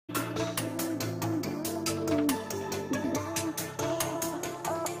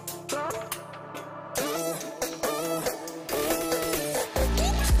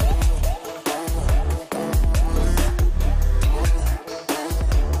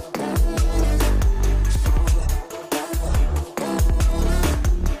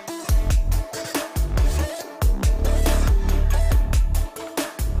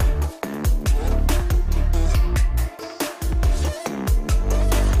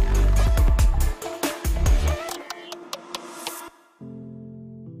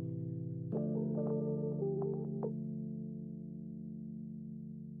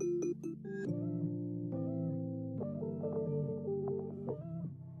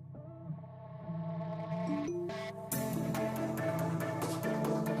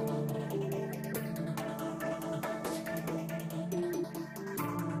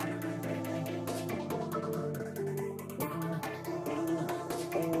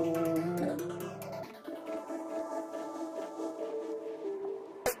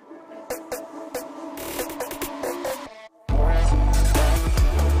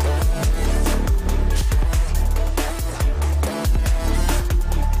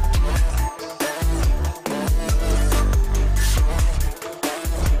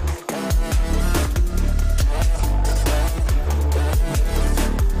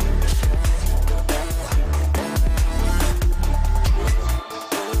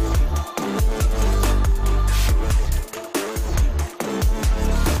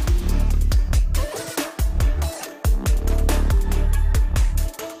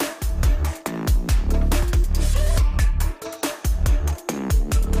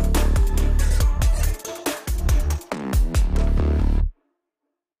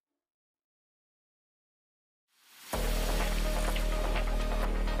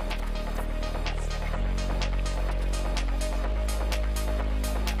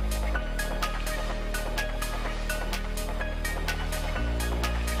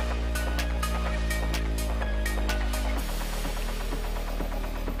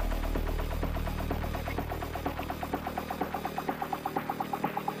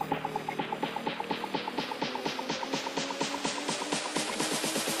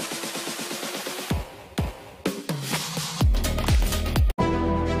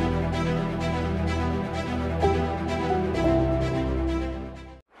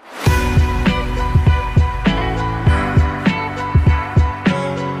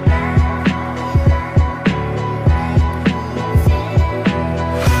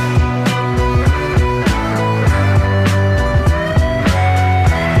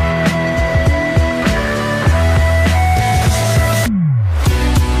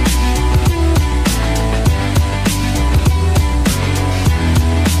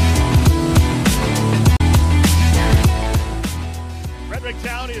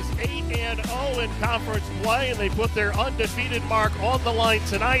and they put their undefeated mark on the line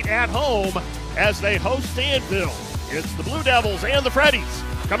tonight at home as they host Danville. It's the Blue Devils and the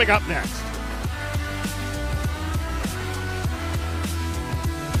Freddies coming up next.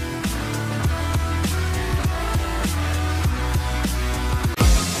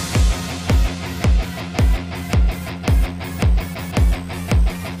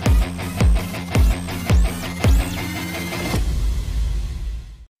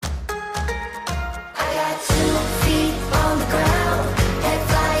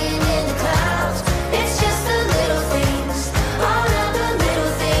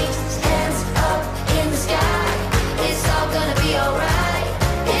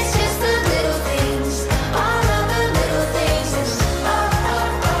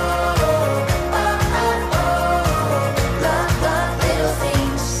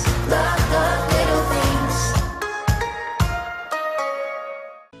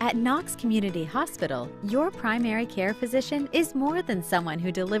 At Knox Community Hospital, your primary care physician is more than someone who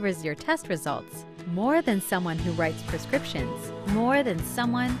delivers your test results, more than someone who writes prescriptions, more than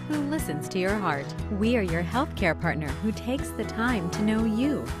someone who listens to your heart. We are your healthcare partner who takes the time to know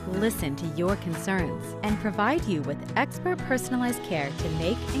you, listen to your concerns, and provide you with expert personalized care to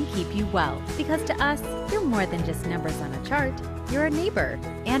make and keep you well. Because to us, you're more than just numbers on a chart. You're a neighbor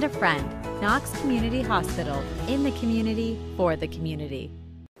and a friend. Knox Community Hospital, in the community, for the community.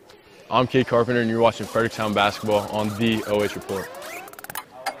 I'm Kate Carpenter, and you're watching Fredericktown basketball on the OH Report.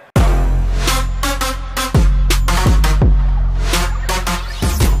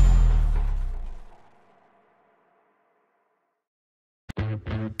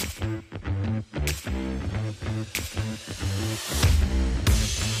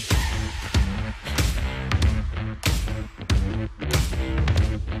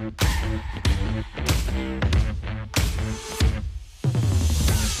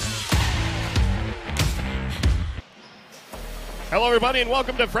 Hello, everybody, and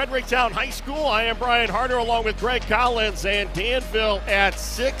welcome to Fredericktown High School. I am Brian Harter along with Gregg Collins, and Danville at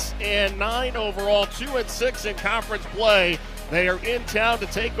 6-9 overall, 2-6 in conference play. They are in town to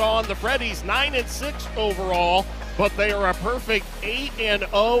take on the Freddies, 9-6 overall, but they are a perfect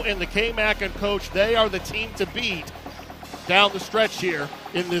 8-0 in the KMAC, and Coach, they are the team to beat down the stretch here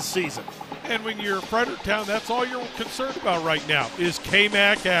in this season. And when you're Fredericktown, that's all you're concerned about right now is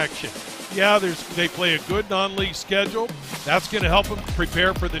KMAC action. Yeah, they play a good non-league schedule. That's going to help them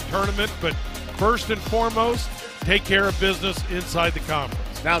prepare for the tournament. But first and foremost, take care of business inside the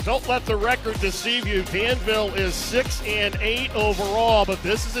conference. Now, don't let the record deceive you. Danville is 6-8 overall, but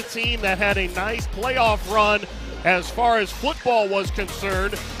this is a team that had a nice playoff run as far as football was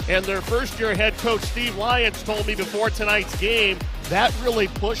concerned. And their first-year head coach, Steve Lyons, told me before tonight's game that really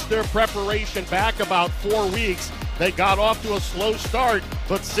pushed their preparation back about 4 weeks. They got off to a slow start,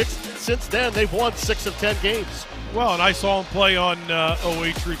 but since then they've won 6 of 10 games. Well, and I saw them play on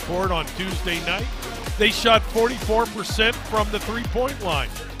OH Report on Tuesday night. They shot 44% from the three-point line.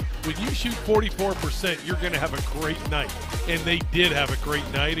 When you shoot 44%, you're going to have a great night. And they did have a great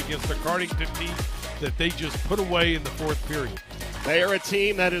night against the Cardington team that they just put away in the fourth period. They are a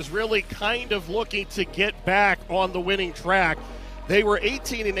team that is really kind of looking to get back on the winning track. They were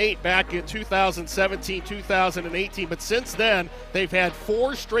 18-8 back in 2017, 2018, but since then, they've had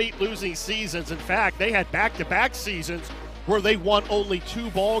 4 straight losing seasons. In fact, they had back-to-back seasons where they won only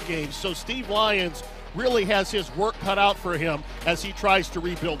 2 ball games. So Steve Lyons really has his work cut out for him as he tries to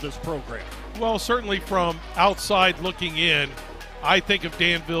rebuild this program. Well, certainly from outside looking in, I think of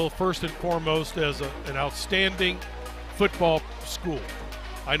Danville first and foremost as an outstanding football school.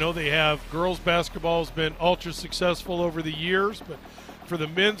 I know they have girls basketball has been ultra successful over the years, but for the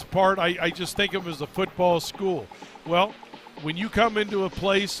men's part, I just think of them as a football school. Well, when you come into a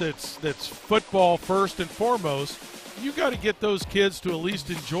place that's football first and foremost, you got to get those kids to at least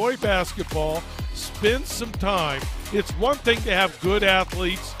enjoy basketball, spend some time. It's one thing to have good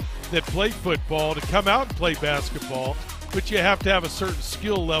athletes that play football, to come out and play basketball, but you have to have a certain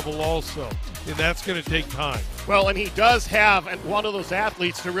skill level also, and that's going to take time. Well, and he does have one of those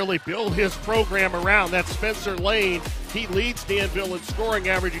athletes to really build his program around. That's Spencer Lane. He leads Danville in scoring,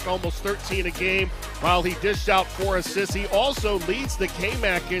 averaging almost 13 a game, while he dished out 4 assists. He also leads the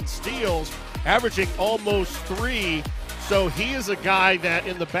KMAC in steals, averaging almost 3. So he is a guy that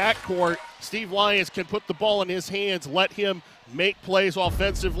in the backcourt, Steve Lyons can put the ball in his hands, let him make plays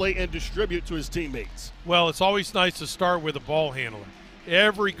offensively, and distribute to his teammates. Well, it's always nice to start with a ball handler.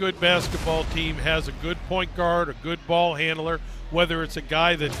 Every good basketball team has a good point guard, a good ball handler, whether it's a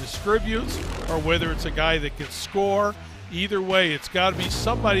guy that distributes or whether it's a guy that can score. Either way, it's got to be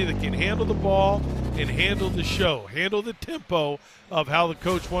somebody that can handle the ball and handle the show, handle the tempo of how the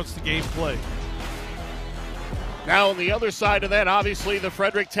coach wants the game played. Now on the other side of that, obviously the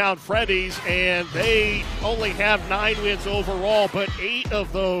Fredericktown Freddies, and they only have 9 wins overall, but 8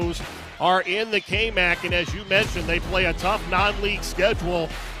 of those are in the KMAC, and as you mentioned, they play a tough non-league schedule.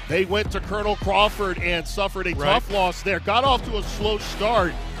 They went to Colonel Crawford and suffered a tough loss there. Got off to a slow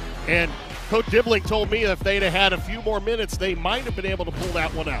start, and Coach Dibbling told me if they'd have had a few more minutes, they might have been able to pull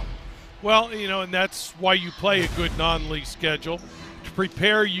that one out. Well, and that's why you play a good non-league schedule, to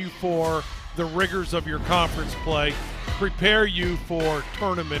prepare you for the rigors of your conference play, prepare you for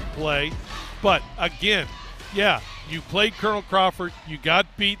tournament play. But again, yeah, you played Colonel Crawford, you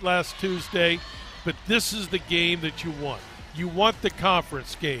got beat last Tuesday, but this is the game that you want. You want the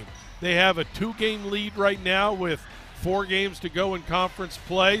conference game. They have a 2-game lead right now with 4 games to go in conference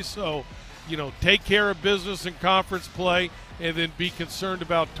play, so, take care of business in conference play and then be concerned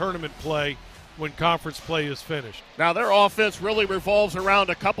about tournament play when conference play is finished. Now their offense really revolves around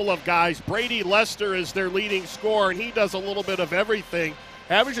a couple of guys. Brady Lester is their leading scorer, and he does a little bit of everything.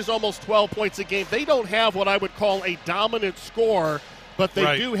 Averages almost 12 points a game. They don't have what I would call a dominant scorer, but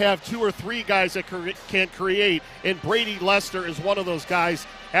they do have 2 or 3 guys that can create, and Brady Lester is one of those guys,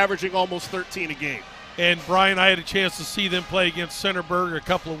 averaging almost 13 a game. And, Brian, I had a chance to see them play against Centerburg a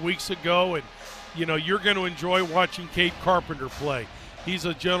couple of weeks ago, and, you're going to enjoy watching Cade Carpenter play. He's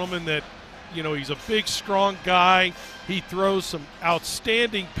a gentleman that, he's a big, strong guy. He throws some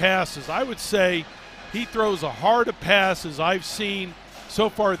outstanding passes. I would say he throws a heart of passes I've seen so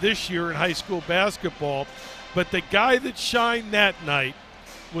far this year in high school basketball. But the guy that shined that night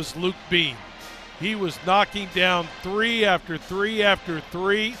was Luke Bean. He was knocking down 3 after 3 after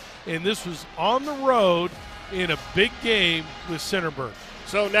 3, and this was on the road in a big game with Centerburg.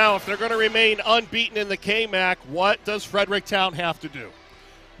 So now if they're going to remain unbeaten in the KMAC, what does Fredericktown have to do?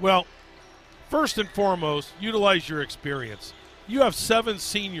 Well, first and foremost, utilize your experience. You have 7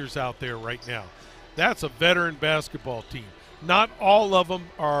 seniors out there right now. That's a veteran basketball team. Not all of them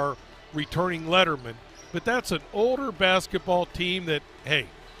are returning lettermen, but that's an older basketball team that, hey,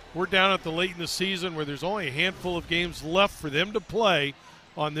 we're down at the late in the season where there's only a handful of games left for them to play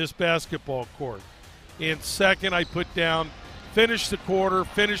on this basketball court. And second, I put down finish the quarter,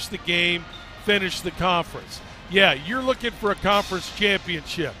 finish the game, finish the conference. Yeah, you're looking for a conference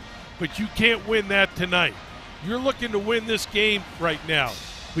championship, but you can't win that tonight. You're looking to win this game right now,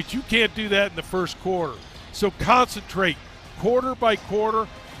 but you can't do that in the first quarter. So concentrate quarter by quarter,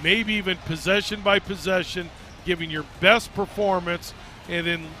 maybe even possession by possession, giving your best performance, and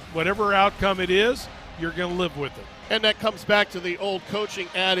then whatever outcome it is, you're going to live with it. And that comes back to the old coaching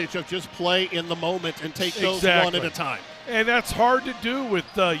adage of just play in the moment and take those one at a time. And that's hard to do with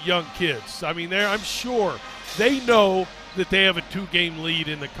young kids. I mean, I'm sure they know that they have a 2-game lead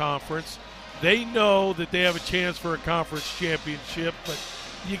in the conference. They know that they have a chance for a conference championship, but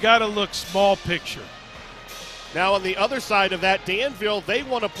you got to look small picture. Now on the other side of that, Danville, they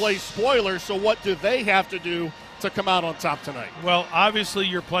want to play spoiler, so what do they have to do to come out on top tonight? Well, obviously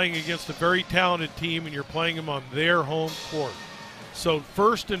you're playing against a very talented team, and you're playing them on their home court. So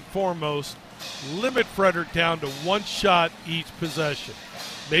first and foremost, limit Fredericktown to one shot each possession.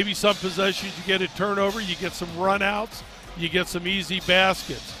 Maybe some possessions you get a turnover, you get some runouts, you get some easy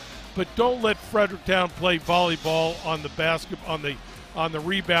baskets. But don't let Fredericktown play volleyball on the on the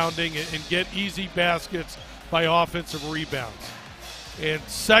rebounding and get easy baskets by offensive rebounds. And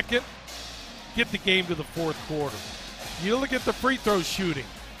second, get the game to the fourth quarter. You look at the free throw shooting.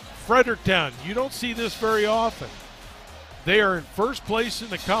 Fredericktown, you don't see this very often. They are in first place in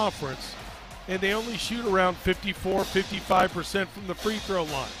the conference, and they only shoot around 55% from the free throw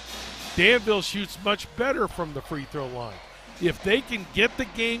line. Danville shoots much better from the free throw line. If they can get the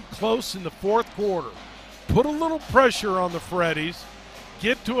game close in the fourth quarter, put a little pressure on the Freddies,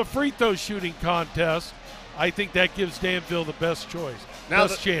 get to a free throw shooting contest, I think that gives Danville the best choice,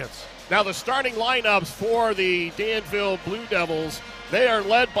 best chance. Now the starting lineups for the Danville Blue Devils, they are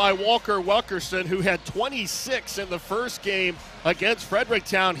led by Walker Welkerson, who had 26 in the first game against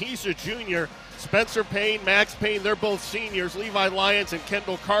Fredericktown. He's a junior. Spencer Payne, Max Payne, they're both seniors. Levi Lyons and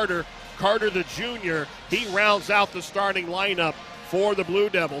Kendall Carter. Carter, the junior, he rounds out the starting lineup for the Blue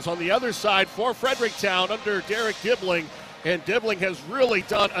Devils. On the other side, for Fredericktown, under Derek Dibling, and Dibling has really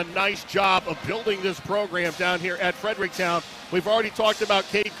done a nice job of building this program down here at Fredericktown. We've already talked about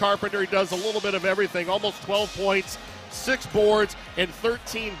Cade Carpenter. He does a little bit of everything, almost 12 points, 6 boards, and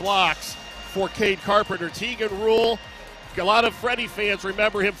 13 blocks for Cade Carpenter. Tegan Rule, a lot of Freddie fans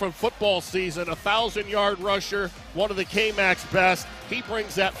remember him from football season, a 1,000-yard rusher, one of the KMAC's best. He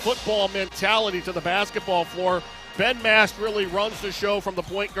brings that football mentality to the basketball floor. Ben Mast really runs the show from the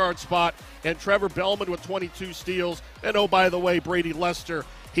point guard spot, and Trevor Bellman with 22 steals. And, oh, by the way, Brady Lester,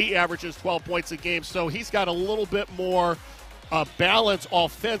 he averages 12 points a game, so he's got a little bit more balance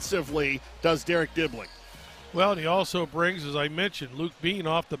offensively, does Derek Dibling. Well, and he also brings, as I mentioned, Luke Bean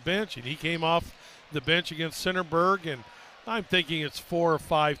off the bench, and he came off the bench against Centerburg, and I'm thinking it's 4 or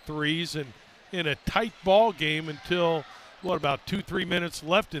 5 threes, and in a tight ball game until, about 2-3 minutes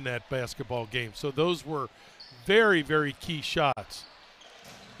left in that basketball game. So those were very, very key shots.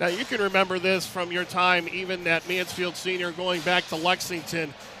 Now, you can remember this from your time, even at Mansfield Senior, going back to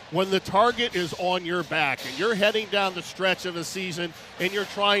Lexington, when the target is on your back and you're heading down the stretch of a season and you're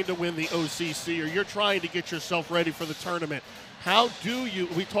trying to win the OCC or you're trying to get yourself ready for the tournament. How do you,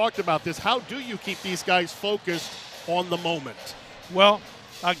 we talked about this, how do you keep these guys focused on the moment? Well,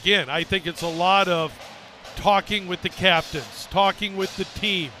 again, I think it's a lot of talking with the captains, talking with the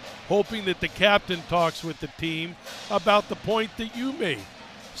team, hoping that the captain talks with the team about the point that you made.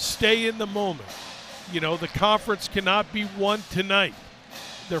 Stay in the moment. You know, the conference cannot be won tonight.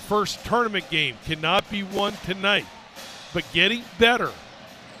 Their first tournament game cannot be won tonight. But getting better,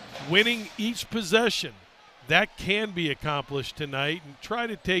 winning each possession, that can be accomplished tonight, and try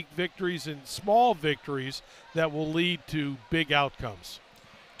to take victories and small victories that will lead to big outcomes.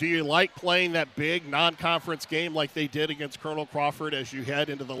 Do you like playing that big non-conference game like they did against Colonel Crawford as you head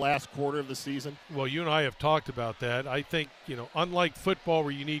into the last quarter of the season? Well, you and I have talked about that. I think, unlike football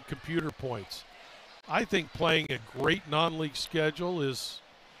where you need computer points, I think playing a great non-league schedule is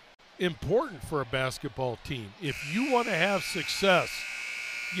important for a basketball team. If you want to have success,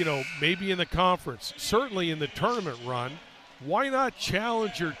 maybe in the conference, certainly in the tournament run, why not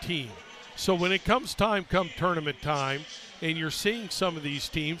challenge your team? So when it comes time, come tournament time, and you're seeing some of these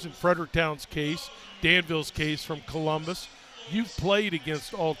teams, in Fredericktown's case, Danville's case from Columbus, you've played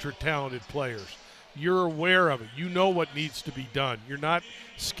against ultra-talented players. You're aware of it. You know what needs to be done. You're not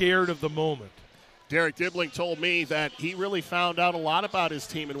scared of the moment. Derek Dibling told me that he really found out a lot about his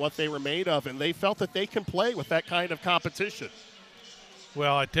team and what they were made of, and they felt that they can play with that kind of competition.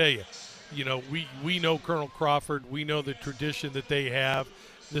 Well, I tell you, we know Colonel Crawford. We know the tradition that they have,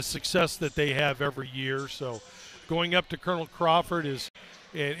 the success that they have every year. So going up to Colonel Crawford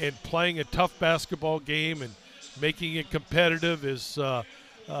and playing a tough basketball game and making it competitive is a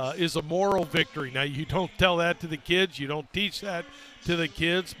moral victory. Now, you don't tell that to the kids. You don't teach that to the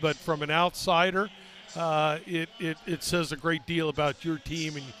kids. But from an outsider, it says a great deal about your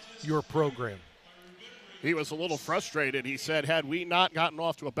team and your program. He was a little frustrated. He said, had we not gotten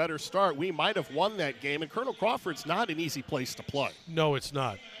off to a better start, we might have won that game. And Colonel Crawford's not an easy place to play. No, it's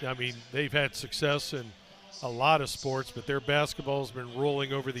not. I mean, they've had success in a lot of sports, but their basketball's been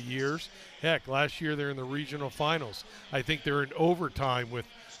rolling over the years. Heck, last year they're in the regional finals. I think they're in overtime with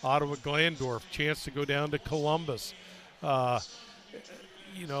Ottawa Glandorf, chance to go down to Columbus.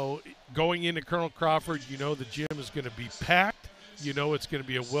 Going into Colonel Crawford, the gym is going to be packed. It's going to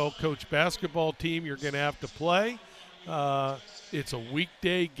be a well-coached basketball team you're going to have to play. It's a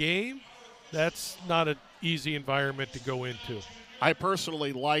weekday game. That's not an easy environment to go into. I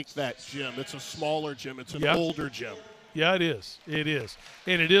personally like that gym. It's a smaller gym. It's an older gym. Yeah, it is. It is.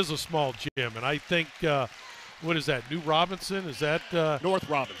 And it is a small gym. And I think, what is that, New Robinson? Is that? North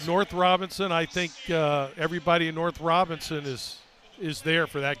Robinson. North Robinson. I think everybody in North Robinson is there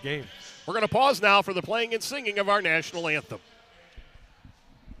for that game. We're going to pause now for the playing and singing of our national anthem.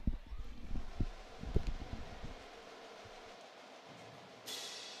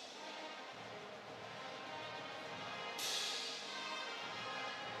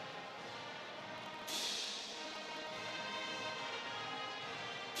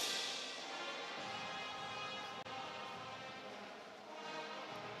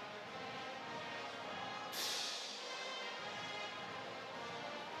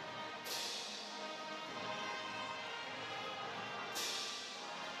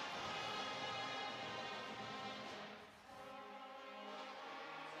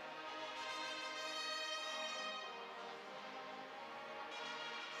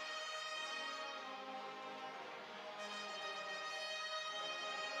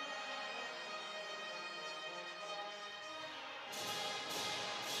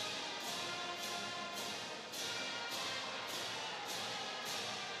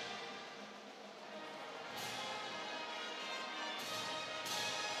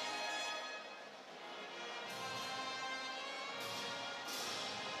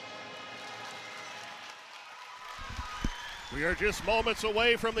 We are just moments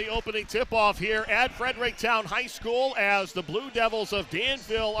away from the opening tip-off here at Fredericktown High School as the Blue Devils of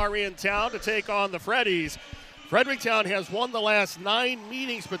Danville are in town to take on the Freddies. Fredericktown has won the last 9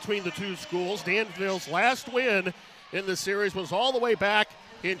 meetings between the two schools. Danville's last win in the series was all the way back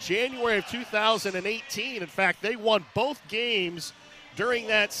in January of 2018. In fact, they won both games during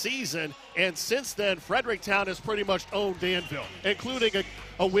that season, and since then, Fredericktown has pretty much owned Danville, including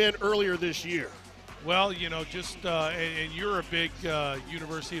a win earlier this year. Well, and you're a big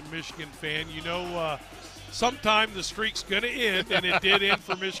University of Michigan fan. Sometime the streak's going to end, and it did end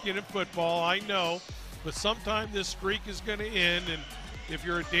for Michigan in football, I know. But sometime this streak is going to end, and if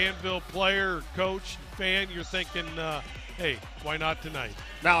you're a Danville player or coach, fan, you're thinking, hey, why not tonight?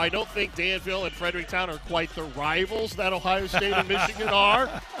 Now, I don't think Danville and Fredericktown are quite the rivals that Ohio State and Michigan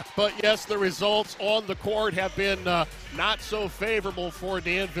are. But, yes, the results on the court have been not so favorable for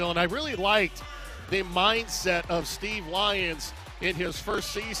Danville. And I really liked the mindset of Steve Lyons in his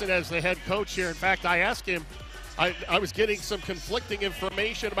first season as the head coach here. In fact, I asked him, I was getting some conflicting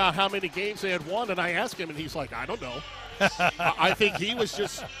information about how many games they had won, and I asked him, and he's like, I don't know. I think he was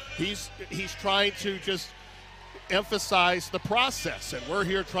just, he's trying to just emphasize the process, and we're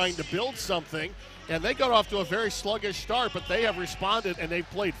here trying to build something. And they got off to a very sluggish start, but they have responded, and they've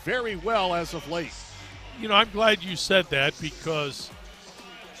played very well as of late. I'm glad you said that, because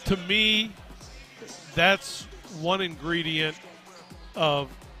to me, that's one ingredient of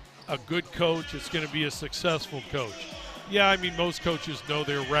a good coach. It's going to be a successful coach. Yeah, I mean, most coaches know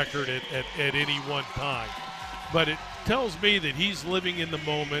their record at any one time. But it tells me that he's living in the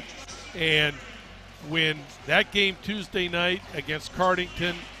moment. And when that game Tuesday night against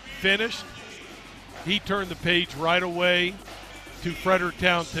Cardington finished, he turned the page right away to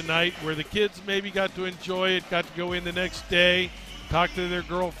Fredericktown tonight, where the kids maybe got to enjoy it, got to go in the next day, talk to their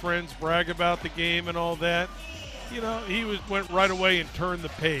girlfriends, brag about the game and all that. He went right away and turned the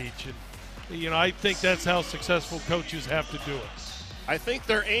page. And, I think that's how successful coaches have to do it. I think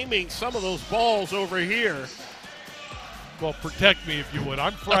they're aiming some of those balls over here. Well, protect me if you would.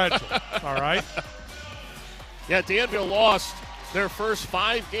 I'm fragile, all right? Yeah, Danville lost their first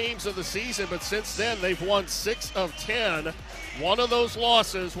 5 games of the season, but since then they've won 6 of 10. One of those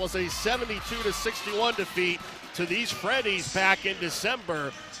losses was a 72-61 defeat to these Freddies back in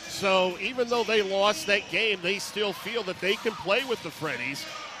December. So even though they lost that game, they still feel that they can play with the Freddies.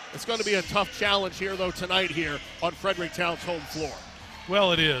 It's going to be a tough challenge here, though, tonight here on Fredericktown's home floor.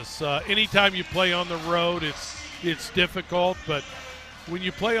 Well, it is. Anytime you play on the road, it's difficult. But when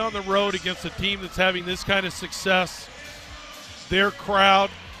you play on the road against a team that's having this kind of success, their crowd,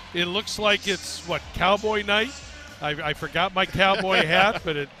 it looks like it's, Cowboy night? I forgot my cowboy hat,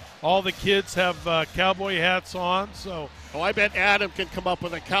 but all the kids have cowboy hats on. So. Oh, I bet Adam can come up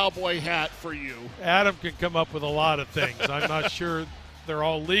with a cowboy hat for you. Adam can come up with a lot of things. I'm not sure they're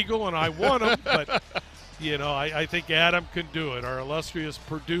all legal, and I want them, but, I think Adam can do it, our illustrious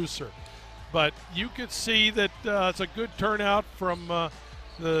producer. But you could see that it's a good turnout from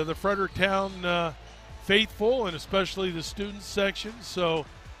the Fredericktown faithful, and especially the student section. So,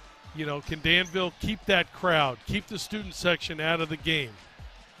 can Danville keep that crowd, keep the student section out of the game?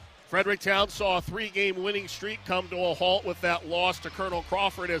 Fredericktown saw a 3-game winning streak come to a halt with that loss to Colonel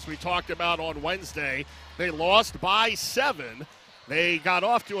Crawford, as we talked about on Wednesday. They lost by 7. They got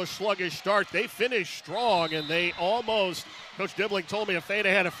off to a sluggish start. They finished strong, and they almost, Coach Dibbling told me if they'd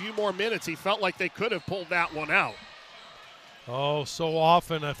have had a few more minutes, he felt like they could have pulled that one out. Oh, so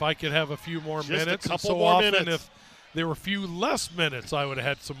often if I could have a few more Just minutes. a couple and so more often minutes. if there were a few less minutes, I would have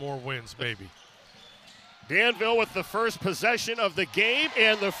had some more wins, maybe. Danville with the first possession of the game,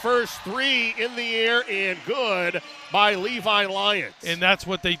 and the first 3 in the air and good by Levi Lyons. And that's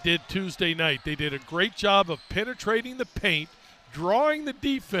what they did Tuesday night. They did a great job of penetrating the paint, drawing the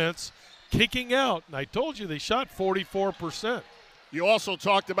defense, kicking out. And I told you they shot 44%. You also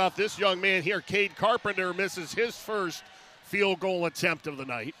talked about this young man here, Cade Carpenter, misses his first field goal attempt of the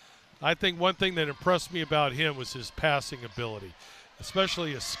night. I think one thing that impressed me about him was his passing ability,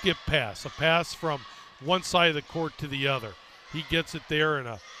 especially a skip pass, a pass from one side of the court to the other. He gets it there in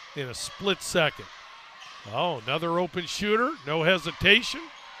a split second. Oh, another open shooter, no hesitation.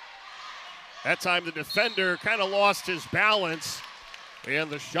 That time the defender kind of lost his balance, and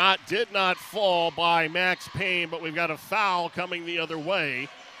the shot did not fall by Max Payne, but we've got a foul coming the other way.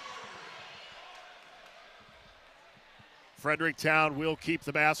 Fredericktown will keep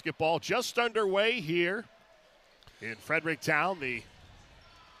the basketball just underway here in Fredericktown. The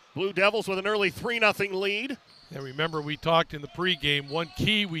Blue Devils with an early 3-0 lead. And remember, we talked in the pregame, one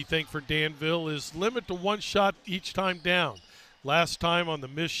key we think for Danville is limit to one shot each time down. Last time on the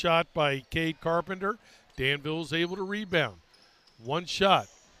missed shot by Cade Carpenter, Danville was able to rebound. One shot.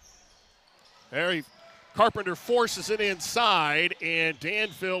 Carpenter forces it inside, and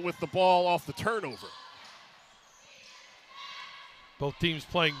Danville with the ball off the turnover. Both teams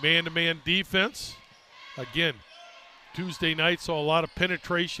playing man-to-man defense. Again, Tuesday night saw a lot of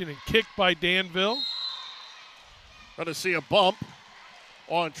penetration and kick by Danville. Going to see a bump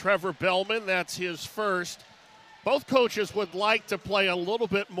on Trevor Bellman. That's his first. Both coaches would like to play a little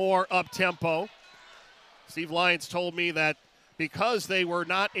bit more up-tempo. Steve Lyons told me that because they were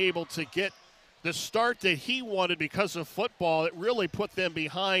not able to get the start that he wanted because of football, it really put them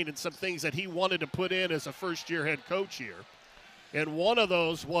behind in some things that he wanted to put in as a first-year head coach here. And one of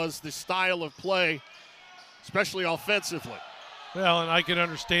those was the style of play, especially offensively. Well, and I can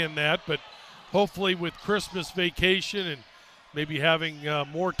understand that, but hopefully with Christmas vacation and maybe having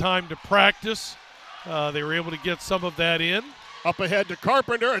more time to practice, they were able to get some of that in. Up ahead to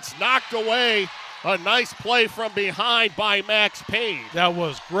Carpenter. It's knocked away. A nice play from behind by Max Payne. That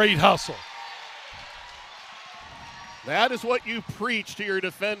was great hustle. That is what you preach to your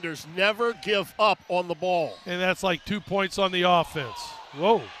defenders. Never give up on the ball. And that's like 2 points on the offense.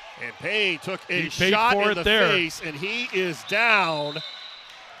 Whoa. And Payne took a shot in the face, and he is down.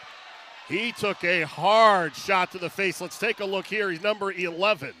 He took a hard shot to the face. Let's take a look here. He's number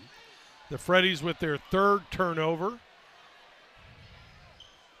 11. The Freddies with their third turnover.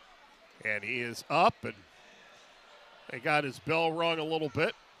 And he is up, and they got his bell rung a little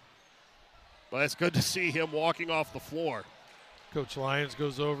bit. But it's good to see him walking off the floor. Coach Lyons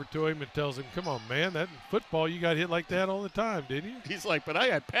goes over to him and tells him, come on, man, that in football you got hit like that all the time, didn't you? He's like, but I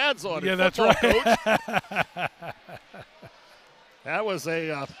had pads on. Yeah, that's right. Coach. That was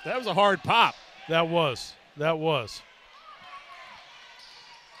a hard pop. That was.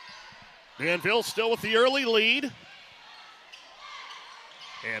 Danville still with the early lead.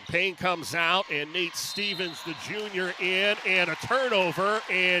 And Payne comes out, and Nate Stevens, the junior, in, and a turnover,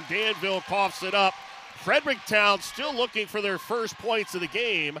 and Danville coughs it up. Fredericktown still looking for their first points of the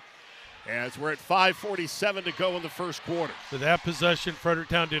game as we're at 5:47 to go in the first quarter. For that possession,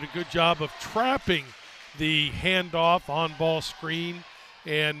 Fredericktown did a good job of trapping the handoff on-ball screen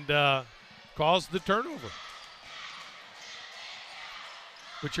and caused the turnover.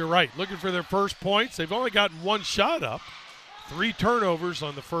 But you're right, looking for their first points. They've only gotten one shot up. 3 turnovers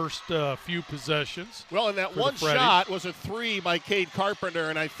on the first few possessions. Well, and that one shot was a 3 by Cade Carpenter,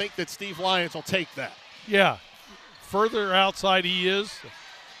 and I think that Steve Lyons will take that. Yeah, further outside he is,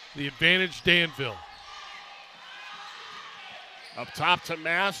 the advantage Danville. Up top to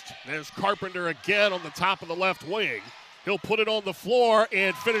Mast. There's Carpenter again on the top of the left wing. He'll put it on the floor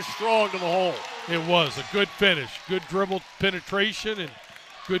and finish strong to the hole. It was a good finish. Good dribble penetration and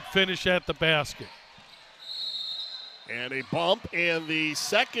good finish at the basket. And a bump and the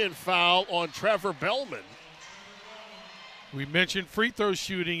second foul on Trevor Bellman. We mentioned free throw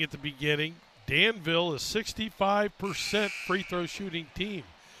shooting at the beginning. Danville is 65% free throw shooting team.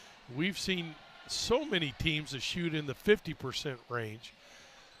 We've seen so many teams that shoot in the 50% range.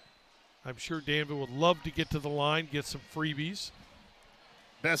 I'm sure Danville would love to get to the line, get some freebies.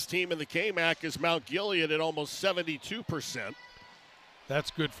 Best team in the KMAC is Mount Gilead at almost 72%.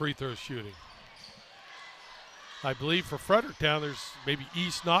 That's good free throw shooting. I believe for Fredericktown, there's maybe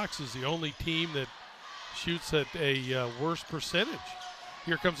East Knox is the only team that shoots at a worse percentage.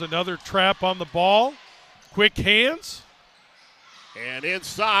 Here comes another trap on the ball. Quick hands. And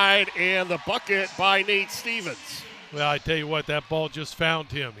inside, and the bucket by Nate Stevens. Well, I tell you what, that ball just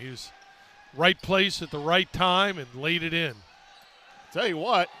found him. He was right place at the right time and laid it in. Tell you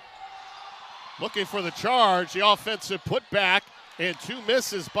what, looking for the charge, the offensive putback, and 2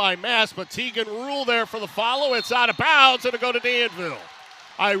 misses by Mass, but Tegan Rule there for the follow. It's out of bounds, and it'll go to Danville.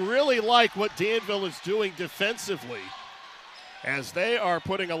 I really like what Danville is doing defensively as they are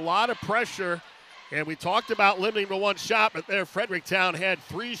putting a lot of pressure. And we talked about limiting to 1 shot, but there Fredericktown had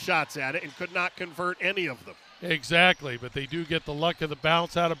 3 shots at it and could not convert any of them. Exactly, but they do get the luck of the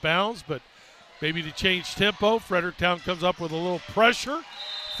bounce out of bounds, but maybe to change tempo, Fredericktown comes up with a little pressure,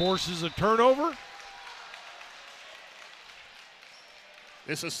 forces a turnover.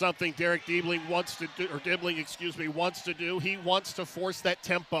 This is something Derek Diebling wants to do, or Diebling, wants to do. He wants to force that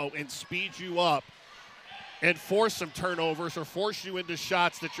tempo and speed you up and force some turnovers or force you into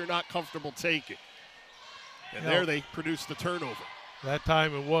shots that you're not comfortable taking. And there they produced the turnover. That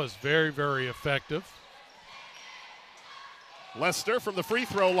time it was very, very effective. Lester from the free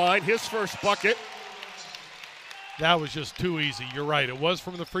throw line, his first bucket. That was just too easy. You're right. It was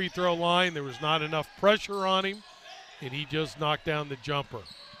from the free throw line. There was not enough pressure on him, and he just knocked down the jumper.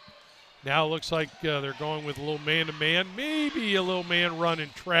 Now it looks like they're going with a little man-to-man, maybe a little man run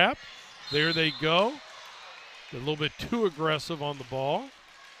and trap. There they go. They're a little bit too aggressive on the ball.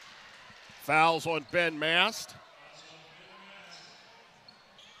 Fouls on Ben Mast.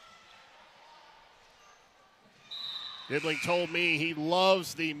 Diebling told me he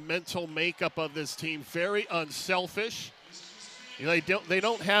loves the mental makeup of this team. Very unselfish. They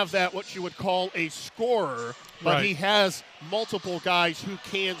don't have that, what you would call a scorer, but right. He has multiple guys who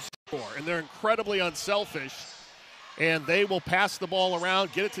can score, and they're incredibly unselfish. And they will pass the ball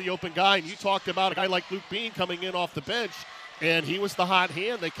around, get it to the open guy. And you talked about a guy like Luke Bean coming in off the bench, and he was the hot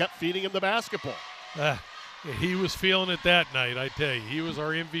hand. They kept feeding him the basketball. He was feeling it that night, I tell you. He was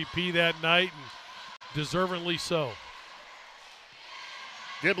our MVP that night, and deservingly so.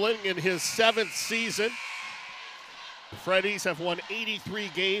 Diebling in his 7th season. The Freddies have won 83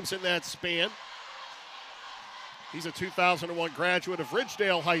 games in that span. He's a 2001 graduate of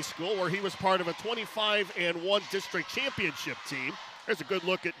Ridgedale High School, where he was part of a 25-1 district championship team. There's a good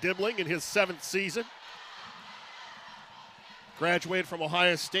look at Diebling in his 7th season. Graduated from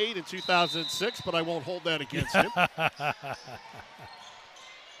Ohio State in 2006, but I won't hold that against him.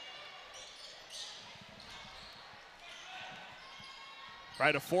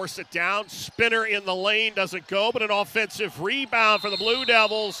 Try to force it down. Spinner in the lane, doesn't go, but an offensive rebound for the Blue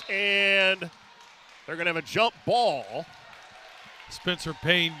Devils, and they're going to have a jump ball. Spencer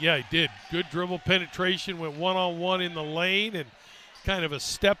Payne, yeah, he did. Good dribble penetration, went one-on-one in the lane, and kind of a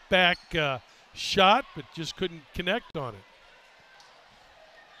step-back shot, but just couldn't connect on it.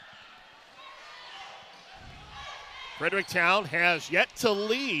 Fredericktown has yet to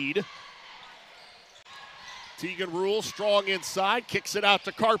lead. Tegan Rule strong inside, kicks it out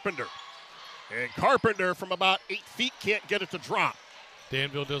to Carpenter. And Carpenter from about 8 feet can't get it to drop.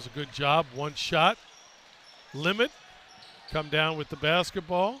 Danville does a good job. 1 shot limit. Come down with the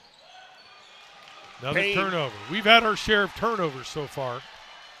basketball. Another Payne. Turnover. We've had our share of turnovers so far.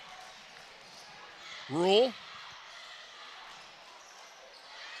 Rule.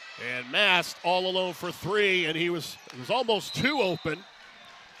 And Mast all alone for 3, and he was almost too open.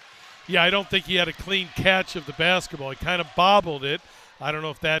 Yeah, I don't think he had a clean catch of the basketball. He kind of bobbled it. I don't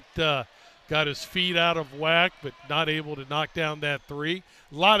know if that got his feet out of whack, but not able to knock down that three.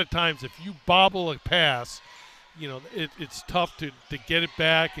 A lot of times if you bobble a pass, you know, it's tough to get it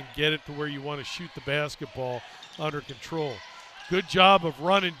back and get it to where you want to shoot the basketball under control. Good job of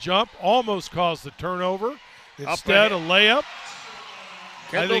run and jump, almost caused the turnover. Instead, a layup.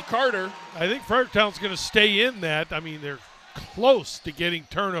 Kendall Carter. I think Fredericktown's going to stay in that. I mean, they're close to getting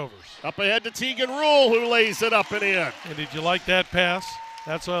turnovers. Up ahead to Tegan Rule, who lays it up and in. And did you like that pass?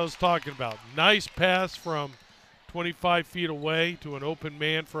 That's what I was talking about. Nice pass from 25 feet away to an open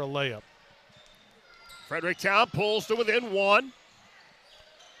man for a layup. Fredericktown pulls to within one.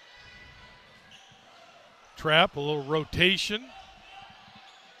 Trap, a little rotation.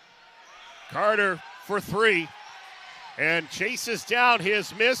 Carter for three. And chases down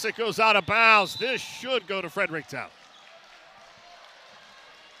his miss. It goes out of bounds. This should go to Fredericktown.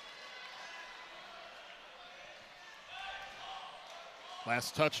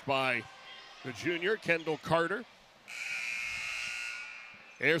 Last touched by the junior, Kendall Carter.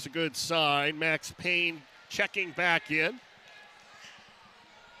 There's a good sign. Max Payne checking back in.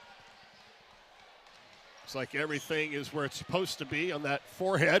 Looks like everything is where it's supposed to be on that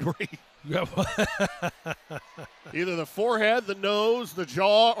forehead. Where either the forehead, the nose, the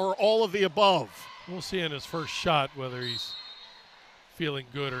jaw, or all of the above. We'll see in his first shot whether he's feeling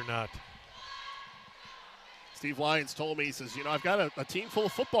good or not. Steve Lyons told me, he says, you know, I've got a team full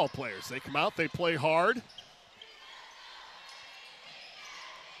of football players. They come out, they play hard.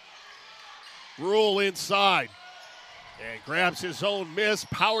 Rule inside and grabs his own miss,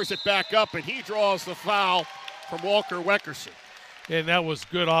 powers it back up, and he draws the foul from Walker Weckerson. And that was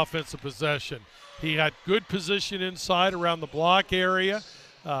good offensive possession. He had good position inside around the block area,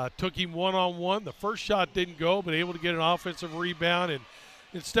 took him one-on-one. The first shot didn't go, but able to get an offensive rebound, and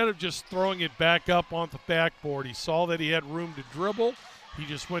instead of just throwing it back up on the backboard, he saw that he had room to dribble. He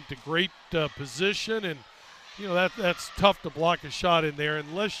just went to great position, and you know that's tough to block a shot in there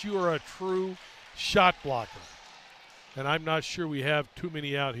unless you are a true shot blocker. And I'm not sure we have too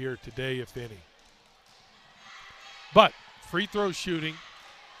many out here today, if any. But free throw shooting,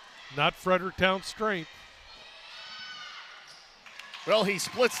 not Fredericktown's strength. Well, he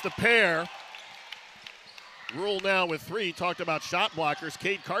splits the pair. Rule now with three. Talked about shot blockers.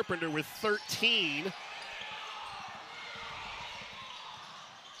 Cade Carpenter with 13.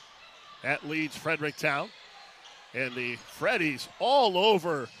 That leads Fredericktown. And the Freddies all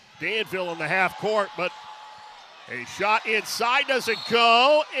over Danville in the half court, but a shot inside doesn't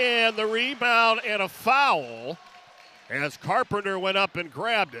go, and the rebound and a foul as Carpenter went up and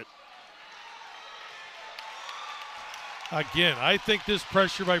grabbed it. Again, I think this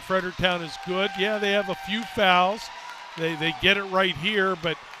pressure by Fredericktown is good. Yeah, they have a few fouls. They get it right here,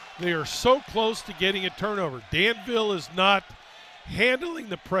 but they are so close to getting a turnover. Danville is not handling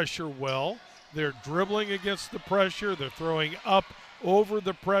the pressure well. They're dribbling against the pressure. They're throwing up over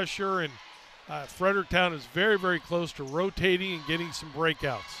the pressure, and Fredericktown is very, very close to rotating and getting some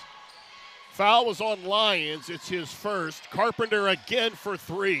breakouts. Foul was on Lyons. It's his first. Carpenter again for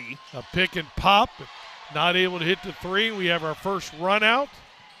three. A pick and pop, but not able to hit the three. We have our first run out.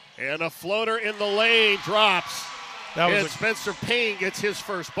 And a floater in the lane drops. And Spencer Payne gets his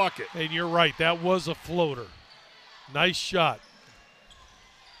first bucket. And you're right, that was a floater. Nice shot.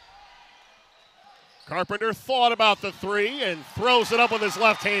 Carpenter thought about the three and throws it up with his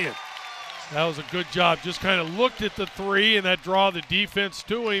left hand. That was a good job. Just kind of looked at the three, and that draw the defense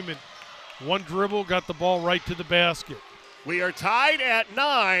to him, and one dribble got the ball right to the basket. We are tied at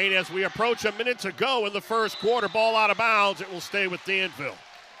 9 as we approach a minute to go in the first quarter. Ball out of bounds. It will stay with Danville.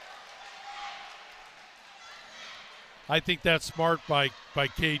 I think that's smart by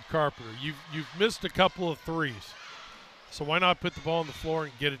Cade Carpenter. You've missed a couple of threes, so why not put the ball on the floor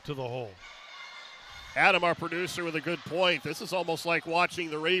and get it to the hole? Adam, our producer, with a good point. This is almost like watching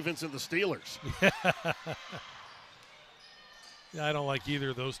the Ravens and the Steelers. Yeah, I don't like either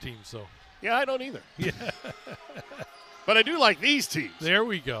of those teams, though. Yeah, I don't either. Yeah. But I do like these teams. There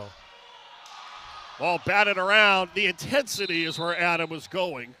we go. Ball batted around. The intensity is where Adam was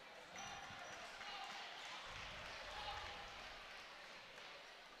going.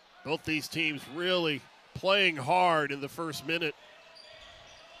 Both these teams really playing hard in the first minute.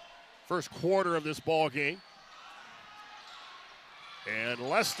 First quarter of this ball game. And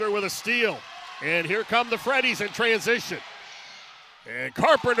Lester with a steal. And here come the Freddies in transition. And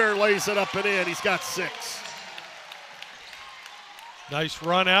Carpenter lays it up and in. He's got 6. Nice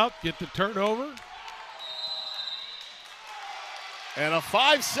run out. Get the turnover. And a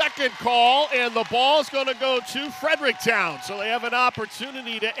 5-second call, and the ball's going to go to Fredericktown. So they have an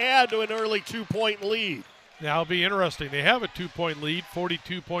opportunity to add to an early 2-point lead. Now it'll be interesting. They have a 2-point lead,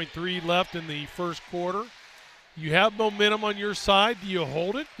 42.3 left in the first quarter. You have momentum on your side. Do you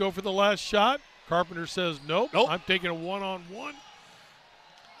hold it? Go for the last shot? Carpenter says nope. I'm taking a one-on-one.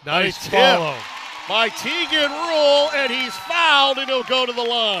 Nice follow by Tegan Rule, and he's fouled, and he'll go to the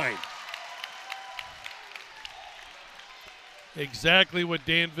line. Exactly what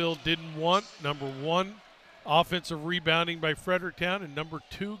Danville didn't want. Number one, offensive rebounding by Fredericktown, and number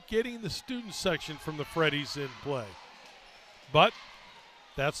two, getting the student section from the Freddies in play. But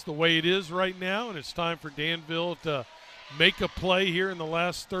that's the way it is right now, and it's time for Danville to make a play here in the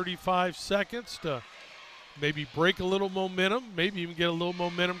last 35 seconds to maybe break a little momentum, maybe even get a little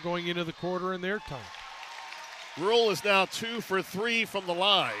momentum going into the quarter in their time. Rule is now 2 for 3 from the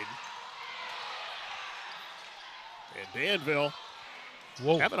line. And Danville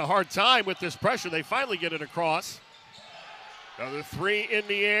having a hard time with this pressure. They finally get it across. Another three in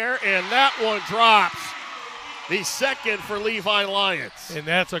the air, and that one drops. The second for Levi Lyons. And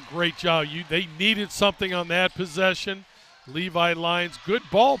that's a great job. They needed something on that possession. Levi Lyons, good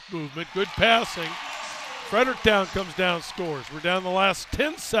ball movement, good passing. Fredericktown comes down, scores. We're down the last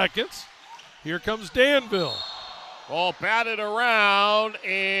 10 seconds. Here comes Danville. Ball batted around,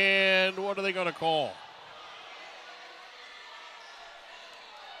 and what are they going to call?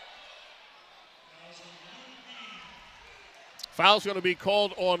 Foul's going to be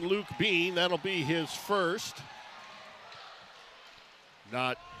called on Luke Bean. That'll be his first.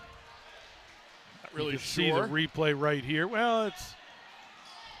 Not really sure. See the replay right here. Well, it's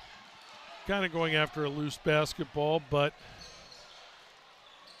kind of going after a loose basketball, but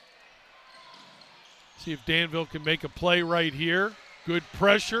see if Danville can make a play right here. Good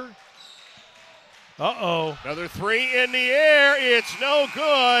pressure. Uh-oh. Another three in the air. It's no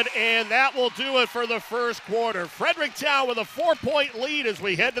good, and that will do it for the first quarter. Fredericktown with a 4-point lead as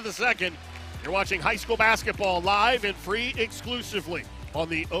we head to the second. You're watching high school basketball live and free exclusively on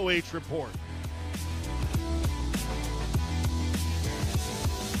the OH Report.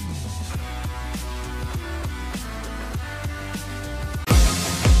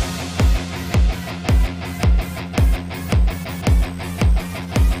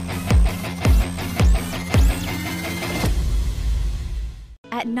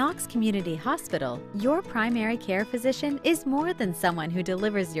 At Knox Community Hospital, your primary care physician is more than someone who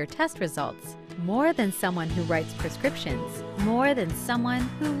delivers your test results, more than someone who writes prescriptions, more than someone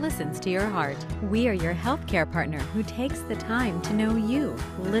who listens to your heart. We are your healthcare partner who takes the time to know you,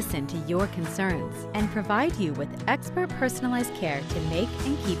 listen to your concerns, and provide you with expert personalized care to make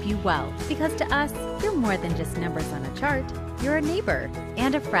and keep you well. Because to us, you're more than just numbers on a chart. You're a neighbor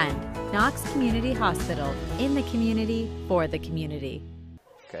and a friend. Knox Community Hospital, in the community, for the community.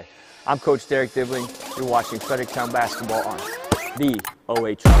 Okay, I'm Coach Derek Dibling. You're watching Fredericktown basketball on the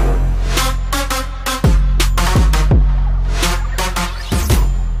OH Report.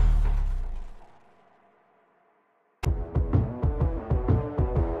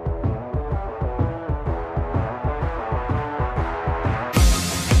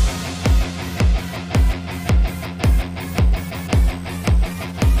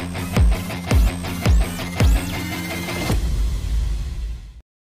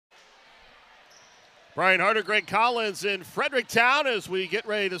 Brian Harter, Gregg Collins in Fredericktown as we get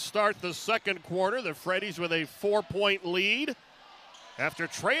ready to start the second quarter. The Freddies with a 4-point lead after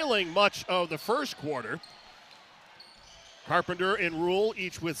trailing much of the first quarter. Carpenter and Rule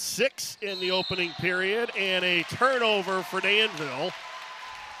each with 6 in the opening period and a turnover for Danville.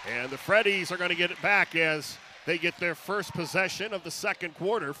 And the Freddies are going to get it back as they get their first possession of the second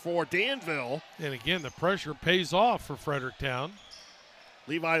quarter for Danville. And again, the pressure pays off for Fredericktown.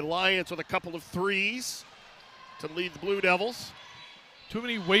 Levi Lyons with a couple of threes to lead the Blue Devils. Too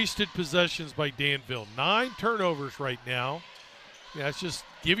many wasted possessions by Danville. 9 turnovers right now. Yeah, it's just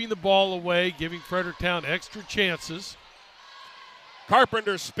giving the ball away, giving Fredericktown extra chances.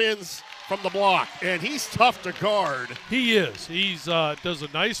 Carpenter spins from the block, and he's tough to guard. He is. He's does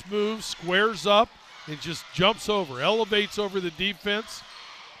a nice move, squares up, and just jumps over, elevates over the defense,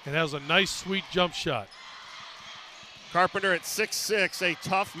 and has a nice, sweet jump shot. Carpenter at 6'6", a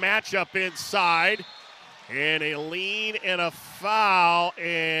tough matchup inside, and a lean and a foul,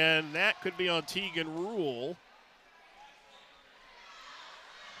 and that could be on Tegan Rule.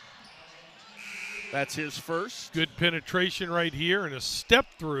 That's his first. Good penetration right here and a step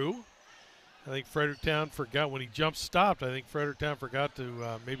through. I think Fredericktown forgot when he jump stopped. I think Fredericktown forgot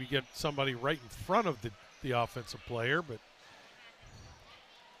to maybe get somebody right in front of the offensive player, but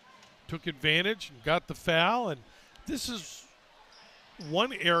took advantage and got the foul. And this is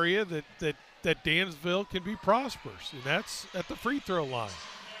one area that Danville can be prosperous, and that's at the free throw line.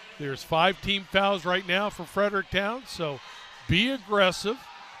 There's 5 team fouls right now for Fredericktown, so be aggressive.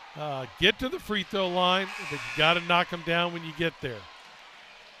 Get to the free throw line, but you got to knock them down when you get there.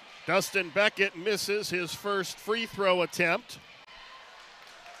 Dustin Beckett misses his first free throw attempt.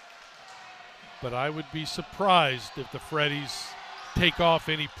 But I would be surprised if the Freddies take off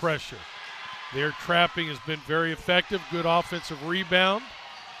any pressure. Their trapping has been very effective. Good offensive rebound,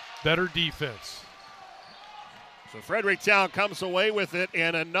 better defense. So Fredericktown comes away with it,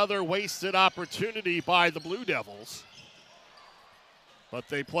 and another wasted opportunity by the Blue Devils. But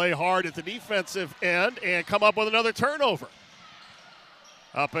they play hard at the defensive end and come up with another turnover.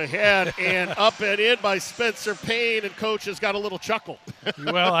 Up ahead and up and in by Spencer Payne, and coach has got a little chuckle.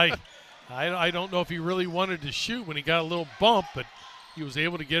 Well, I don't know if he really wanted to shoot when he got a little bump, but he was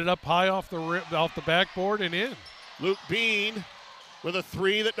able to get it up high off the backboard and in. Luke Bean with a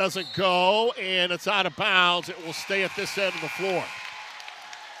 3 that doesn't go, and it's out of bounds. It will stay at this end of the floor.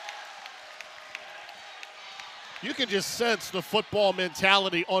 You can just sense the football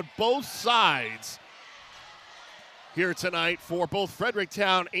mentality on both sides here tonight for both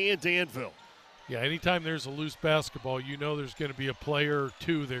Fredericktown and Danville. Yeah, anytime there's a loose basketball, you know there's going to be a player or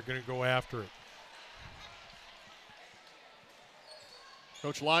two that are going to go after it.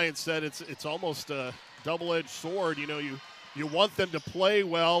 Coach Lyons said it's almost a double-edged sword. You know, you want them to play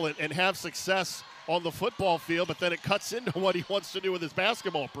well and have success on the football field, but then it cuts into what he wants to do with his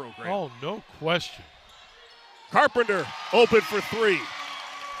basketball program. Oh, no question. Carpenter open for 3.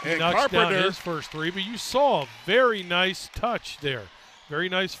 He knocks down his first 3, but you saw a very nice touch there. Very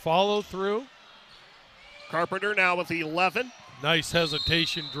nice follow through. Carpenter now with 11. Nice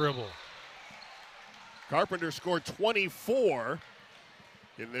hesitation dribble. Carpenter scored 24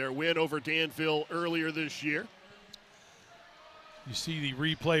 in their win over Danville earlier this year. You see the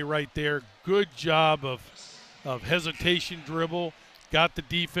replay right there. Good job of hesitation dribble. Got the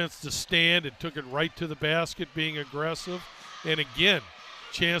defense to stand and took it right to the basket, being aggressive. And again,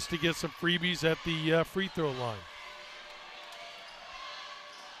 chance to get some freebies at the free throw line.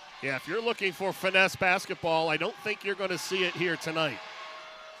 Yeah, if you're looking for finesse basketball, I don't think you're going to see it here tonight.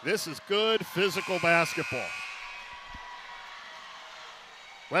 This is good physical basketball.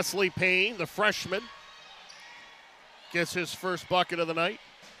 Wesley Payne, the freshman, gets his first bucket of the night.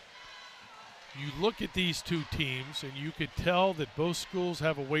 You look at these two teams, and you could tell that both schools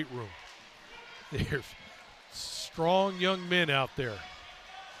have a weight room. There's strong young men out there.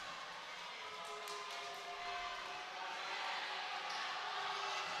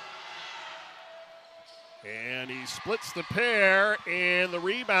 And he splits the pair, and the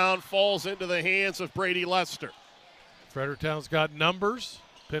rebound falls into the hands of Brady Lester. Fredericktown's got numbers,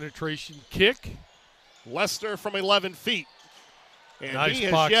 penetration kick. Lester from 11 feet. And nice he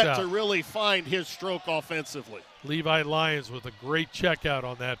has box yet out. to really find his stroke offensively. Levi Lyons with a great checkout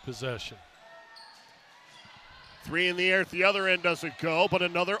on that possession. 3 in the air at the other end doesn't go, but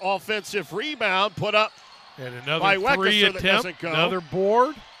another offensive rebound put up and another by 3 Weckeser attempt, another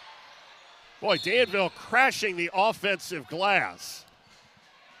board. Boy, Danville crashing the offensive glass.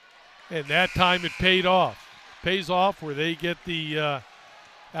 And that time it paid off. Pays off where they get the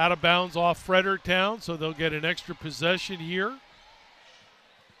out of bounds off Fredericktown, so they'll get an extra possession here.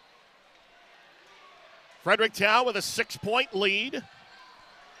 Fredericktown with a 6-point lead.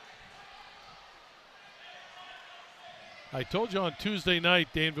 I told you on Tuesday night,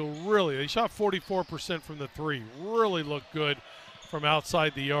 Danville they shot 44% from the 3. Really looked good from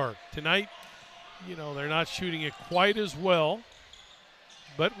outside the arc. Tonight, you know, they're not shooting it quite as well,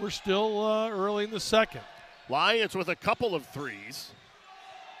 but we're still early in the second. Lions with a couple of threes.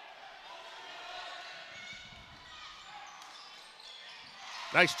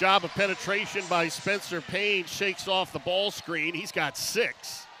 Nice job of penetration by Spencer Payne. Shakes off the ball screen. He's got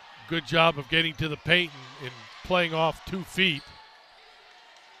 6. Good job of getting to the paint and playing off 2 feet.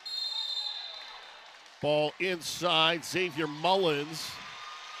 Ball inside. Xavier Mullins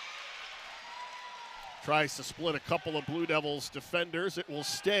tries to split a couple of Blue Devils defenders. It will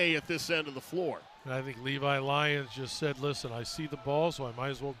stay at this end of the floor. And I think Levi Lyons just said, listen, I see the ball, so I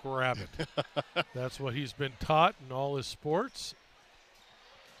might as well grab it. That's what he's been taught in all his sports.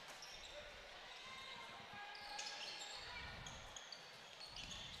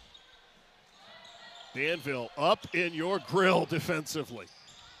 Danville up in your grill defensively.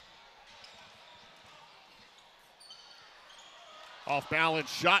 Off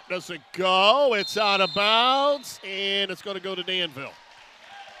balance shot doesn't go. It's out of bounds, and it's going to go to Danville.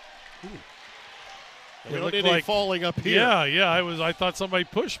 We don't need any falling up here. Yeah. I thought somebody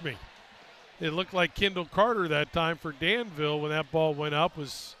pushed me. It looked like Kendall Carter that time for Danville when that ball went up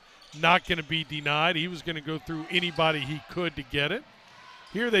was not going to be denied. He was going to go through anybody he could to get it.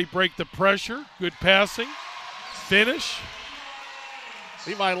 Here they break the pressure. Good passing. Finish.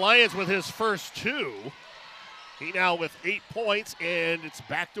 Levi Lyons with his first 2. He now with 8 points, and it's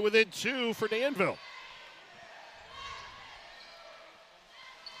back to within 2 for Danville.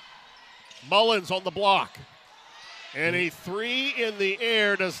 Mullins on the block. And a 3 in the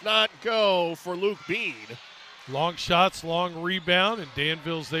air does not go for Luke Bean. Long shots, long rebound, and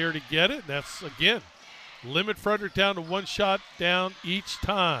Danville's there to get it. That's, again, limit Fredericktown to 1 shot down each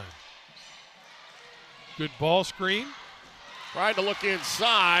time. Good ball screen. Trying to look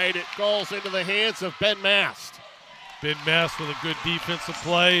inside. It goes into the hands of Ben Mast. Ben Mast with a good defensive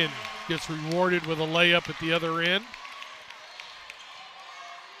play and gets rewarded with a layup at the other end.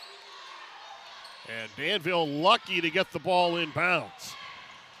 And Danville lucky to get the ball in bounds.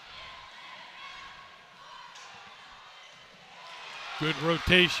 Good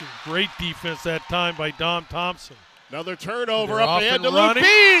rotation. Great defense that time by Dom Thompson. Another turnover They're up off ahead and to Luke running.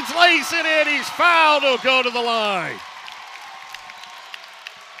 Beans. Lays it in. He's fouled. He'll go to the line.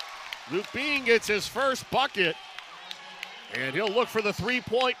 Luke Bean gets his first bucket, and he'll look for the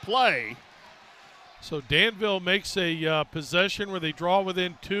 3-point play. So Danville makes a possession where they draw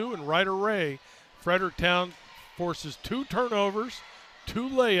within 2, and right away, Fredericktown forces 2 turnovers, 2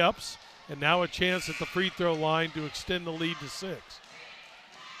 layups, and now a chance at the free throw line to extend the lead to 6.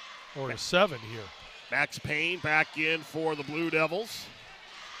 Or to 7 here. Max Payne back in for the Blue Devils.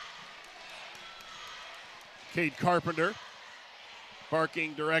 Cade Carpenter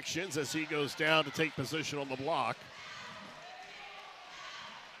barking directions as he goes down to take position on the block.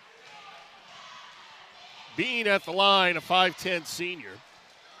 Bean at the line, a 5'10 senior.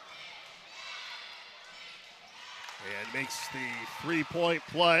 And makes the 3-point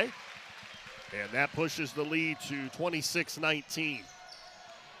play. And that pushes the lead to 26-19.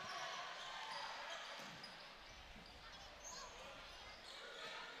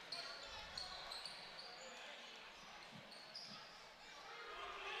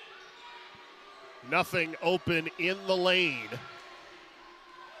 Nothing open in the lane.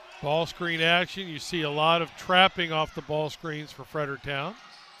 Ball screen action. You see a lot of trapping off the ball screens for Fredericktown.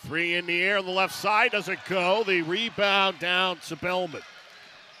 3 in the air on the left side. Doesn't go. The rebound down to Bellman.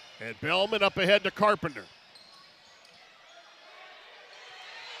 And Bellman up ahead to Carpenter.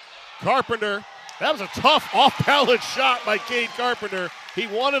 Carpenter, that was a tough off-balance shot by Cade Carpenter. He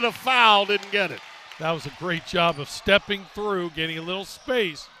wanted a foul, didn't get it. That was a great job of stepping through, getting a little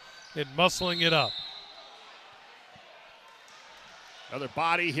space, and muscling it up. Another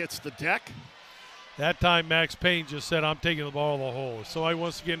body hits the deck. That time Max Payne just said, I'm taking the ball to the hole. If somebody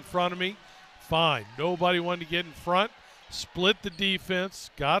wants to get in front of me, fine. Nobody wanted to get in front. Split the defense,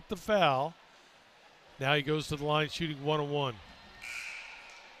 got the foul. Now he goes to the line shooting 1-on-1.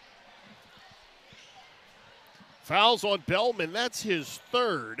 Fouls on Bellman, that's his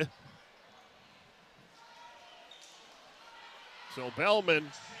 3rd. So Bellman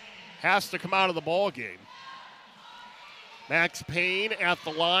has to come out of the ball game. Max Payne at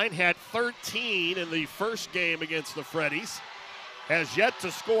the line had 13 in the first game against the Freddies. Has yet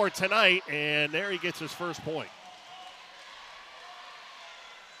to score tonight, and there he gets his first point.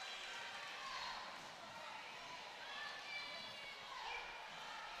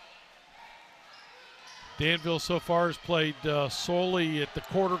 Danville so far has played solely at the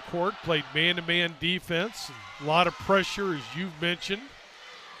quarter court, played man-to-man defense. A lot of pressure, as you've mentioned.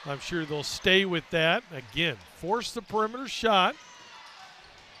 I'm sure they'll stay with that. Again, force the perimeter shot.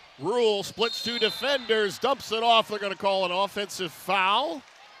 Rule splits 2 defenders, dumps it off. They're going to call an offensive foul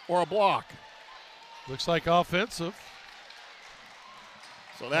or a block. Looks like offensive.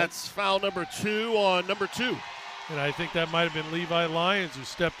 So that's foul number 2 on number 2. And I think that might have been Levi Lyons who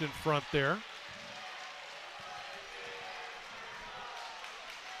stepped in front there.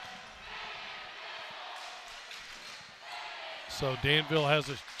 So Danville has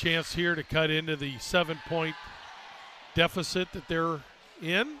a chance here to cut into the 7-point deficit that they're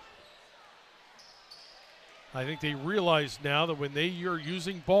in. I think they realize now that when they are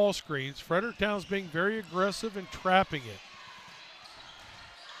using ball screens, Fredericktown's being very aggressive and trapping it.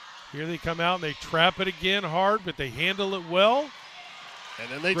 Here they come out and they trap it again hard, but they handle it well. And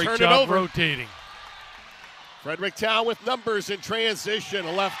then they Great turn job it over. Rotating. Fredericktown with numbers in transition.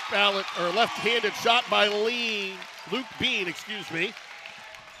 A left-handed shot by Luke Bean,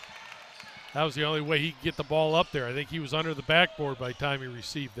 That was the only way he could get the ball up there. I think he was under the backboard by the time he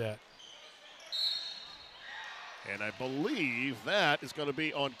received that. And I believe that is going to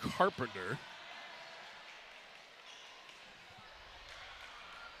be on Carpenter.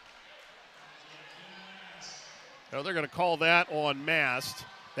 No, they're going to call that on Mast.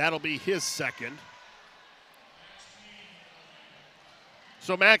 That'll be his 2nd.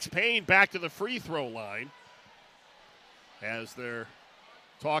 So Max Payne back to the free throw line as they're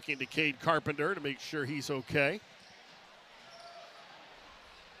talking to Cade Carpenter to make sure he's okay.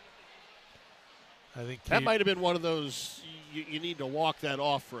 I think that might have been one of those you need to walk that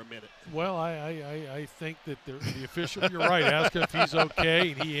off for a minute. Well, I think that the official, you're right, asked him if he's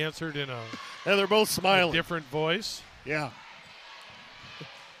okay, and he answered in and they're both smiling. A different voice. Yeah.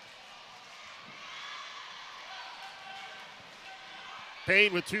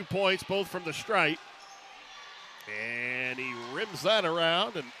 Payne with 2 points, both from the stripe. And he rims that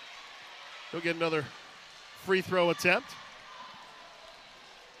around, and he'll get another free throw attempt.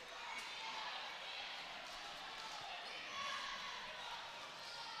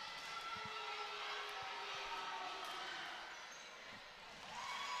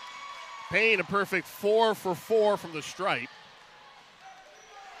 Payne a perfect 4 for 4 from the stripe.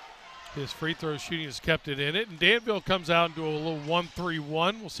 His free throw shooting has kept it in it. And Danville comes out and do a little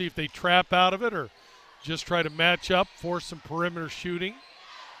 1-3-1. We'll see if they trap out of it or just try to match up, force some perimeter shooting.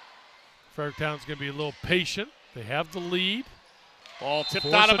 Fredericktown's going to be a little patient. They have the lead. Ball tipped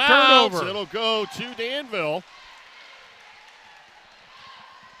out of bounds. It'll go to Danville.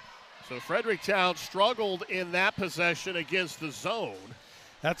 So Fredericktown struggled in that possession against the zone.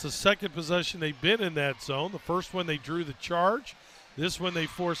 That's the second possession they've been in that zone. The first one they drew the charge. This one they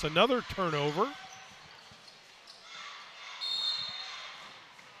force another turnover.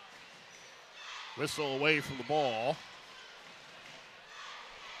 Whistle away from the ball.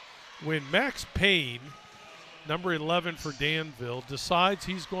 When Max Payne, number 11 for Danville, decides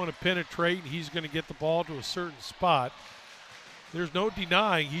he's going to penetrate and he's going to get the ball to a certain spot, there's no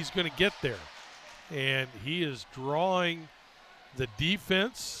denying he's going to get there. And he is drawing the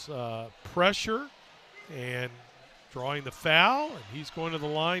defense pressure and drawing the foul, and he's going to the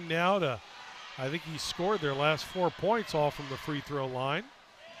line now I think he scored their last 4 points all from the free throw line.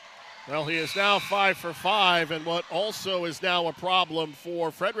 Well, he is now 5 for 5, and what also is now a problem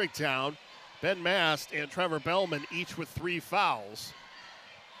for Fredericktown, Ben Mast and Trevor Bellman each with 3 fouls.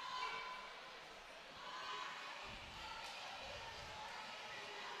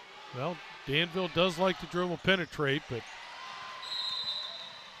 Well, Danville does like to dribble penetrate, but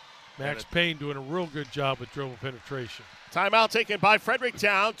Max Payne doing a real good job with dribble penetration. Timeout taken by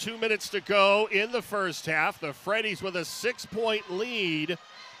Fredericktown. 2 minutes to go in the first half. The Freddies with a 6-point lead,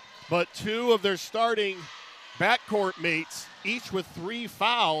 but 2 of their starting backcourt mates, each with 3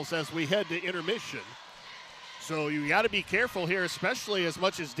 fouls as we head to intermission. So you got to be careful here, especially as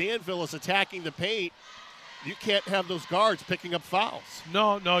much as Danville is attacking the paint. You can't have those guards picking up fouls.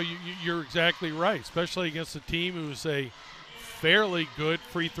 No, you're exactly right, especially against a team who's a fairly good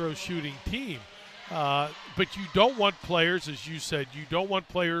free throw shooting team. But you don't want players, as you said, you don't want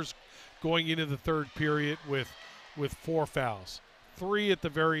players going into the third period with 4 fouls, 3 at the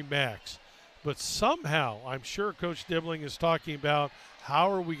very max. But somehow, I'm sure Coach Dibling is talking about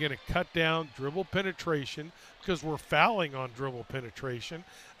how are we going to cut down dribble penetration, because we're fouling on dribble penetration,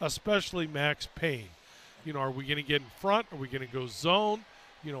 especially Max Payne. You know, are we going to get in front? Are we going to go zone?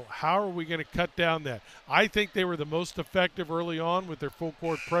 You know, how are we going to cut down that? I think they were the most effective early on with their full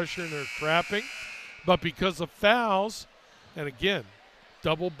court pressure and their trapping. But because of fouls, and again,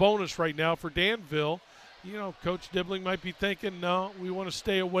 double bonus right now for Danville, you know, Coach Dibling might be thinking, no, we want to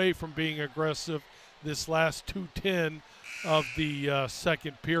stay away from being aggressive this last 2:10 of the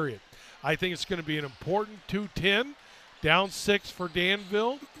second period. I think it's going to be an important 2:10, down 6 for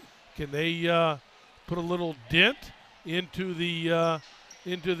Danville. Can they put a little dent into the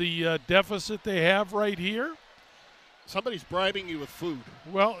deficit they have right here? Somebody's bribing you with food.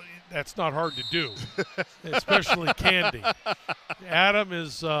 Well, that's not hard to do, especially candy. Adam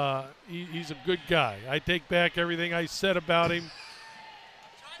is he's a good guy. I take back everything I said about him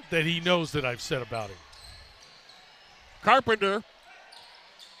that he knows that I've said about him. Carpenter.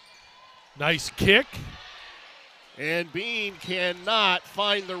 Nice kick. And Bean cannot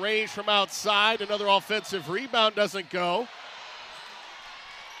find the range from outside. Another offensive rebound doesn't go.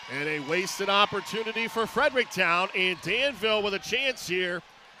 And a wasted opportunity for Fredericktown, and Danville with a chance here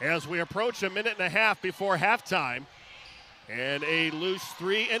as we approach a minute and a half before halftime. And a loose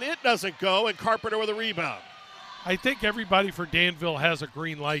 3, and it doesn't go, and Carpenter with a rebound. I think everybody for Danville has a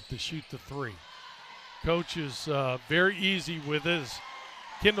green light to shoot the 3. Coach is very easy with his.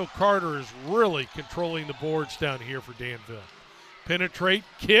 Kendall Carter is really controlling the boards down here for Danville. Penetrate,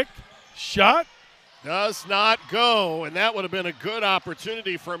 kick, shot. Does not go, and that would have been a good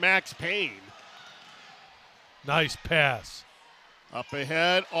opportunity for Max Payne. Nice pass. Up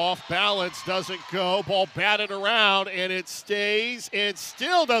ahead, off balance, doesn't go. Ball batted around, and it stays and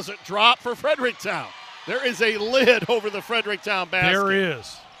still doesn't drop for Fredericktown. There is a lid over the Fredericktown basket. There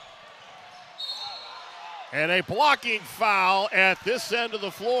is. And a blocking foul at this end of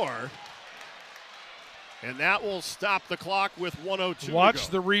the floor. And that will stop the clock with 1:02 Watch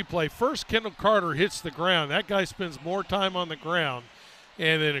to go. the replay. First, Kendall Carter hits the ground. That guy spends more time on the ground.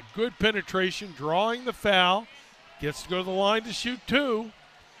 And then a good penetration, drawing the foul. Gets to go to the line to shoot two.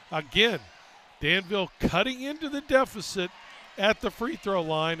 Again, Danville cutting into the deficit at the free throw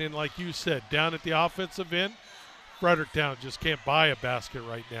line. And like you said, down at the offensive end, Fredericktown just can't buy a basket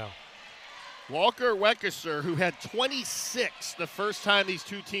right now. Walker Weckesser, who had 26 the first time these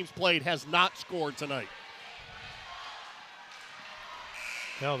two teams played, has not scored tonight.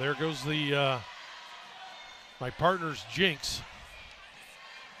 Now there goes the my partner's jinx.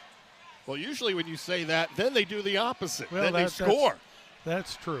 Well, usually when you say that, then they do the opposite. Well, then they score.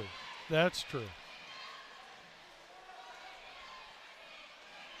 That's true. That's true.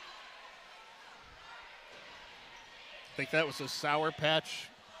 I think that was a Sour Patch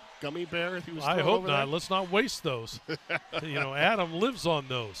gummy bear. He was I hope over not. there. Let's not waste those. Adam lives on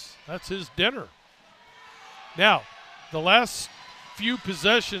those. That's his dinner. Now, the last few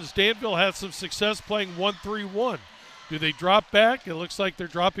possessions, Danville had some success playing 1-3-1. Do they drop back? It looks like they're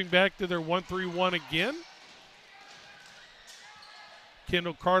dropping back to their 1-3-1 again.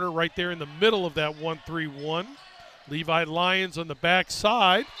 Kendall Carter right there in the middle of that 1-3-1. Levi Lyons on the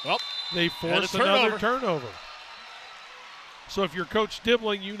backside. Well, they force another turnover. So if you're Coach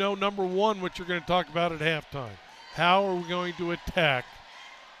Dibling, you know, number one, what you're going to talk about at halftime. How are we going to attack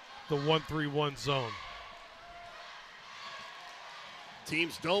the 1-3-1 zone?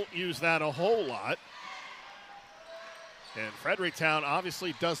 Teams don't use that a whole lot. And Fredericktown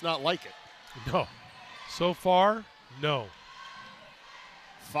obviously does not like it. No. So far, no.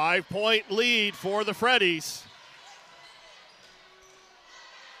 5-point lead for the Freddies.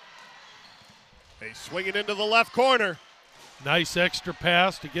 They swing it into the left corner. Nice extra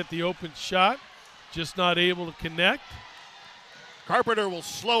pass to get the open shot. Just not able to connect. Carpenter will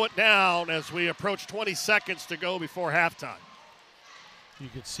slow it down as we approach 20 seconds to go before halftime. You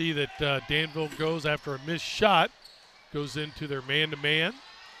can see that Danville goes after a missed shot. Goes into their man-to-man.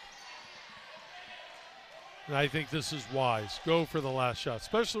 And I think this is wise. Go for the last shot,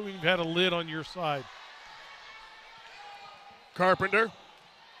 especially when you've had a lid on your side. Carpenter,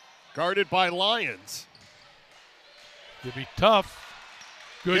 guarded by Lyons. It'd be tough.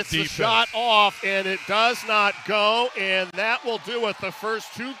 Good Gets defense. the shot off, and it does not go, and that will do it. The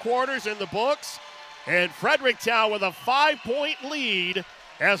first 2 quarters in the books, and Fredericktown with a 5-point lead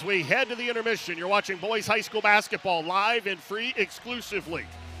as we head to the intermission. You're watching boys high school basketball live and free exclusively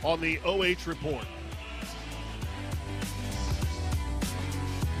on the OH Report.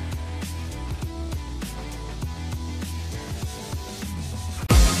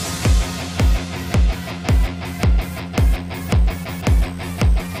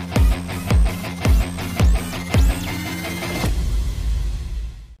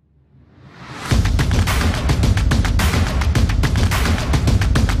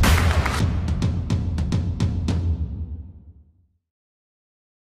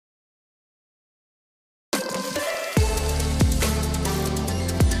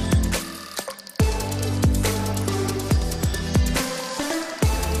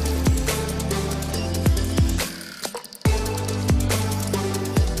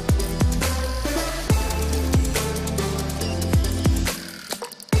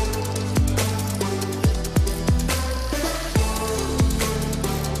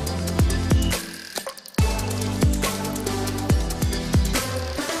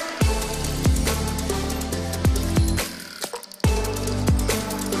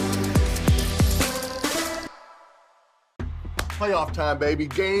 Playoff time, baby.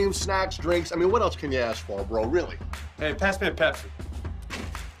 Games, snacks, drinks. I mean, what else can you ask for, bro? Really? Hey, pass me a Pepsi.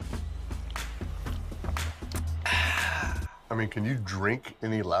 I mean, can you drink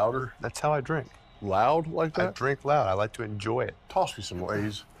any louder? That's how I drink. Loud like I that? drink loud. I like to enjoy it. Toss me some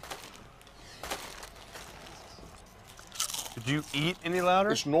Lay's. Did you eat any louder?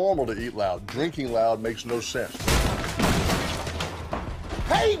 It's normal to eat loud. Drinking loud makes no sense.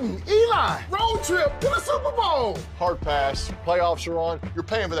 Hayden, Eli, road trip to the Super Bowl. Hard pass. Playoffs are on. You're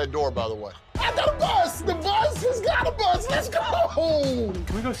paying for that door, by the way. I got a bus. The bus has got a bus. Let's go.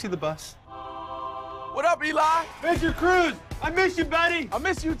 Can we go see the bus? What up, Eli? Mr. Cruz, I miss you, buddy. I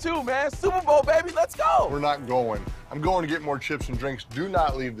miss you too, man. Super Bowl, baby. Let's go. We're not going. I'm going to get more chips and drinks. Do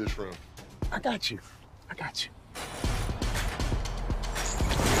not leave this room. I got you. I got you.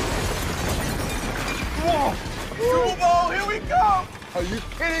 Whoa. Super Bowl, here we go. Are you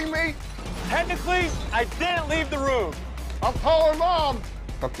kidding me? Technically, I didn't leave the room. I'm calling Mom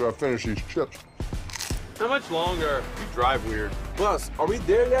after I finish these chips. How much longer? You drive weird. Bus, are we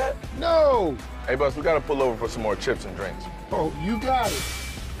there yet? No. Hey, Bus, we gotta pull over for some more chips and drinks. Oh, you got it.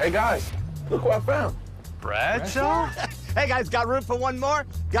 Hey, guys, look what I found. Bradshaw? Hey, guys, got room for one more?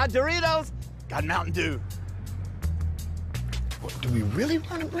 Got Doritos? Got Mountain Dew. Well, do we really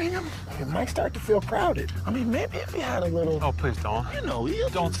want to bring him? It might start to feel crowded. I mean, maybe if he had a little... Oh, please don't. You know,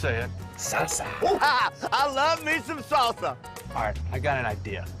 Don't say it. salsa. I love me some salsa. All right, I got an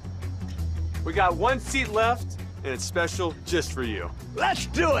idea. We got one seat left, and it's special just for you. Let's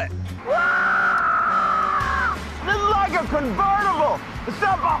do it. This is like a convertible,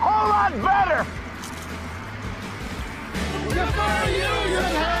 except a whole lot better. Good for you, you're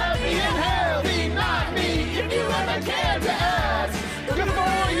happy and healthy, not me, if you ever cared to ask. Good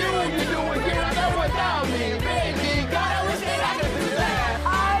for you, you're doing good without me, baby. God, I wish that I could do that. I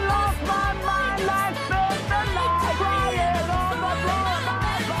lost my mind like Santa Claus, crying on the floor.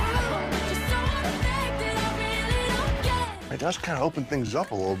 It does kind of open things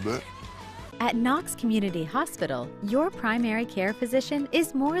up a little bit. At Knox Community Hospital, your primary care physician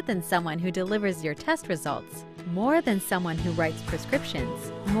is more than someone who delivers your test results, more than someone who writes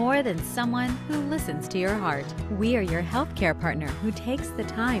prescriptions, more than someone who listens to your heart. We are your healthcare partner who takes the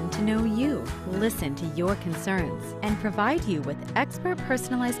time to know you, listen to your concerns, and provide you with expert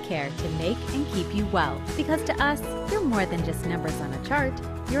personalized care to make and keep you well. Because to us, you're more than just numbers on a chart.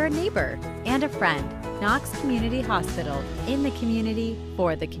 You're a neighbor and a friend. Knox Community Hospital, in the community,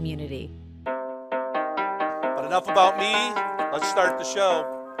 for the community. But enough about me. Let's start the show.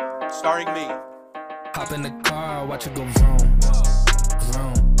 Starring me. Hop in the car, watch it go vroom,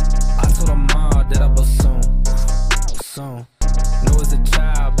 vroom. I told her mom that I was soon. Knew as a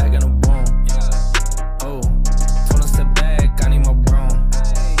child back in the womb. Oh, told her sit back, I need my room.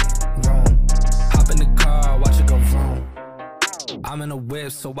 Hop in the car, watch it go vroom. I'm in a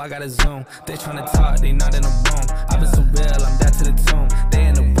whip, so I gotta zoom. They tryna talk, they not in the room. I've been so real, I'm dead to the tomb. They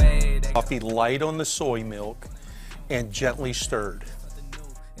in the way. Coffee light on the soy milk and gently stirred.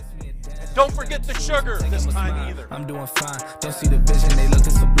 Don't forget the sugar this time either. I'm doing fine. Don't see the vision, they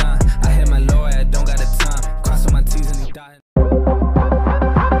looking so blind. I hit my lawyer, don't got the time. Crossing my T's and he dying.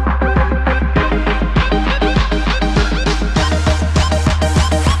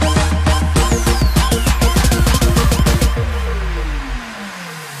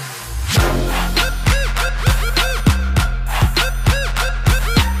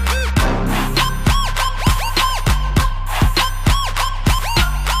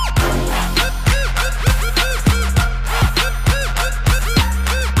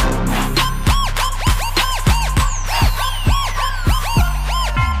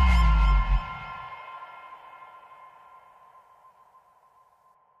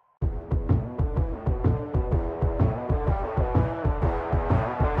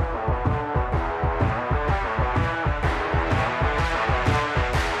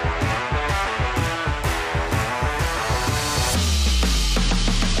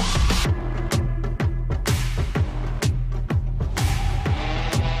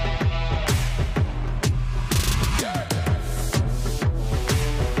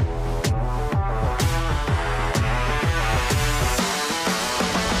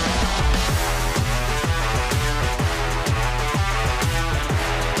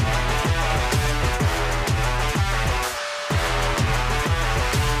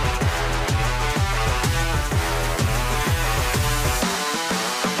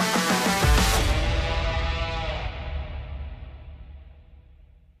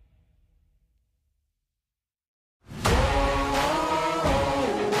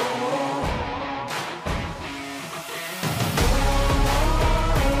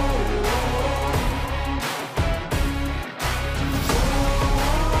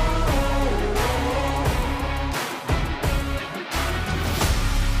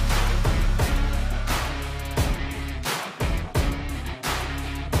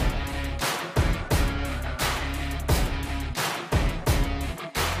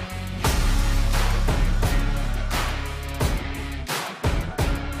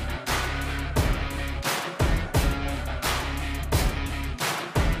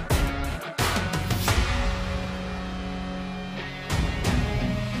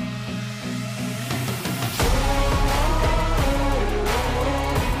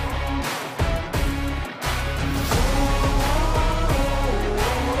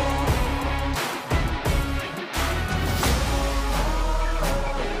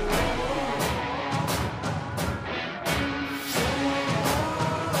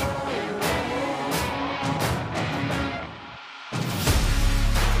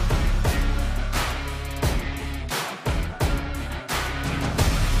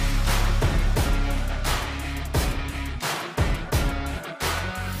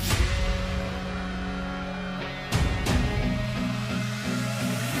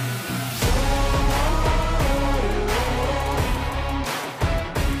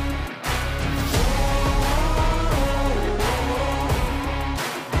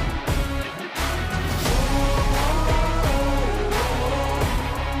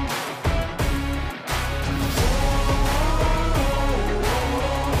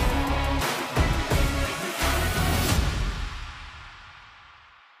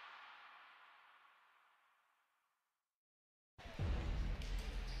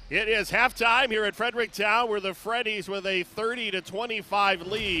 It is halftime here at Fredericktown, where the Freddies with a 30-25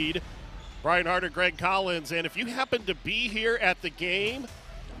 lead. Brian Harter, Gregg Collins, and if you happen to be here at the game,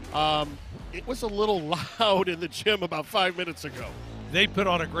 it was a little loud in the gym about 5 minutes ago. They put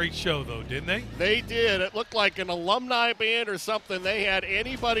on a great show, though, didn't they? They did. It looked like an alumni band or something. They had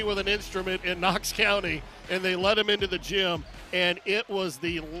anybody with an instrument in Knox County, and they let them into the gym, and it was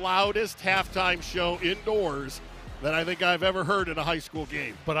the loudest halftime show indoors that I think I've ever heard in a high school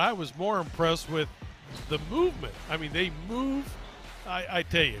game. But I was more impressed with the movement. I mean, they move. I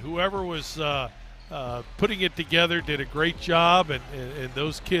tell you, whoever was putting it together did a great job, and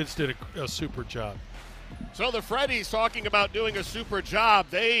those kids did a super job. So the Freddies talking about doing a super job.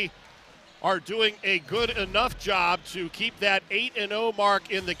 They are doing a good enough job to keep that 8-0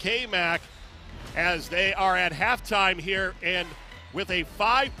 mark in the KMAC as they are at halftime here and with a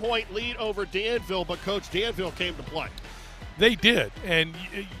 5-point lead over Danville, but Coach, Danville came to play. They did, and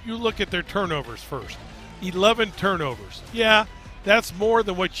you look at their turnovers first. 11 turnovers. Yeah, that's more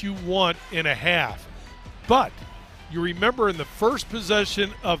than what you want in a half. But you remember in the first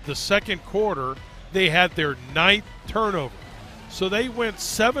possession of the second quarter, they had their 9th turnover. So they went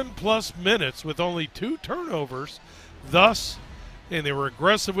 7+ minutes with only 2 turnovers, thus, and they were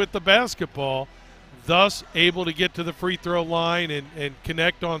aggressive with the basketball, thus able to get to the free throw line and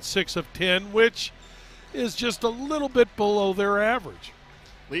connect on 6 of 10, which is just a little bit below their average.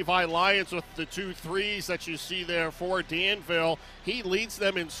 Levi Lyons with the 2 threes that you see there for Danville. He leads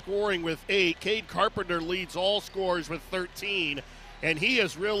them in scoring with 8. Cade Carpenter leads all scorers with 13. And he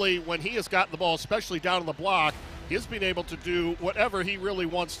is really, when he has gotten the ball, especially down on the block, he's been able to do whatever he really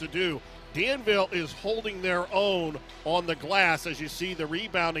wants to do. Danville is holding their own on the glass, as you see the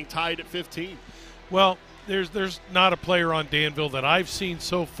rebounding tied at 15. Well, there's not a player on Danville that I've seen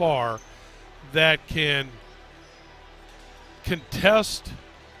so far that can contest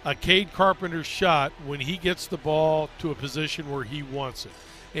a Cade Carpenter shot when he gets the ball to a position where he wants it.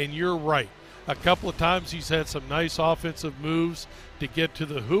 And you're right. A couple of times he's had some nice offensive moves to get to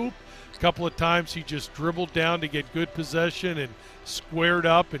the hoop. A couple of times he just dribbled down to get good possession and squared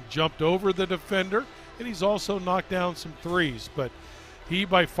up and jumped over the defender. And he's also knocked down some threes. But he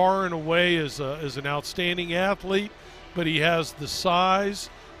by far and away is an outstanding athlete, but he has the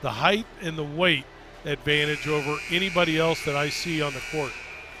size, the height, and the weight advantage over anybody else that I see on the court.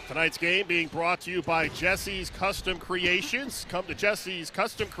 Tonight's game being brought to you by Jessie's Custom Creations. Come to Jessie's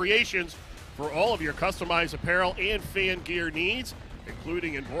Custom Creations for all of your customized apparel and fan gear needs,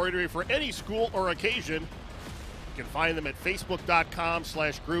 including embroidery for any school or occasion. You can find them at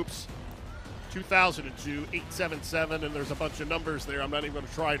facebook.com/groups 2002-877, and there's a bunch of numbers there I'm not even going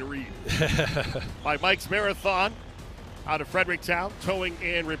to try to read. By Mike's Marathon out of Fredericktown, towing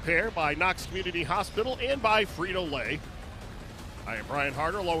and repair by Knox Community Hospital, and by Frito-Lay. I am Brian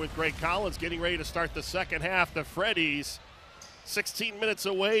Harter along with Gregg Collins, getting ready to start the second half. The Freddies 16 minutes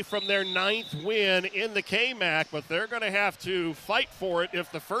away from their 9th win in the KMAC, but they're going to have to fight for it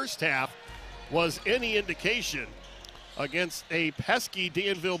if the first half was any indication against a pesky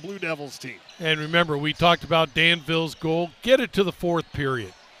Danville Blue Devils team. And remember, we talked about Danville's goal. Get it to the 4th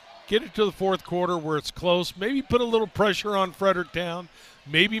period. Get it to the 4th quarter where it's close. Maybe put a little pressure on Fredericktown.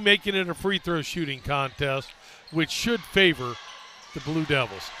 Maybe making it a free throw shooting contest, which should favor the Blue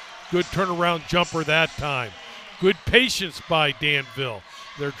Devils. Good turnaround jumper that time. Good patience by Danville.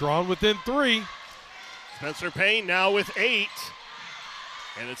 They're drawn within 3. Spencer Payne now with 8.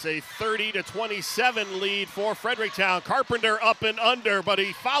 And it's a 30-27 lead for Fredericktown. Carpenter up and under, but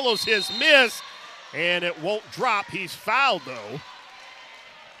he follows his miss, and it won't drop. He's fouled, though.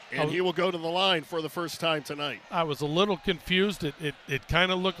 And he will go to the line for the first time tonight. I was a little confused. It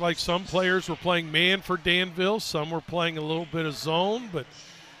kind of looked like some players were playing man for Danville. Some were playing a little bit of zone, but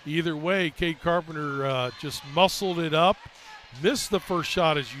either way, Cade Carpenter just muscled it up. Missed the first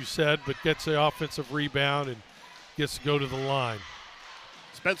shot, as you said, but gets the offensive rebound and gets to go to the line.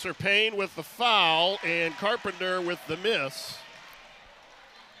 Spencer Payne with the foul and Carpenter with the miss.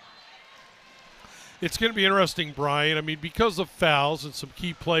 It's going to be interesting, Brian. I mean, because of fouls and some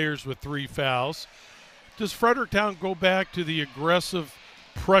key players with 3 fouls, does Fredericktown go back to the aggressive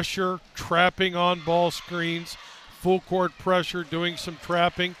pressure, trapping on ball screens, full court pressure, doing some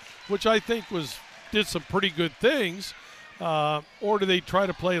trapping, which I think did some pretty good things, or do they try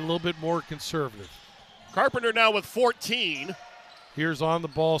to play a little bit more conservative? Carpenter now with 14. Here's on the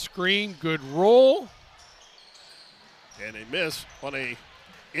ball screen, good roll. And a miss on a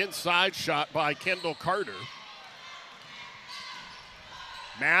inside shot by Kendall Carter.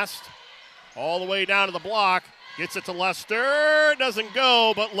 Mast all the way down to the block. Gets it to Lester. Doesn't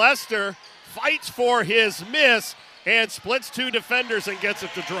go, but Lester fights for his miss. and splits 2 defenders and gets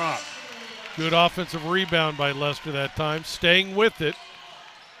it to drop. Good offensive rebound by Lester that time, staying with it.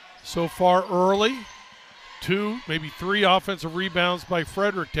 So far early, 2, maybe 3 offensive rebounds by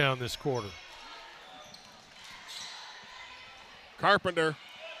Fredericktown this quarter. Carpenter,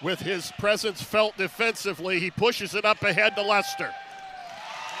 with his presence felt defensively, he pushes it up ahead to Lester.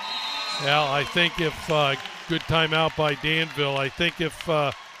 Well, I think if good timeout by Danville, I think if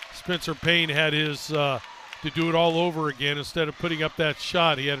Spencer Payne had his to do it all over again, instead of putting up that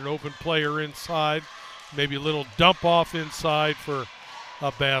shot, he had an open player inside, maybe a little dump off inside for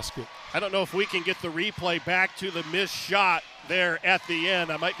a basket. I don't know if we can get the replay back to the missed shot there at the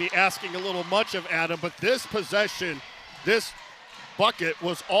end. I might be asking a little much of Adam, but this possession, this bucket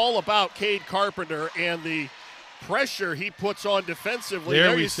was all about Cade Carpenter and the pressure he puts on defensively.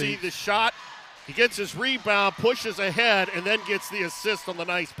 There you see the shot. He gets his rebound, pushes ahead, and then gets the assist on the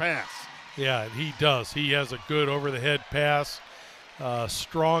nice pass. Yeah, he does. He has a good over-the-head pass,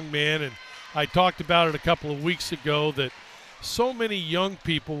 strong man. And I talked about it a couple of weeks ago that so many young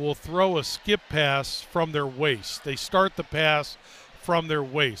people will throw a skip pass from their waist. They start the pass from their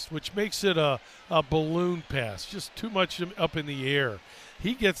waist, which makes it a balloon pass, just too much up in the air.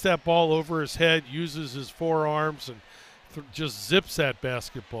 He gets that ball over his head, uses his forearms, and just zips that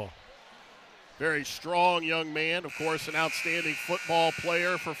basketball. Very strong young man, of course, an outstanding football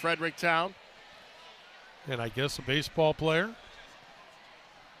player for Fredericktown. And I guess a baseball player.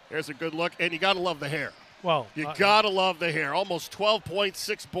 There's a good look, and you got to love the hair. Well, you got to love the hair. Almost 12 points,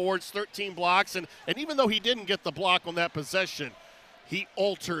 6 boards, 13 blocks, and even though he didn't get the block on that possession, he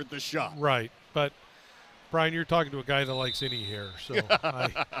altered the shot. Right, but Brian, you're talking to a guy that likes any hair, so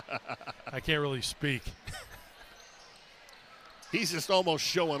I can't really speak. He's just almost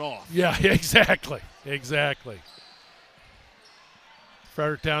showing off. Yeah, exactly.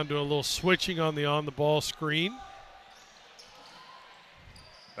 Fredericktown doing a little switching on the ball screen.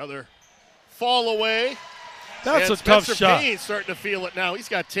 Another fall away. That's and a tough Spencer shot. Payne's starting to feel it now. He's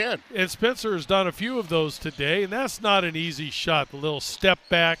got 10. And Spencer has done a few of those today, and that's not an easy shot. The little step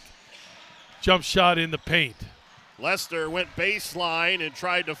back, jump shot in the paint. Lester went baseline and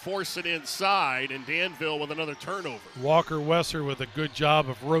tried to force it inside, and Danville with another turnover. Walker Wesser with a good job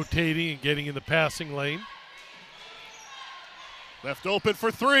of rotating and getting in the passing lane. Left open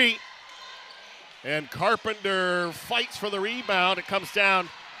for 3. And Carpenter fights for the rebound. It comes down.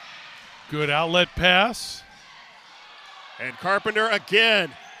 Good outlet pass. And Carpenter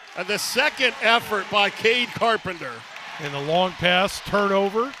again. And the second effort by Cade Carpenter. And the long pass,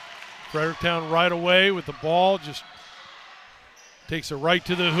 turnover. Fredericktown right away with the ball, just takes it right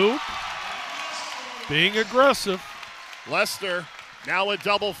to the hoop. Being aggressive. Lester now in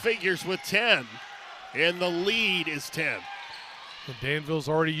double figures with 10. And the lead is 10. And Danville's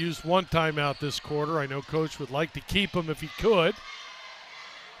already used 1 timeout this quarter. I know Coach would like to keep him if he could.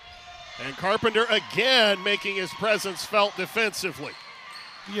 And Carpenter again making his presence felt defensively.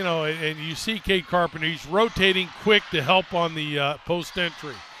 You know, and you see Cade Carpenter, he's rotating quick to help on the post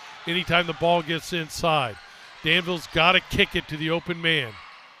entry anytime the ball gets inside. Danville's got to kick it to the open man.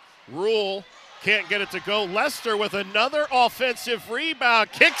 Rule can't get it to go. Lester with another offensive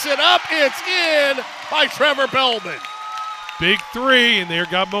rebound. Kicks it up. It's in by Trevor Bellman. Big 3, and they've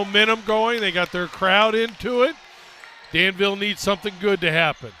got momentum going. They got their crowd into it. Danville needs something good to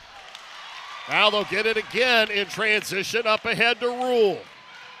happen. Now they'll get it again in transition up ahead to Rule.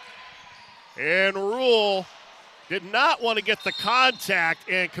 And Rule did not want to get the contact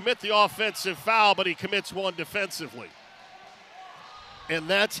and commit the offensive foul, but he commits one defensively. And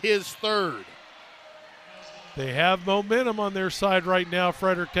that's his 3rd. They have momentum on their side right now,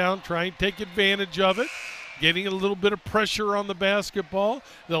 Fredericktown, trying to take advantage of it, getting a little bit of pressure on the basketball.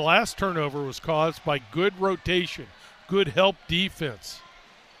 The last turnover was caused by good rotation, good help defense.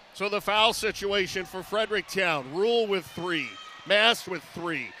 So the foul situation for Fredericktown, Rule with 3, Mast with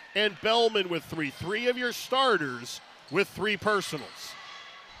 3, and Bellman with 3. 3 of your starters with 3 personals.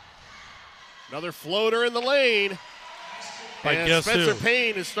 Another floater in the lane. And Spencer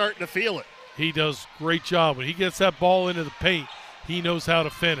Payne is starting to feel it. He does a great job. When he gets that ball into the paint, he knows how to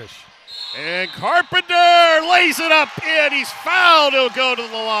finish. And Carpenter lays it up in. He's fouled. He'll go to the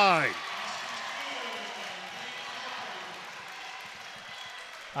line.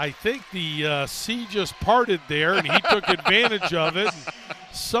 I think the sea just parted there, and he took advantage of it. And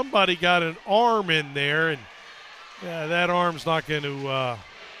somebody got an arm in there, and that arm's not going to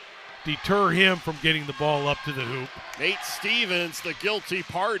deter him from getting the ball up to the hoop. Nate Stevens, the guilty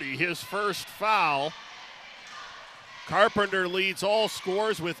party, his first foul. Carpenter leads all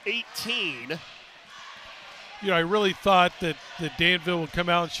scores with 18. You know, I really thought that Danville would come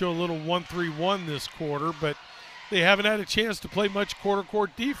out and show a little 1-3-1 this quarter, but they haven't had a chance to play much quarter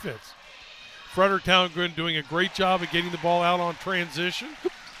court defense. Fredericktown doing a great job of getting the ball out on transition.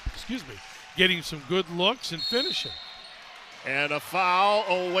 Excuse me. Getting some good looks and finishing. And a foul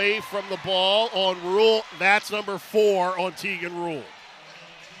away from the ball on Rule. That's number 4 on Tegan Rule.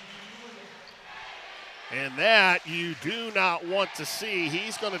 And that you do not want to see.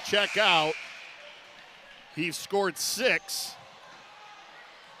 He's going to check out. He's scored 6.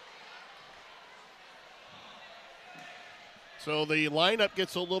 So the lineup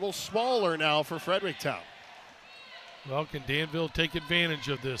gets a little smaller now for Fredericktown. Well, can Danville take advantage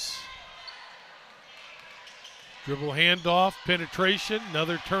of this? Dribble handoff, penetration,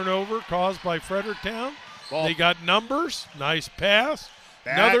 another turnover caused by Fredericktown. Ball. They got numbers. Nice pass.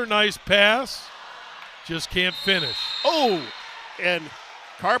 Back. Another nice pass. Just can't finish. Oh, and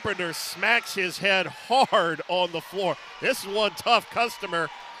Carpenter smacks his head hard on the floor. This is one tough customer,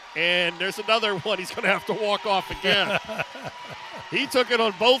 and there's another one he's going to have to walk off again. He took it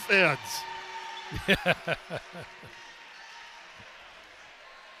on both ends.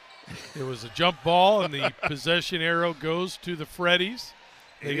 It was a jump ball, and the possession arrow goes to the Freddies.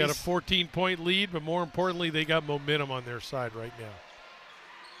 They got a 14-point lead, but more importantly, they got momentum on their side right now.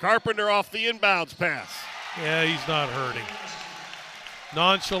 Carpenter off the inbounds pass. Yeah, he's not hurting.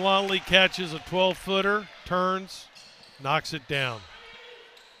 Nonchalantly catches a 12-footer, turns, knocks it down.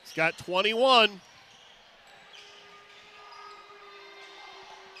 He's got 21.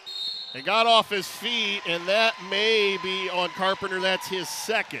 They got off his feet, and that may be on Carpenter. That's his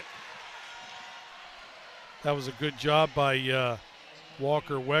second. That was a good job by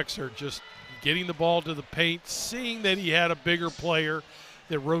Walker Wexler, just getting the ball to the paint, seeing that he had a bigger player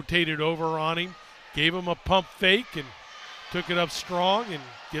that rotated over on him, gave him a pump fake and took it up strong and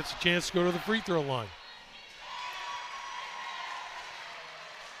gets a chance to go to the free throw line.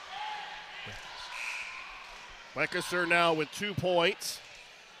 Weckeser now with 2 points.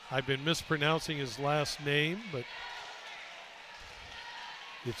 I've been mispronouncing his last name, but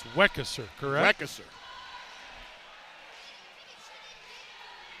it's Weckeser, correct? Weckeser.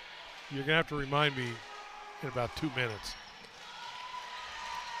 You're going to have to remind me in about 2 minutes.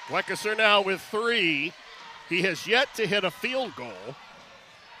 Weckeser now with 3. He has yet to hit a field goal.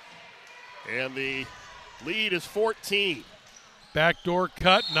 And the lead is 14. Backdoor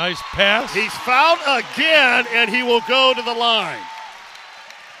cut, nice pass. He's fouled again, and he will go to the line.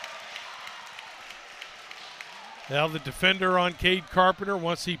 Now the defender on Cade Carpenter,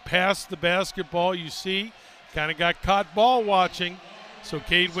 once he passed the basketball, you see, kind of got caught ball watching. So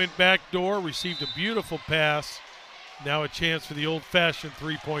Cade went back door, received a beautiful pass. Now a chance for the old-fashioned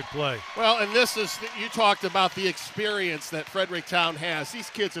three-point play. Well, and this is, you talked about the experience that Fredericktown has.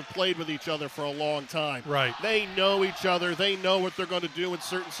 These kids have played with each other for a long time. Right. They know each other. They know what they're going to do in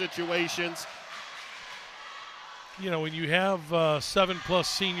certain situations. You know, when you have 7+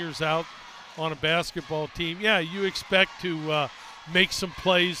 seniors out on a basketball team, yeah, you expect to make some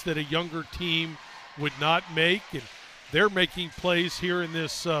plays that a younger team would not make. And they're making plays here in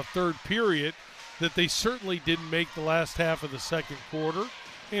this third period that they certainly didn't make the last half of the second quarter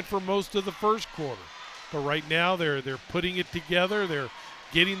and for most of the first quarter. But right now they're putting it together. They're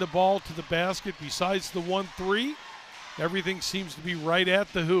getting the ball to the basket. Besides the 1-3, everything seems to be right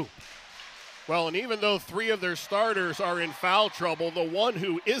at the hoop. Well, and even though 3 of their starters are in foul trouble, the one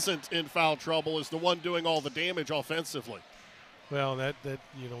who isn't in foul trouble is the one doing all the damage offensively. Well, that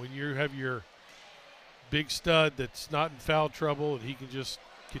you know, when you have your big stud that's not in foul trouble and he can just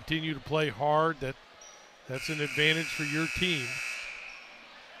continue to play hard, that's an advantage for your team.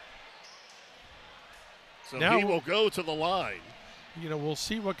 So now, he will go to the line. You know, we'll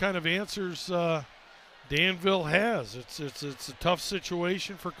see what kind of answers Danville has. It's a tough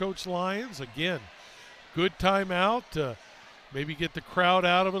situation for Coach Lyons. Again, good timeout to maybe get the crowd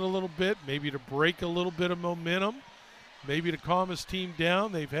out of it a little bit, maybe to break a little bit of momentum, maybe to calm his team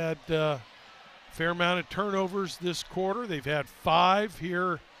down. They've had fair amount of turnovers this quarter. They've had 5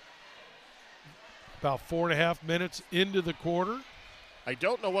 here about 4.5 minutes into the quarter. I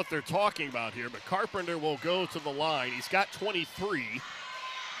don't know what they're talking about here, but Carpenter will go to the line. He's got 23.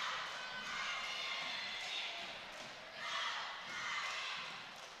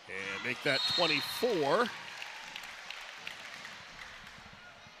 And make that 24.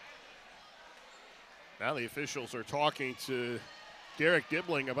 Now the officials are talking to Derek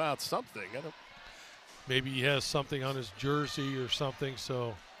Dibling about something. Maybe he has something on his jersey or something,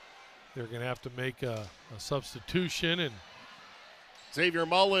 so they're going to have to make a substitution. And Xavier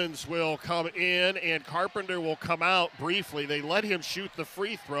Mullins will come in, and Carpenter will come out briefly. They let him shoot the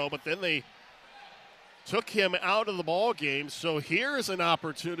free throw, but then they took him out of the ball game. So here's an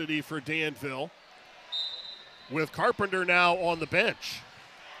opportunity for Danville. with Carpenter now on the bench.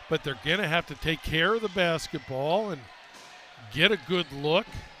 But they're going to have to take care of the basketball and get a good look.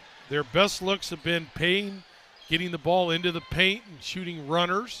 Their best looks have been Payne getting the ball into the paint and shooting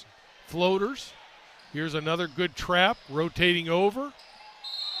runners, floaters. Here's another good trap, rotating over.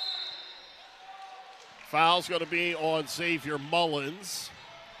 Foul's going to be on Xavier Mullins.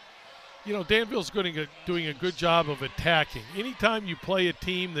 You know, Danville's doing a good job of attacking. Anytime you play a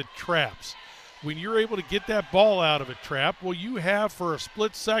team that traps, when you're able to get that ball out of a trap, well, you have for a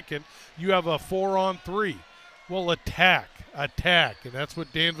split second, you have a 4-on-3. Well, attack, and that's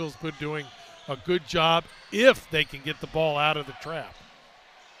what Danville's been doing a good job if they can get the ball out of the trap.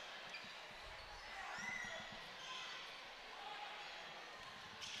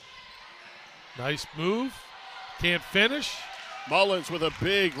 Nice move. Can't finish. Mullins with a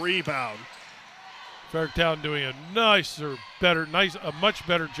big rebound. Fredericktown doing a much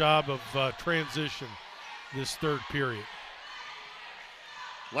better job of transition this third period.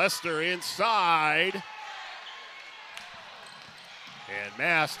 Lester inside. And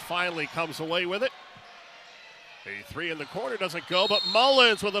Mast finally comes away with it. A three in the corner doesn't go, but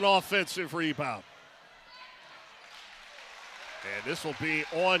Mullins with an offensive rebound. And this will be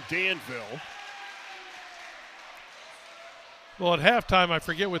on Danville. Well, at halftime, I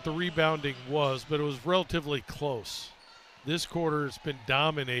forget what the rebounding was, but it was relatively close. This quarter has been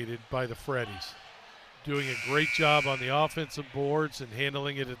dominated by the Freddies, doing a great job on the offensive boards and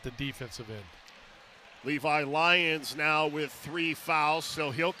handling it at the defensive end. Levi Lyons now with 3 fouls,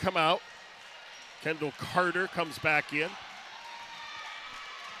 so he'll come out. Kendall Carter comes back in.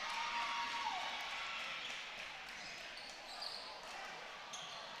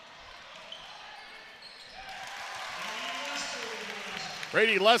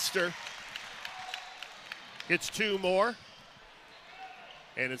 Brady Lester gets 2 more.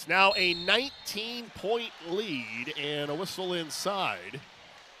 And it's now a 19-point lead and a whistle inside.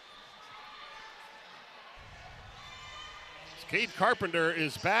 Cade Carpenter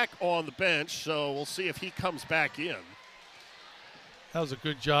is back on the bench, so we'll see if he comes back in. That was a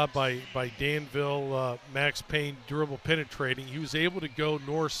good job by Danville. Max Payne dribble penetrating. He was able to go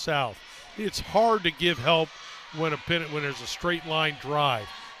north-south. It's hard to give help when there's a straight line drive.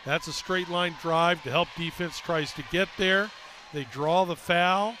 That's a straight line drive. The help defense tries to get there. They draw the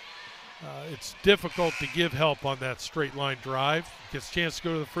foul. It's difficult to give help on that straight line drive. Gets a chance to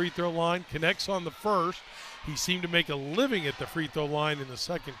go to the free throw line. Connects on the first. He seemed to make a living at the free throw line in the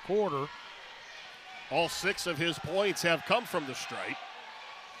second quarter. All 6 of his points have come from the stripe.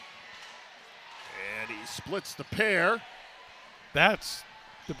 And he splits the pair. That's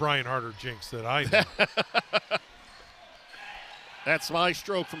the Brian Harter jinx that I know. That's my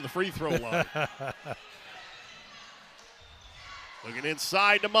stroke from the free throw line. Looking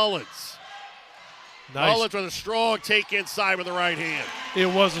inside to Mullins. Nice. Mullins with a strong take inside with the right hand. It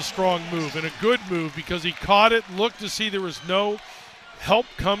was a strong move and a good move because he caught it, looked to see there was no help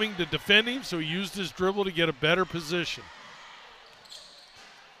coming to defend him, so he used his dribble to get a better position.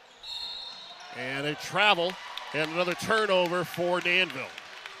 And a travel and another turnover for Danville.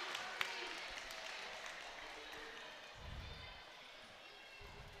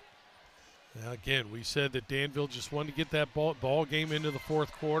 Now again, we said that Danville just wanted to get that ball game into the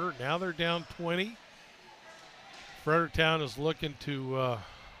fourth quarter. Now they're down 20. Fredericktown is looking to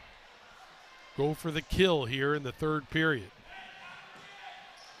go for the kill here in the third period.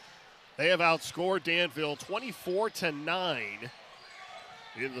 They have outscored Danville 24-9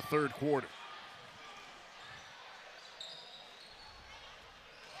 in the third quarter.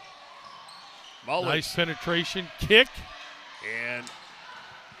 Mullins. Nice penetration, kick. And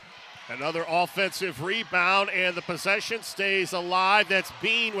another offensive rebound, and the possession stays alive. That's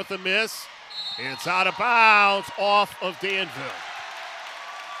Bean with the miss. It's out of bounds off of Danville.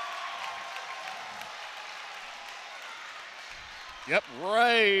 Yep,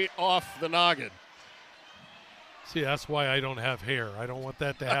 right off the noggin. See, that's why I don't have hair. I don't want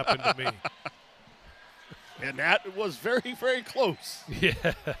that to happen to me. And that was very, very close.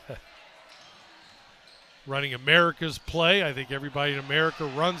 Yeah. Running America's play. I think everybody in America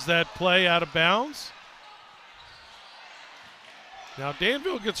runs that play out of bounds. Now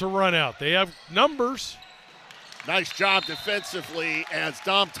Danville gets a run out. They have numbers. Nice job defensively as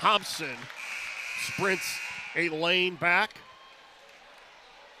Dom Thompson sprints a lane back.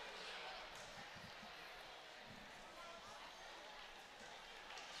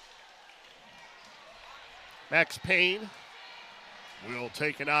 Max Payne will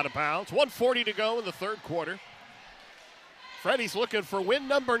take it out of bounds. 1:40 to go in the third quarter. Freddy's looking for win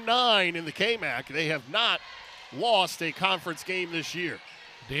number 9 in the KMAC. They have not lost a conference game this year.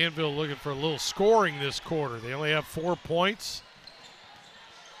 Danville looking for a little scoring this quarter. They only have 4 points.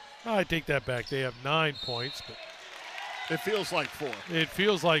 I take that back. They have 9 points, but it feels like 4. It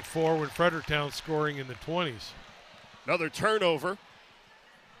feels like 4 when Fredericktown's scoring in the 20s. Another turnover.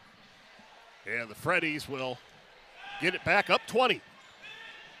 And the Freddies will get it back up 20.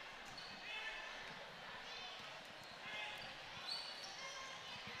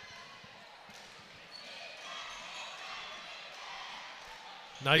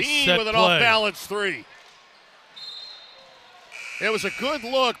 Nice Bean set with an play. off-balance 3. It was a good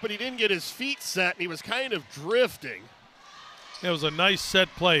look, but he didn't get his feet set, and he was kind of drifting. It was a nice set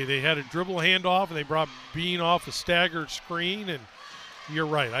play. They had a dribble handoff, and they brought Bean off a staggered screen, and you're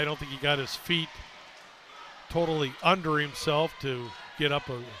right. I don't think he got his feet totally under himself to get up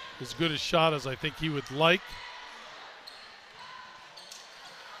as good a shot as I think he would like.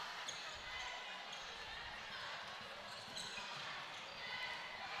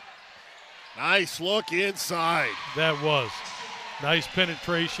 Nice look inside. That was. Nice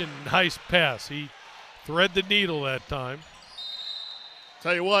penetration, nice pass. He thread the needle that time.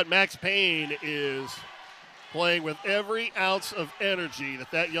 Tell you what, Max Payne is playing with every ounce of energy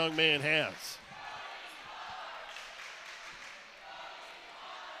that young man has.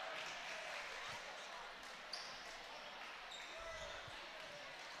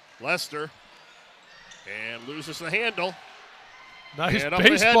 Lester, and loses the handle. Nice and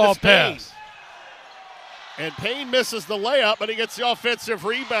baseball pass. And Payne misses the layup, but he gets the offensive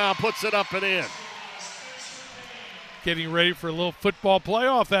rebound, puts it up and in. Getting ready for a little football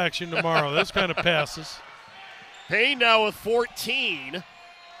playoff action tomorrow. Those kind of passes. Payne now with 14.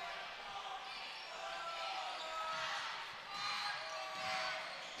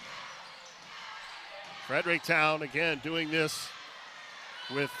 Fredericktown, again, doing this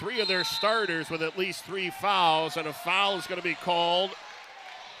with 3 of their starters with at least 3 fouls, and a foul is going to be called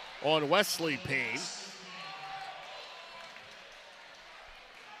on Wesley Payne.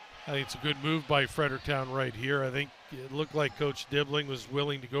 I think it's a good move by Fredericktown right here. I think it looked like Coach Dibbling was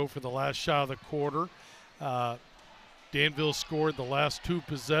willing to go for the last shot of the quarter. Danville scored the last 2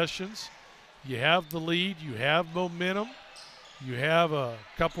 possessions. You have the lead. You have momentum. You have a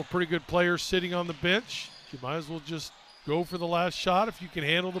couple pretty good players sitting on the bench. You might as well just go for the last shot if you can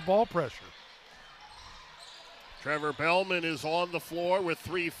handle the ball pressure. Trevor Bellman is on the floor with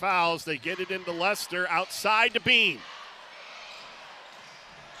 3 fouls. They get it into Lester, outside to Bean.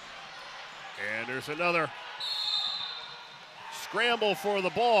 And there's another scramble for the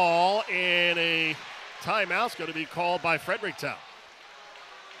ball, and a timeout's going to be called by Fredericktown.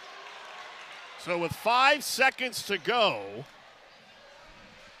 So with 5 seconds to go,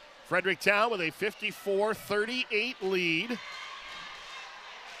 Fredericktown with a 54-38 lead.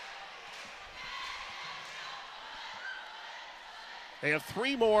 They have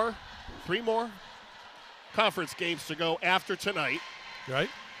 3 more conference games to go after tonight. Right.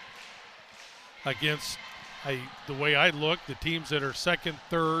 Against, the way I look, the teams that are 2nd,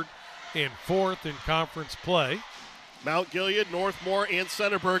 3rd, and 4th in conference play. Mount Gilead, Northmore, and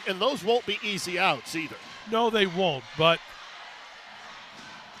Centerburg, and those won't be easy outs either. No, they won't, but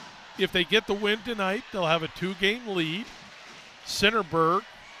if they get the win tonight, they'll have a 2-game lead. Centerburg,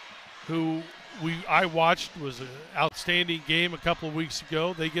 who I watched, was an outstanding game a couple of weeks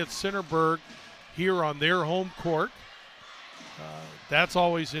ago. They get Centerburg here on their home court. That's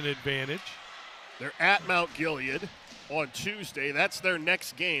always an advantage. They're at Mount Gilead on Tuesday. That's their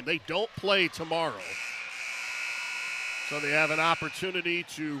next game. They don't play tomorrow. So they have an opportunity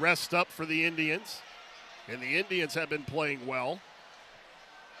to rest up for the Indians. And the Indians have been playing well.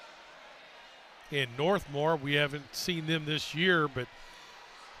 And Northmore, we haven't seen them this year, but,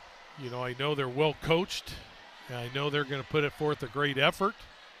 I know they're well coached. And I know they're going to put forth a great effort.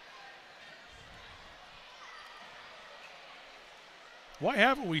 Why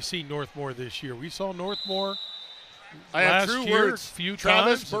haven't we seen Northmore this year? We saw Northmore I have last true year words. a few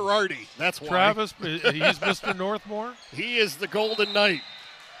Travis times. Berardi, that's why. Travis, he's Mr. Northmore? He is the Golden Knight.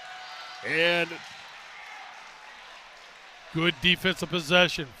 And good defensive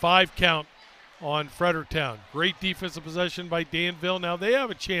possession. 5 count on Fredericktown. Great defensive possession by Danville. Now they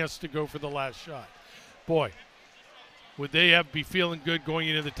have a chance to go for the last shot. Boy, would they be feeling good going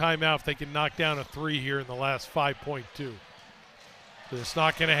into the timeout if they can knock down a 3 here in the last 5.2. But it's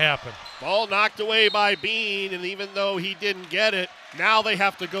not going to happen. Ball knocked away by Bean, and even though he didn't get it, now they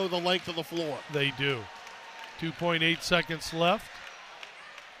have to go the length of the floor. They do. 2.8 seconds left.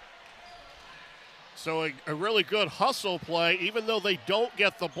 So a really good hustle play. Even though they don't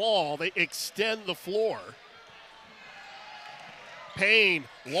get the ball, they extend the floor. Payne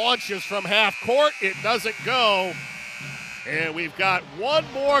launches from half court. It doesn't go. And we've got one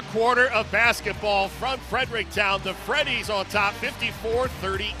more quarter of basketball from Fredericktown. The Freddies on top,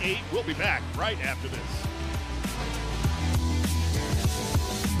 54-38. We'll be back right after this.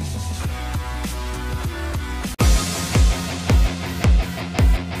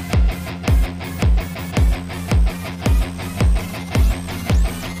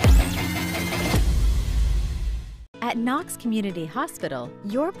 At Knox Community Hospital,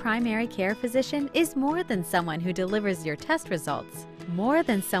 your primary care physician is more than someone who delivers your test results, more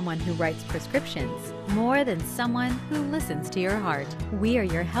than someone who writes prescriptions, more than someone who listens to your heart. We are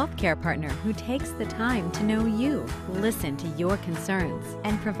your healthcare partner who takes the time to know you, listen to your concerns,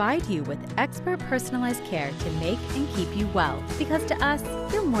 and provide you with expert personalized care to make and keep you well. Because to us,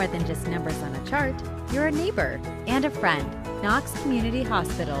 you're more than just numbers on a chart. You're a neighbor and a friend. Knox Community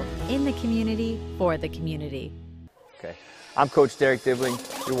Hospital, in the community, for the community. Okay. I'm Coach Derek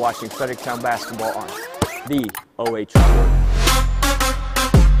Dibling. You're watching Fredericktown basketball on the OH Report.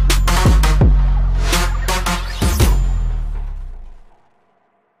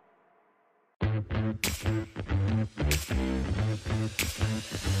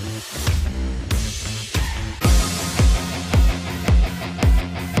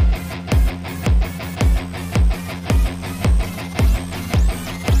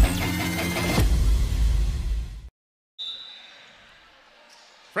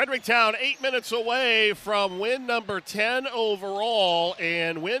 Fredericktown 8 minutes away from win number 10 overall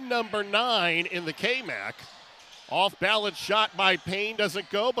and win number 9 in the KMAC. Off-balance shot by Payne doesn't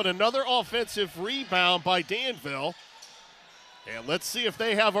go, but another offensive rebound by Danville. And let's see if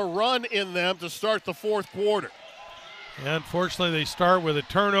they have a run in them to start the fourth quarter. And unfortunately, they start with a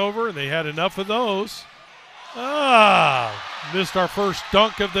turnover, and they had enough of those. Missed our first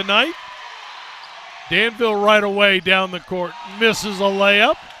dunk of the night. Danville right away down the court, misses a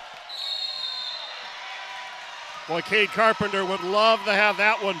layup. Boy, Cade Carpenter would love to have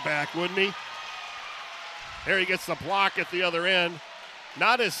that one back, wouldn't he? There he gets the block at the other end.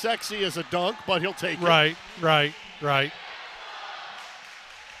 Not as sexy as a dunk, but he'll take it. Right.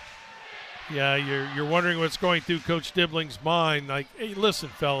 Yeah, you're wondering what's going through Coach Dibling's mind. Like, hey, listen,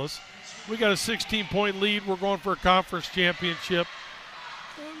 fellas, we got a 16-point lead. We're going for a conference championship.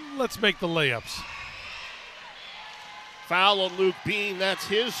 Let's make the layups. Foul on Luke Bean, that's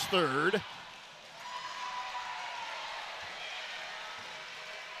his third.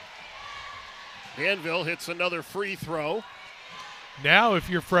 Danville hits another free throw. Now if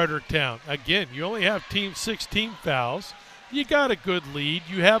you're Fredericktown, again, you only have 16 fouls. You got a good lead.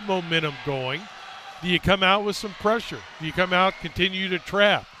 You have momentum going. Do you come out with some pressure? Do you come out, continue to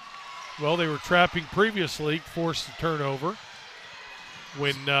trap? Well, they were trapping previously, forced the turnover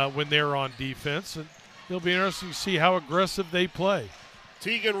when they're on defense. And it'll be interesting to see how aggressive they play.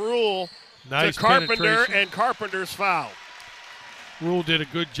 Tegan Rule nice to Carpenter, and Carpenter's foul. Rule did a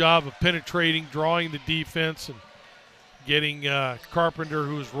good job of penetrating, drawing the defense, and getting Carpenter,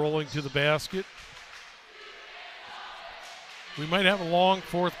 who was rolling to the basket. We might have a long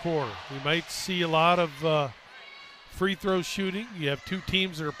fourth quarter. We might see a lot of free throw shooting. You have two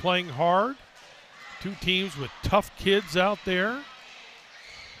teams that are playing hard, two teams with tough kids out there. And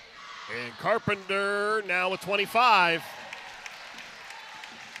Carpenter now with 25.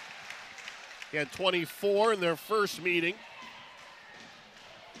 He had 24 in their first meeting.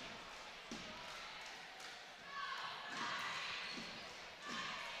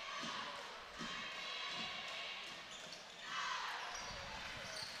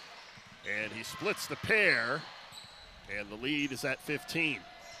 And he splits the pair, and the lead is at 15.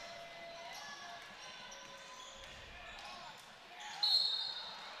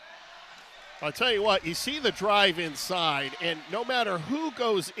 I'll tell you what, you see the drive inside, and no matter who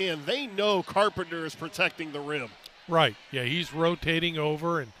goes in, they know Carpenter is protecting the rim. Right, yeah, he's rotating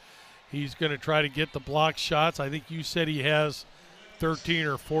over, and he's going to try to get the block shots. I think you said he has 13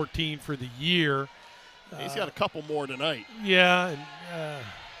 or 14 for the year. He's got a couple more tonight. Yeah, and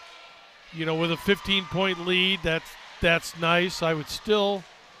you know, with a 15-point lead, that's nice. I would still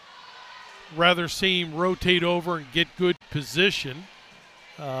rather see him rotate over and get good position.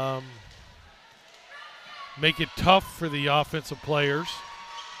 Make it tough for the offensive players.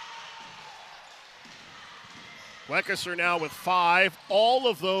 Weckesser now with 5, all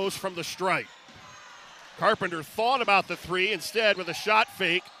of those from the stripe. Carpenter thought about the three instead with a shot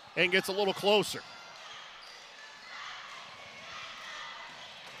fake and gets a little closer.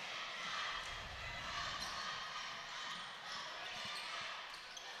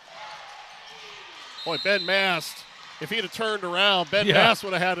 Boy, Ben Mast, if he'd have turned around, Ben Mast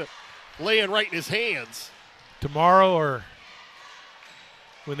would have had it laying right in his hands. Tomorrow or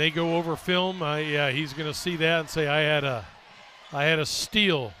when they go over film, he's going to see that and say, I had a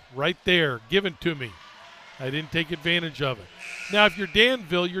steal right there given to me. I didn't take advantage of it. Now, if you're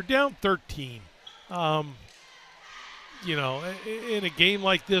Danville, you're down 13. You know, in a game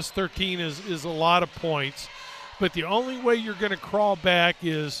like this, 13 is a lot of points. But the only way you're going to crawl back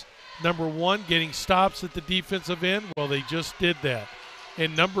is, number one, getting stops at the defensive end. Well, they just did that.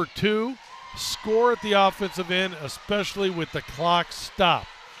 And number two, score at the offensive end, especially with the clock stopped.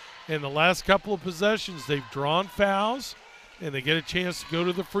 In the last couple of possessions, they've drawn fouls, and they get a chance to go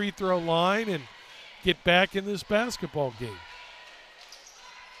to the free throw line and get back in this basketball game.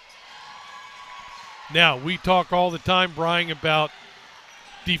 Now, we talk all the time, Brian, about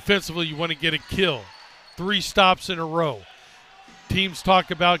defensively you want to get a kill. 3 stops in a row. Teams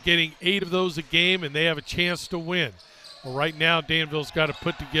talk about getting 8 of those a game, and they have a chance to win. Well, right now, Danville's got to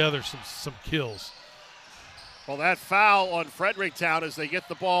put together some kills. Well, that foul on Fredericktown as they get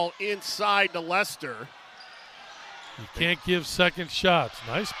the ball inside to Lester. You can't give second shots.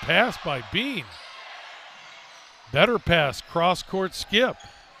 Nice pass by Bean. Better pass, cross-court skip.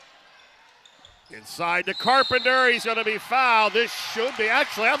 Inside to Carpenter. He's going to be fouled. This should be.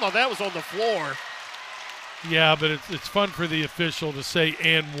 Actually, I thought that was on the floor. Yeah, but it's fun for the official to say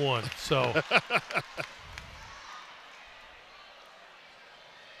and one. So.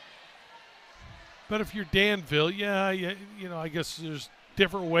 But if you're Danville, I guess there's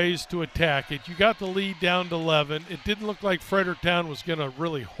different ways to attack it. You got the lead down to 11. It didn't look like Fredericktown was going to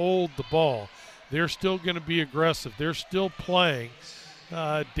really hold the ball. They're still going to be aggressive. They're still playing.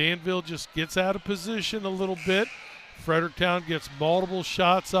 Danville just gets out of position a little bit. Fredericktown gets multiple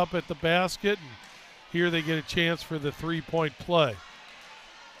shots up at the basket, and here they get a chance for the three-point play.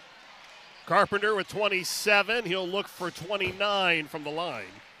 Carpenter with 27. He'll look for 29 from the line.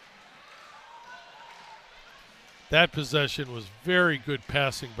 That possession was very good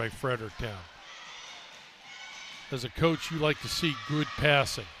passing by Fredericktown. As a coach, you like to see good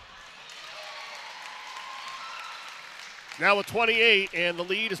passing. Now with 28, and the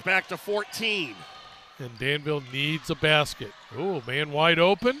lead is back to 14. And Danville needs a basket. Oh, man wide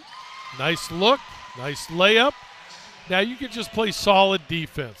open. Nice look. Nice layup. Now you can just play solid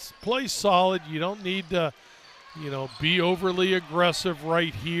defense. Play solid. You don't need to, be overly aggressive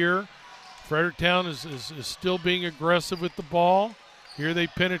right here. Fredericktown is still being aggressive with the ball. Here they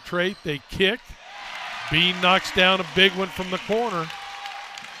penetrate. They kick. Bean knocks down a big one from the corner.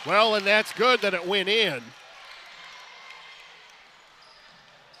 Well, and that's good that it went in.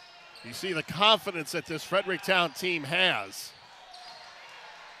 You see the confidence that this Fredericktown team has.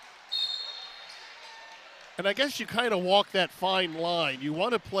 And I guess you kind of walk that fine line. You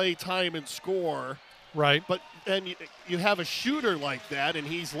want to play time and score. Right. But then you have a shooter like that, and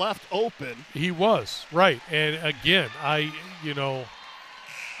he's left open. He was, right. And again,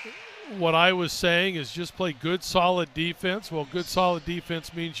 what I was saying is just play good, solid defense. Well, good, solid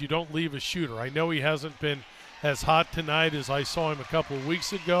defense means you don't leave a shooter. I know he hasn't been as hot tonight as I saw him a couple of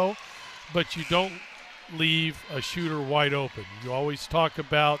weeks ago, but you don't leave a shooter wide open. You always talk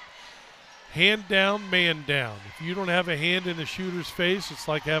about hand down, man down. If you don't have a hand in the shooter's face, it's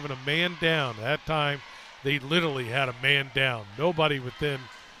like having a man down. That time, they literally had a man down. Nobody within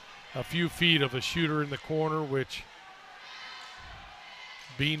a few feet of a shooter in the corner, which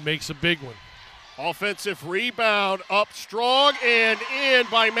Bean makes a big one. Offensive rebound up strong and in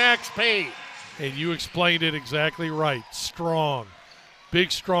by Max Payne. And you explained it exactly right. Strong.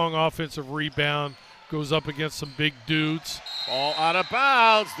 Big, strong offensive rebound. Goes up against some big dudes. All out of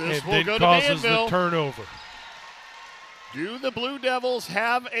bounds. This will go to Danville. And then causes the turnover. Do the Blue Devils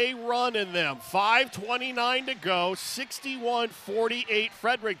have a run in them? 5:29 to go. 61-48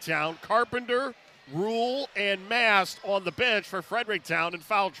 Fredericktown. Carpenter, Rule, and Mast on the bench for Fredericktown in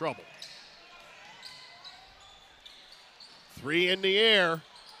foul trouble. 3 in the air.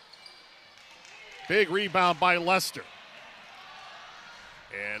 Big rebound by Lester.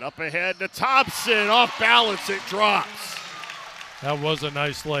 And up ahead to Thompson. Off balance, it drops. That was a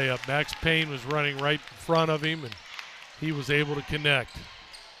nice layup. Max Payne was running right in front of him, and he was able to connect.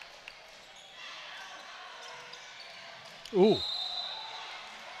 Ooh.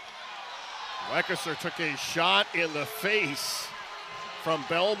 Weckeser took a shot in the face from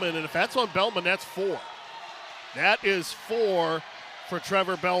Bellman, and if that's on Bellman, that's 4. That is 4 for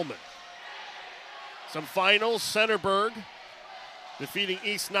Trevor Bellman. Some finals, Centerburg defeating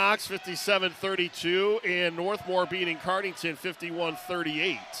East Knox 57-32, and Northmore beating Cardington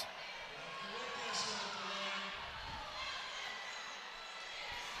 51-38.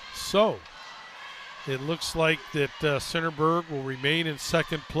 So, it looks like that Centerburg will remain in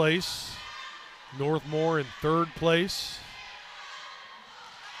second place, Northmore in third place.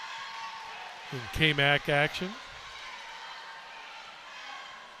 in KMAC action.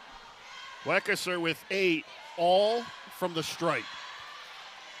 Weckeser with 8, all from the stripe.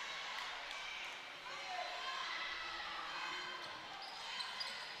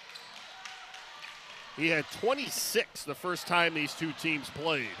 He had 26 the first time these two teams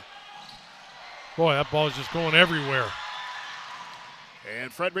played. Boy, that ball is just going everywhere.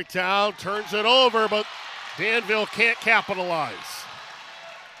 And Fredericktown turns it over, but Danville can't capitalize.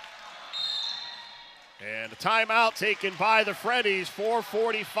 And a timeout taken by the Freddies,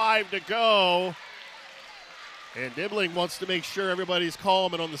 4:45 to go. And Dibbling wants to make sure everybody's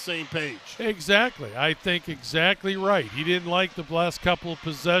calm and on the same page. Exactly. I think exactly right. He didn't like the last couple of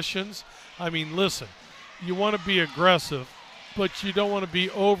possessions. I mean, listen, you want to be aggressive, but you don't want to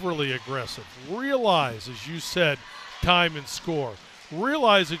be overly aggressive. Realize, as you said, time and score.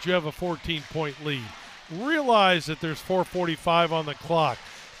 Realize that you have a 14-point lead. Realize that there's 4:45 on the clock.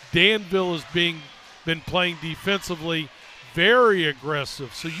 Danville has been playing defensively very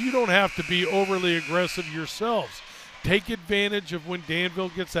aggressive, so you don't have to be overly aggressive yourselves. Take advantage of when Danville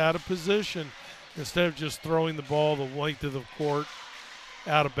gets out of position instead of just throwing the ball the length of the court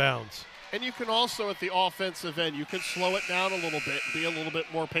out of bounds. And you can also, at the offensive end, you can slow it down a little bit and be a little bit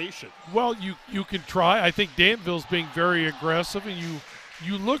more patient. Well, you can try. I think Danville's being very aggressive, and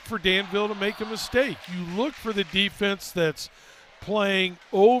you look for Danville to make a mistake. You look for the defense that's playing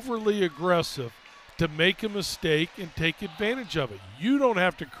overly aggressive to make a mistake and take advantage of it. You don't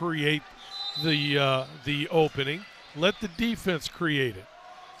have to create the opening. Let the defense create it.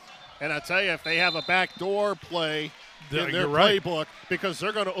 And I tell you, if they have a backdoor play in their right. playbook, because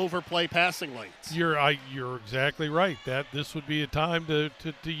they're going to overplay passing lanes. You're exactly right. This would be a time to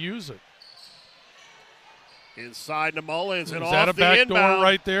use it. Inside to Mullins and off the inbound. Is that a back door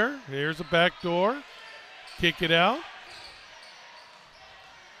right there? Here's a back door. Kick it out.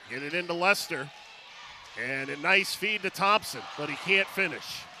 Get it into Lester. And a nice feed to Thompson, but he can't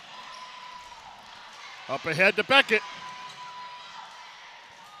finish. Up ahead to Beckett.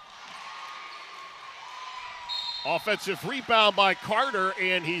 Offensive rebound by Carter,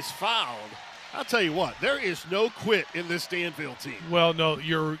 and he's fouled. I'll tell you what, there is no quit in this Danville team. Well, no,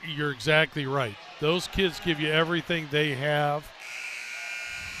 you're exactly right. Those kids give you everything they have.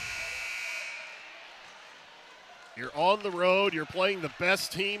 You're on the road. You're playing the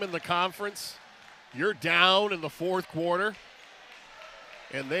best team in the conference. You're down in the fourth quarter,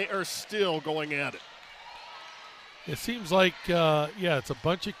 and they are still going at it. It seems like, it's a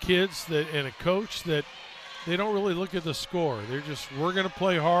bunch of kids and a coach that they don't really look at the score. They're just, we're going to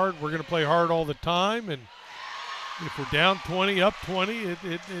play hard. We're going to play hard all the time, and if we're down 20, up 20,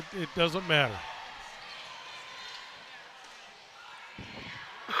 it doesn't matter.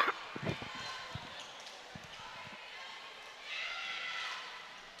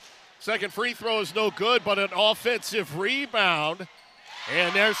 Second free throw is no good, but an offensive rebound.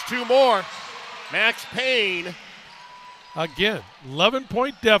 And there's two more. Max Payne. Again,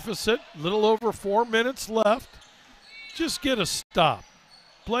 11-point deficit, little over 4 minutes left. Just get a stop.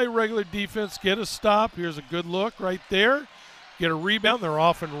 Play regular defense, get a stop. Here's a good look right there. Get a rebound. They're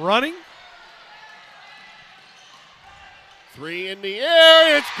off and running. Three in the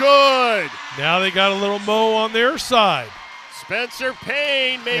air. It's good. Now they got a little mo on their side. Spencer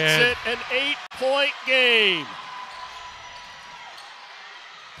Payne makes it an 8-point game.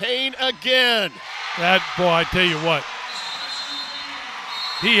 Payne again. That boy, I tell you what,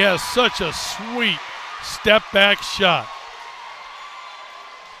 he has such a sweet step-back shot.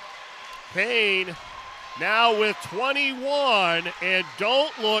 Payne now with 21, and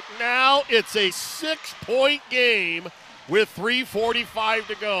don't look now, it's a 6-point game with 3:45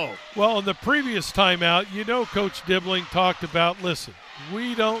 to go. Well, in the previous timeout, Coach Dibbling talked about, listen,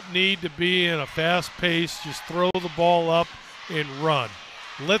 we don't need to be in a fast pace, just throw the ball up and run.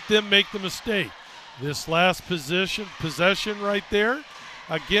 Let them make the mistake. This last possession right there,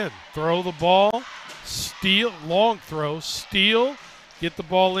 again, throw the ball, steal, long throw, steal, get the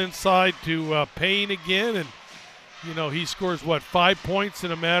ball inside to Payne again, and, he scores, 5 points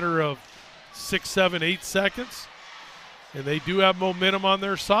in a matter of 6, 7, 8 seconds? And they do have momentum on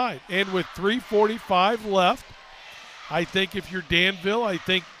their side. And with 3:45 left, I think if you're Danville, I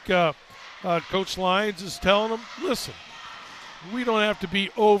think Coach Lyons is telling them, listen, we don't have to be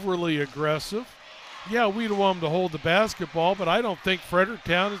overly aggressive. Yeah, we don't want them to hold the basketball, but I don't think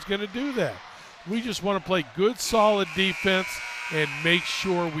Fredericktown is going to do that. We just want to play good, solid defense and make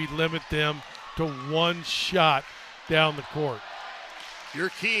sure we limit them to one shot down the court. Your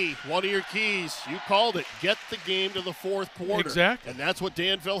key, one of your keys, you called it, get the game to the fourth quarter. Exactly. And that's what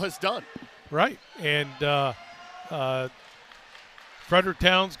Danville has done. Right. And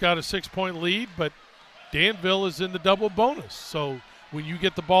Fredericktown's got a 6-point lead, but Danville is in the double bonus. So when you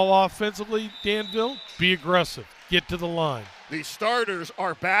get the ball offensively, Danville, be aggressive. Get to the line. The starters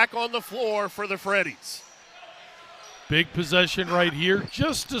are back on the floor for the Freddies. Big possession right here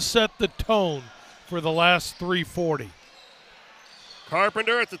just to set the tone for the last 3:40.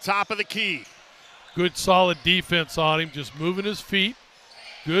 Carpenter at the top of the key. Good solid defense on him, just moving his feet.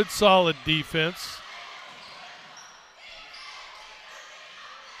 Good solid defense.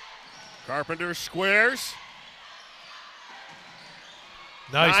 Carpenter squares.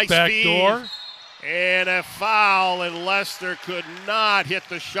 Nice backdoor. And a foul, and Lester could not hit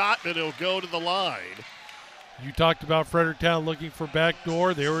the shot, but it'll go to the line. You talked about Fredericktown looking for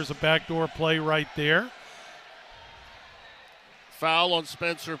backdoor. There was a backdoor play right there. Foul on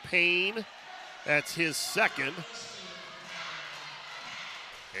Spencer Payne. That's his second.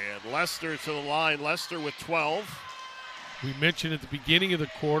 And Lester to the line. Lester with 12. We mentioned at the beginning of the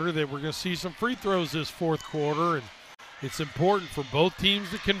quarter that we're going to see some free throws this fourth quarter, and it's important for both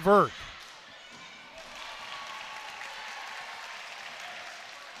teams to convert.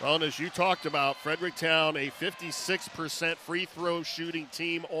 Well, and as you talked about, Fredericktown, a 56% free throw shooting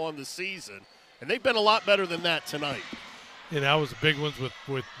team on the season, and they've been a lot better than that tonight. And that was a big ones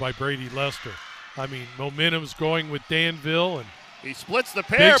by Brady Lester. I mean, momentum's going with Danville, and he splits the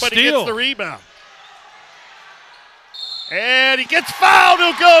pair, but he gets the rebound. And he gets fouled.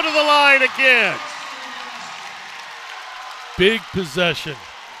 He'll go to the line again. Big possession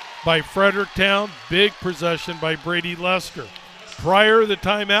by Fredericktown. Big possession by Brady Lester. Prior to the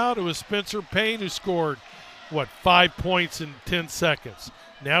timeout, it was Spencer Payne who scored, 5 points in 10 seconds.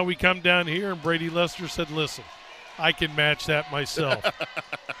 Now we come down here, and Brady Lester said, listen, I can match that myself.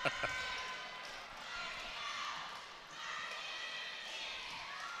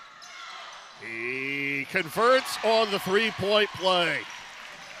 He converts on the three-point play.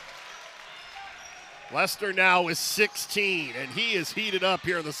 Lester now is 16, and he is heated up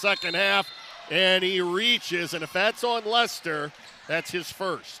here in the second half, and he reaches, and if that's on Lester, that's his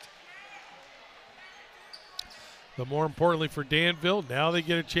first. But more importantly for Danville, now they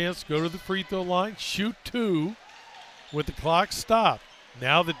get a chance to go to the free throw line, shoot 2 with the clock stopped.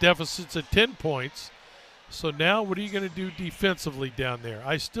 Now the deficit's at 10 points. So now what are you going to do defensively down there?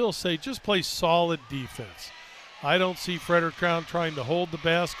 I still say just play solid defense. I don't see Fredericktown trying to hold the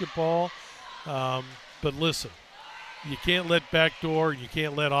basketball. But listen, you can't let backdoor, you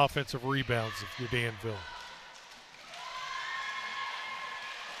can't let offensive rebounds if you're Danville.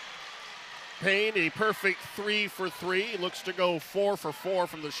 Payne, a perfect 3 for 3. He looks to go 4 for 4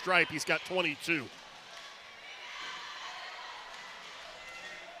 from the stripe. He's got 22.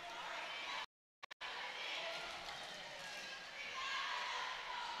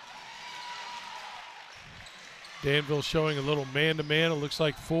 Danville showing a little man-to-man. It looks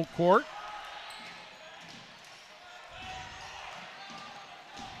like full court.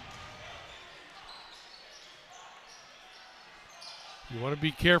 You want to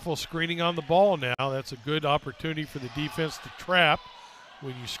be careful screening on the ball now. That's a good opportunity for the defense to trap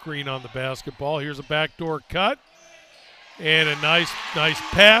when you screen on the basketball. Here's a backdoor cut. And a nice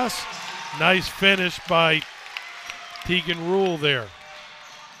pass. Nice finish by Tegan Rule there.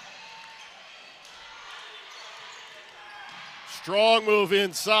 Strong move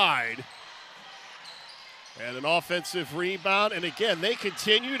inside. And an offensive rebound. And again, they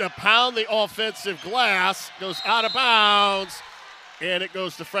continue to pound the offensive glass. Goes out of bounds. And it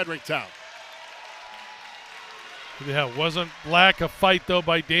goes to Fredericktown. Yeah, it wasn't lack of fight, though,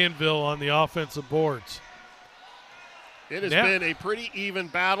 by Danville on the offensive boards. It has been a pretty even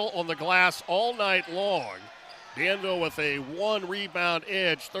battle on the glass all night long. Danville with a 1-rebound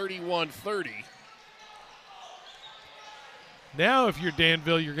edge, 31-30. Now, if you're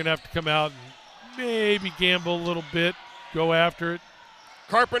Danville, you're going to have to come out and maybe gamble a little bit, go after it.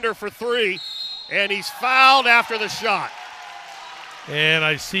 Carpenter for 3, and he's fouled after the shot. And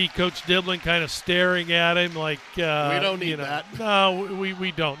I see Coach Dibling kind of staring at him like, we don't need that. No,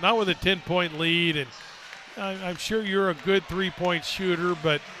 we don't. Not with a 10-point lead. And I'm sure you're a good three-point shooter,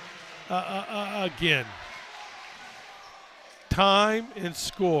 but again, time and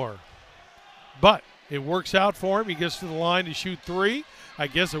score. But it works out for him. He gets to the line to shoot 3. I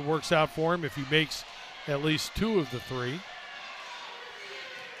guess it works out for him if he makes at least 2 of the 3. He's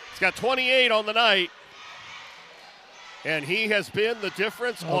got 28 on the night. And he has been the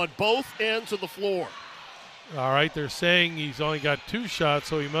difference on both ends of the floor. All right, they're saying he's only got 2 shots,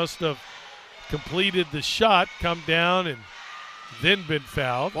 so he must have completed the shot, come down, and then been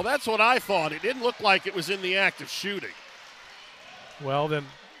fouled. Well, that's what I thought. It didn't look like it was in the act of shooting. Well, then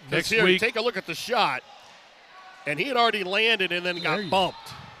next here, week. Take a look at the shot. And he had already landed and then got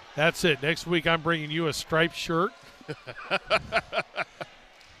bumped. That's it. Next week I'm bringing you a striped shirt.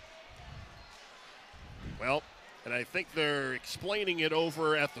 Well, and I think they're explaining it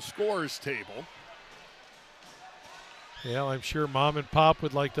over at the scores table. Yeah, I'm sure Mom and Pop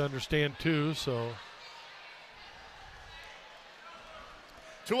would like to understand too, so.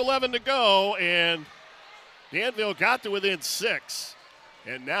 2:11 to go, and Danville got to within 6.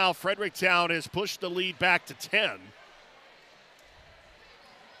 And now Fredericktown has pushed the lead back to 10.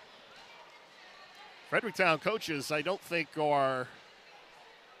 Fredericktown coaches, I don't think, are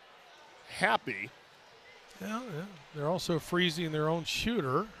happy. Yeah, they're also freezing their own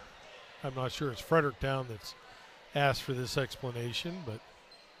shooter. I'm not sure it's Fredericktown that's asked for this explanation, but.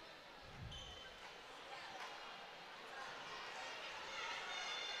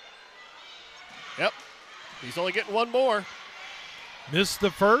 Yep, he's only getting one more. Missed the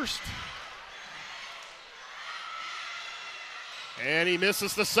first. And he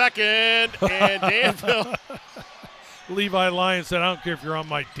misses the second, and Danville. Levi Lyons said, I don't care if you're on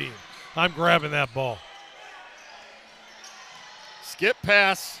my team. I'm grabbing that ball. Skip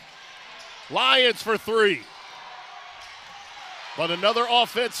pass. Lions for 3. But another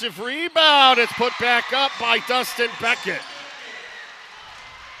offensive rebound. It's put back up by Dustin Beckett.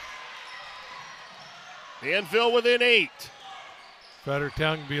 Danville within 8.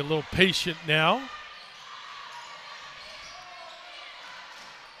 Fredericktown can be a little patient now.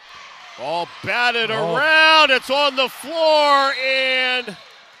 Ball batted around. It's on the floor, and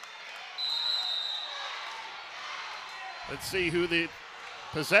let's see who the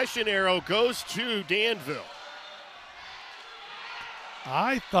possession arrow goes to. Danville.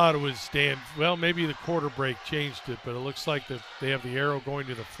 I thought it was well, maybe the quarter break changed it, but it looks like they have the arrow going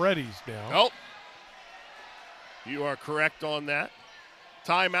to the Freddies now. Nope. You are correct on that.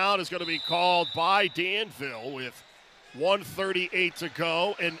 Timeout is going to be called by Danville with 1:38 to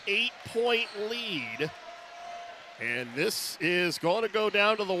go, an 8-point lead. And this is going to go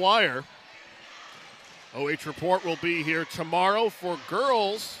down to the wire. OH Report will be here tomorrow for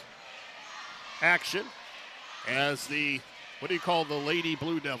girls action as the, what do you call the Lady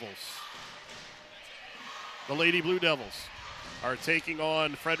Blue Devils? The Lady Blue Devils are taking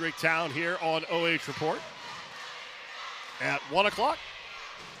on Fredericktown here on OH Report at 1 o'clock.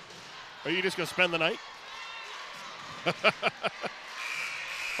 Are you just going to spend the night?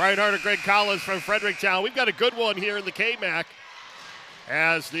 Brian Harter, Gregg Collins from Fredericktown. We've got a good one here in the KMAC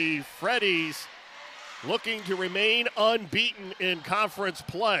as the Freddies looking to remain unbeaten in conference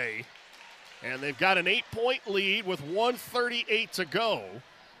play. And they've got an 8-point lead with 1:38 to go.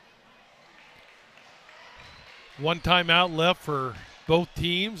 One timeout left for both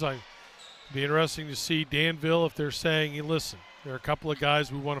teams. It'd be interesting to see Danville if they're saying, hey, listen, there are a couple of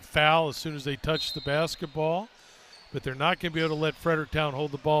guys we want to foul as soon as they touch the basketball, but they're not going to be able to let Fredericktown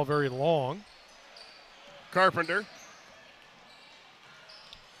hold the ball very long. Carpenter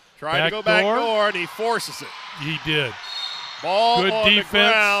trying to go back door, and he forces it. He did. Ball good on defense. The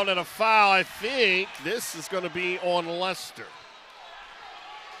ground and a foul. I think this is going to be on Lester.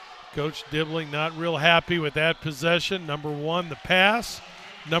 Coach Dibbling not real happy with that possession. Number 1, the pass.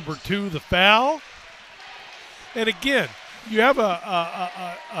 Number 2, the foul. And again, you have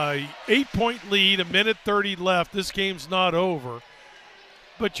a 8-point lead, 1:30 left. This game's not over.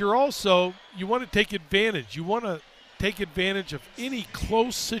 But you want to take advantage. You want to take advantage of any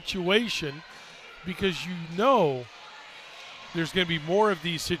close situation because you know there's going to be more of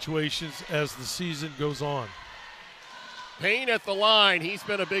these situations as the season goes on. Payne at the line. He's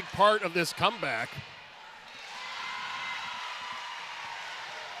been a big part of this comeback.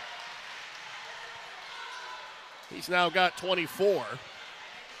 He's now got 24.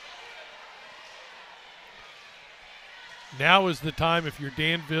 Now is the time, if you're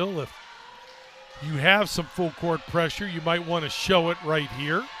Danville, if you have some full court pressure, you might want to show it right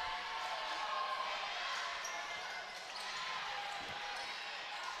here.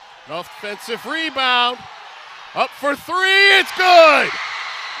 An offensive rebound. Up for 3. It's good.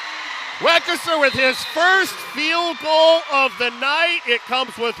 Weckerser with his first field goal of the night. It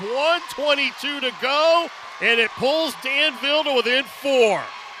comes with 1:22 to go, and it pulls Danville to within 4.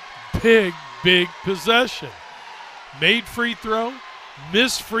 Big possession. Made free throw,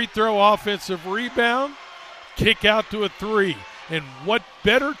 missed free throw, offensive rebound, kick out to a 3. And what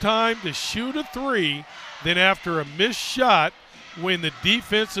better time to shoot a 3 than after a missed shot when the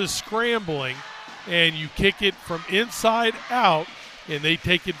defense is scrambling and you kick it from inside out and they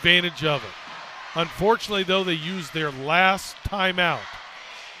take advantage of it. Unfortunately, though, they used their last timeout.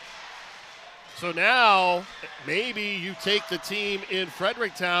 So now maybe you take the team in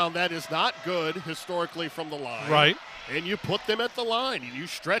Fredericktown that is not good historically from the line. Right. And you put them at the line, and you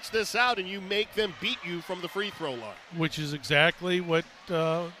stretch this out, and you make them beat you from the free throw line. Which is exactly what,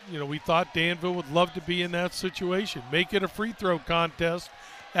 we thought Danville would love to be in that situation. Make it a free throw contest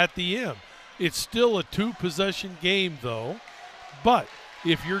at the end. It's still a 2-possession game, though. But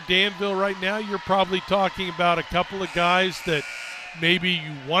if you're Danville right now, you're probably talking about a couple of guys that maybe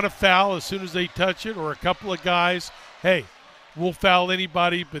you want to foul as soon as they touch it, or a couple of guys, hey, we'll foul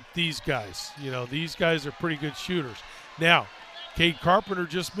anybody but these guys. These guys are pretty good shooters. Now, Cade Carpenter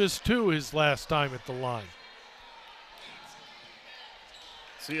just missed 2 his last time at the line.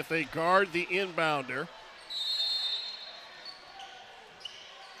 See if they guard the inbounder.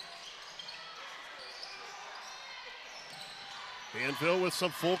 Danville with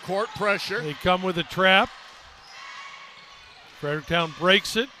some full court pressure. They come with a trap. Fredericktown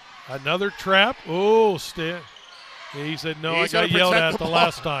breaks it. Another trap. Oh, Stan. He said, no, He's I got yelled at the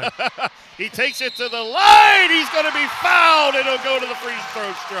last time. He takes it to the line. He's going to be fouled, and he'll go to the free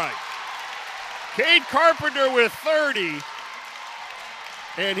throw strike. Cade Carpenter with 30,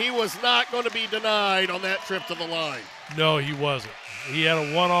 and he was not going to be denied on that trip to the line. No, he wasn't. He had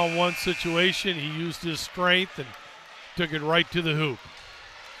a one-on-one situation. He used his strength and took it right to the hoop.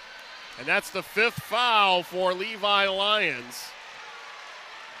 And that's the 5th foul for Levi Lyons.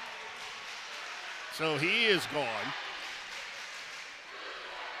 So he is gone.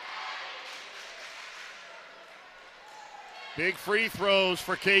 Big free throws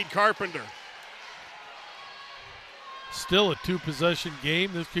for Cade Carpenter. Still a 2-possession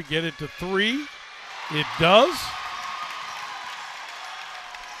game. This could get it to 3. It does.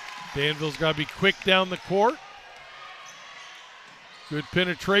 Danville's got to be quick down the court. Good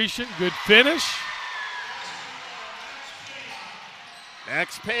penetration, good finish.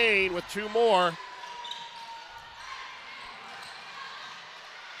 Max Payne with 2 more.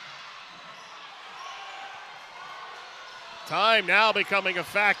 Time now becoming a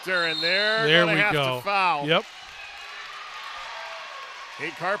factor, and they're going to have to foul. Yep.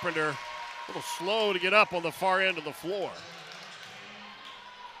 Cade Carpenter a little slow to get up on the far end of the floor.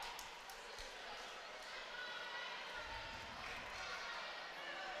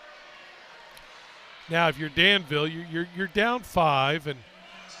 Now, if you're Danville, you're down 5, and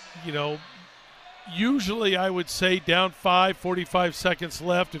usually I would say down 5, 45 seconds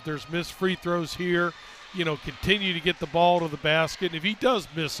left. If there's missed free throws here, continue to get the ball to the basket. And if he does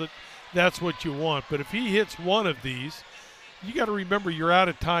miss it, that's what you want. But if he hits one of these, you got to remember you're out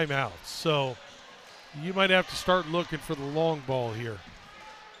of timeouts. So you might have to start looking for the long ball here.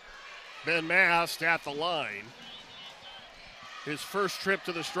 Ben Mast at the line. His first trip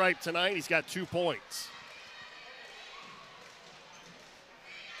to the stripe tonight, he's got 2 points.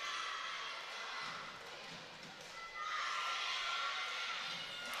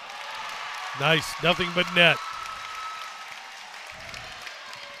 Nice, nothing but net.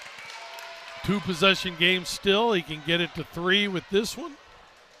 2-possession game still. He can get it to 3 with this one.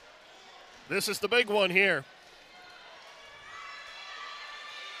 This is the big one here.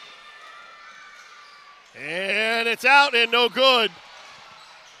 And it's out and no good.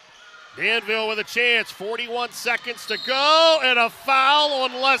 Danville with a chance. 41 seconds to go, and a foul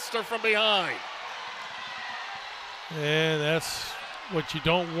on Lester from behind. And that's what you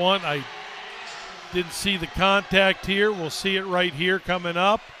don't want. I didn't see the contact here. We'll see it right here coming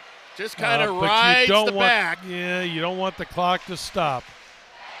up. Just kind of rides the back. Yeah, you don't want the clock to stop.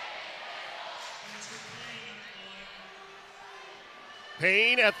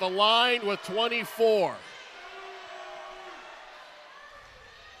 Payne at the line with 24.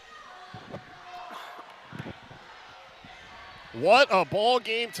 What a ball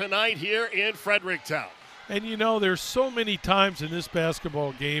game tonight here in Fredericktown. And there's so many times in this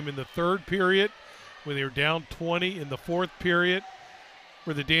basketball game in the third period when they were down 20, in the fourth period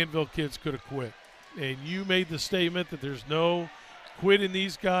where the Danville kids could have quit. And you made the statement that there's no quit in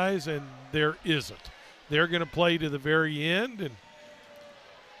these guys, and there isn't. They're going to play to the very end.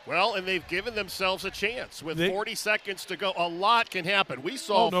 And they've given themselves a chance. With 40 seconds to go, a lot can happen. We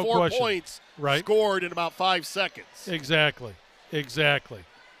saw 4 points scored in about 5 seconds. Exactly.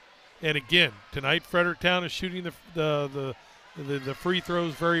 And again, tonight Fredericktown is shooting the free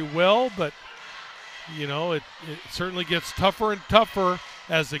throws very well, but it certainly gets tougher and tougher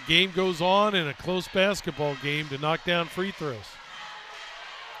as the game goes on in a close basketball game to knock down free throws.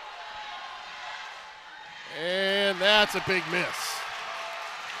 And that's a big miss.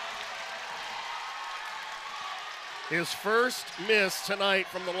 His first miss tonight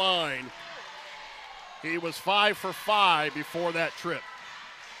from the line. He was 5 for 5 before that trip.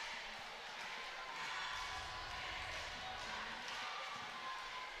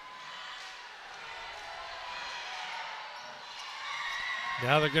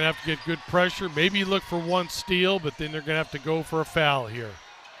 Now they're going to have to get good pressure. Maybe look for one steal, but then they're going to have to go for a foul here.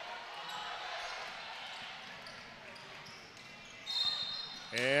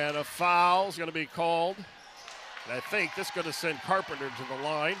 And a foul is going to be called. And I think this is going to send Carpenter to the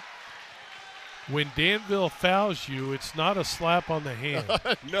line. When Danville fouls you, it's not a slap on the hand.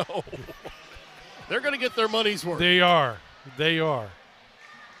 No. They're going to get their money's worth. They are. They are.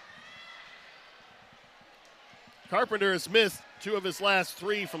 Carpenter has missed 2 of his last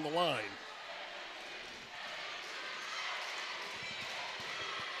 3 from the line.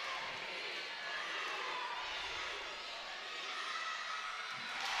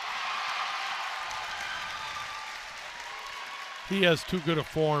 He has too good a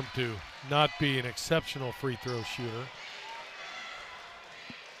form to not be an exceptional free throw shooter.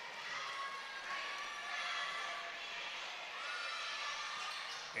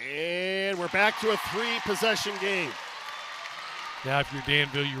 And we're back to a 3-possession game. Now, if you're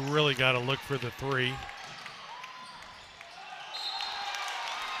Danville, you really got to look for the 3.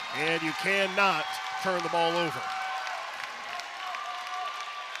 And you cannot turn the ball over.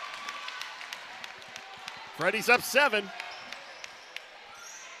 Freddy's up 7.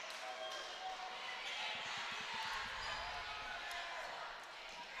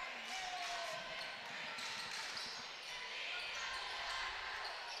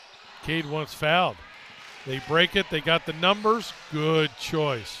 Cade once fouled. They break it. They got the numbers. Good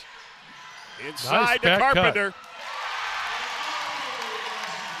choice. Inside to Carpenter.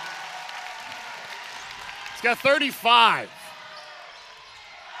 He's got 35.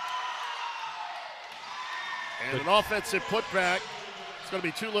 And an offensive putback. It's going to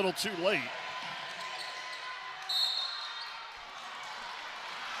be too little too late.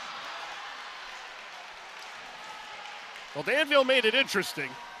 Well, Danville made it interesting.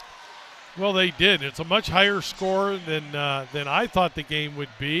 Well, they did. It's a much higher score than I thought the game would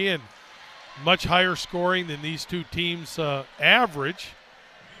be, and much higher scoring than these two teams average.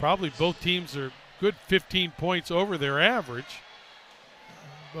 Probably both teams are good 15 points over their average.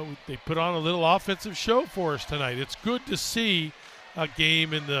 But they put on a little offensive show for us tonight. It's good to see a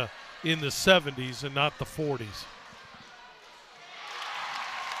game in the 70s and not the 40s.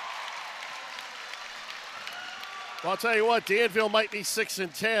 Well, I'll tell you what, Danville might be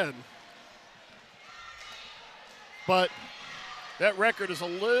 6-10. But that record is a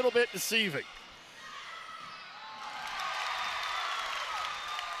little bit deceiving.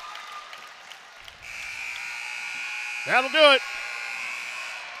 That'll do it.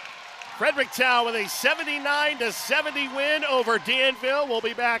 Fredericktown with a 79-70 win over Danville. We'll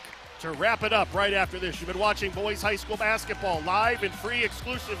be back to wrap it up right after this. You've been watching boys high school basketball live and free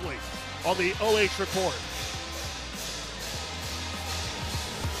exclusively on the OH Report.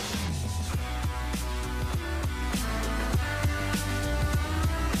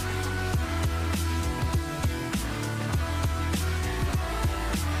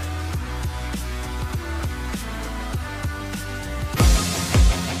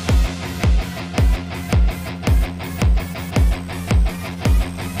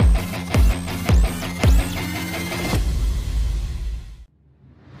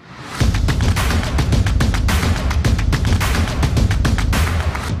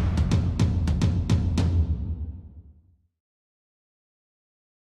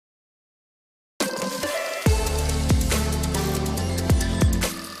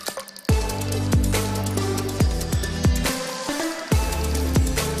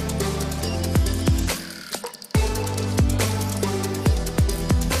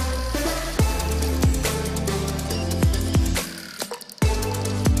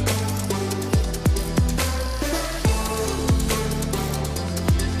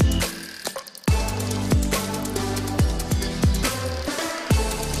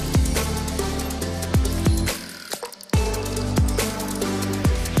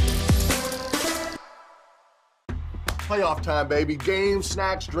 Playoff time, baby. Games,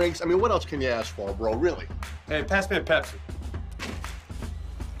 snacks, drinks. I mean, what else can you ask for, bro? Really? Hey, pass me a Pepsi.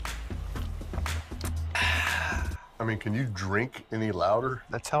 I mean, can you drink any louder?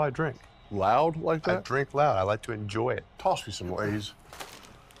 That's how I drink. Loud like that? I drink loud. I like to enjoy it. Toss me some Lays.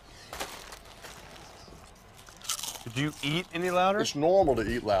 Did you eat any louder? It's normal to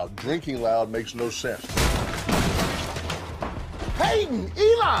eat loud. Drinking loud makes no sense. Hayden,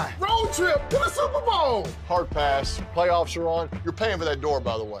 Eli, road trip to the Super Bowl. Hard pass. Playoffs are on. You're paying for that door,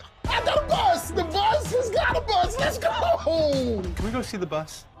 by the way. I got a bus. The bus has got a bus. Let's go. Can we go see the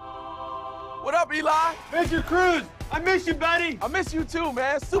bus? What up, Eli? Mr. Cruz, I miss you, buddy. I miss you too,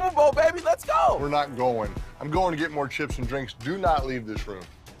 man. Super Bowl, baby. Let's go. We're not going. I'm going to get more chips and drinks. Do not leave this room.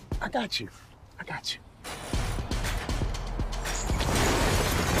 I got you. I got you.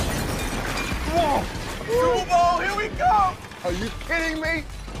 Whoa! Super Bowl, here we go! Are you kidding me?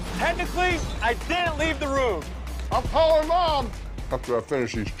 Technically, I didn't leave the room. I'm calling Mom. After I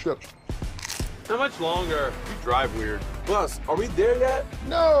finish these chips. How much longer? You drive weird. Bus, are we there yet?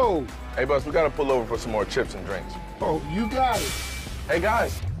 No! Hey, Bus, we gotta pull over for some more chips and drinks. Oh, you got it. Hey,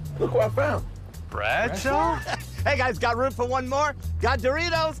 guys, look what I found. Bradshaw? Hey, guys, got room for one more? Got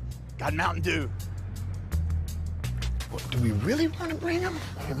Doritos? Got Mountain Dew. Well, do we really want to bring him?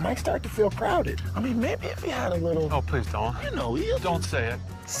 It might start to feel crowded. I mean, maybe if he had a little... Oh, please don't. You know, Don't say it.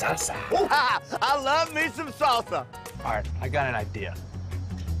 salsa. I love me some salsa. All right, I got an idea.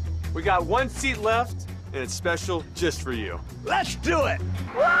 We got one seat left, and it's special just for you. Let's do it.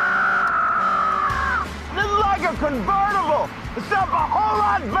 This is like a convertible, except a whole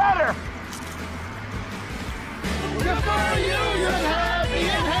lot better. Good for you, you're happy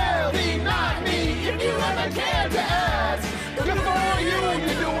and healthy, not me, if you ever cared to ask. Good for you,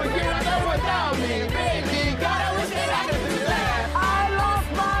 you're doing good, I know without me, baby, God, I wish that I could do that. I lost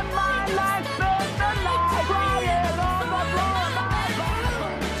my mind like Sister Night, crying on the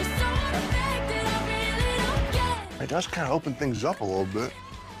floor. It does kind of open things up a little bit.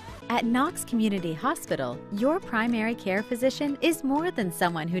 At Knox Community Hospital, your primary care physician is more than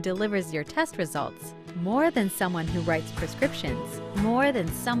someone who delivers your test results, more than someone who writes prescriptions, more than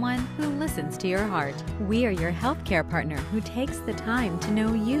someone who listens to your heart. We are your healthcare partner who takes the time to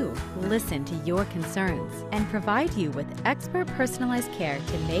know you, listen to your concerns, and provide you with expert personalized care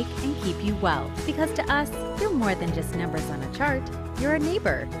to make and keep you well. Because to us, you're more than just numbers on a chart. You're a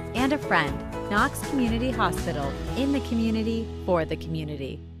neighbor and a friend. Knox Community Hospital, in the community, for the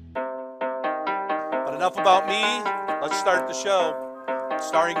community. But enough about me. Let's start the show.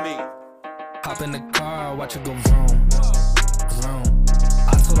 Starring me. Hop in the car, watch it go vroom, vroom.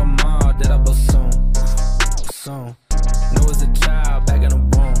 I told her mom that I will soon, soon. Know as a child, back in the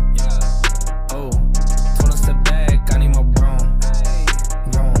womb. Oh, told her step back, I need my room,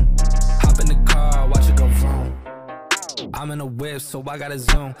 room. Hop in the car, watch it go vroom. I'm in a whip, so I gotta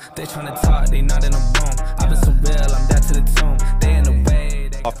zoom. They tryna talk, they not in a room. I've been so real, I'm down to the tomb. They in the way.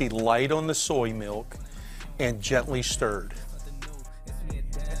 Coffee light on the soy milk and gently stirred.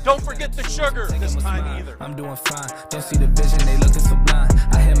 Don't forget the sugar this time either. I'm doing fine. Don't see the vision, they looking so blind.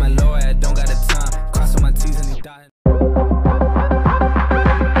 I hit my lawyer, don't got the time. Crossing my T's and he dying.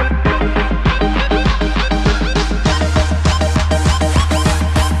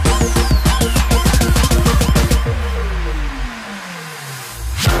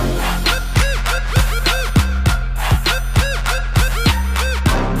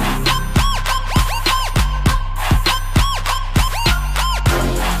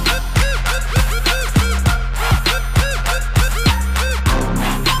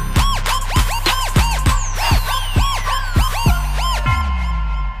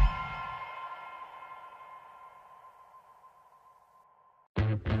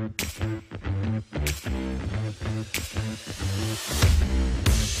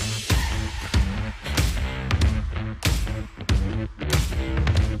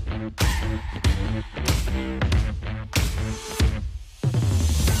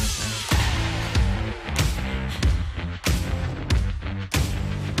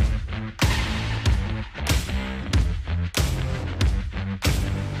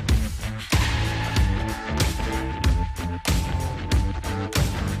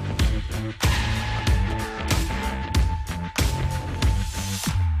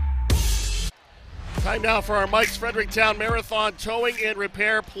 Time now for our Mike's Fredericktown Marathon Towing and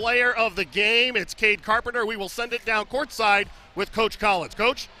Repair Player of the Game. It's Cade Carpenter. We will send it down courtside with Coach Collins.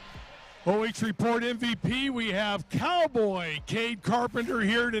 Coach? OH Report MVP, we have Cowboy Cade Carpenter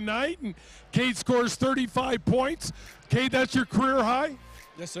here tonight, and Cade scores 35 points. Cade, that's your career high?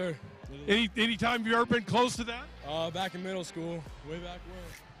 Yes, sir. Any time you've ever been close to that? Back in middle school, way back when.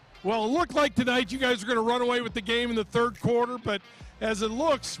 Well, it looked like tonight you guys are going to run away with the game in the third quarter, but as it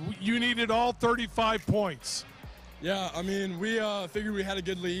looks, you needed all 35 points. Yeah, I mean, we figured we had a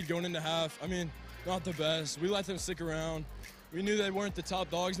good lead going into half. I mean, not the best. We let them stick around. We knew they weren't the top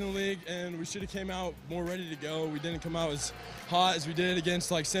dogs in the league, and we should have came out more ready to go. We didn't come out as hot as we did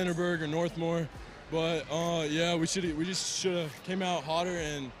against like Centerburg or Northmore, but yeah, we just should have came out hotter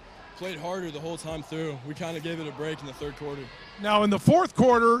and played harder the whole time through. We kind of gave it a break in the third quarter. Now in the fourth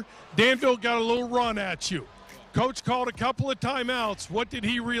quarter, Danville got a little run at you. Coach called a couple of timeouts. What did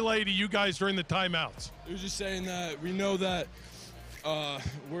he relay to you guys during the timeouts? He was just saying that we know that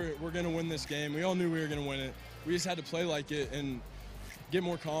we're going to win this game. We all knew we were going to win it. We just had to play like it and get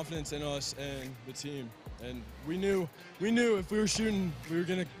more confidence in us and the team. And we knew if we were shooting,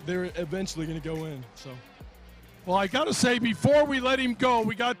 they were eventually going to go in. So. Well, I got to say, before we let him go,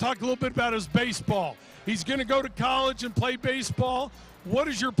 we got to talk a little bit about his baseball. He's going to go to college and play baseball. What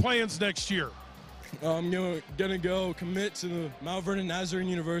is your plans next year? I'm going to go commit to the Mount Vernon Nazarene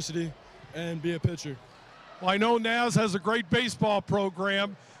University and be a pitcher. Well, I know Naz has a great baseball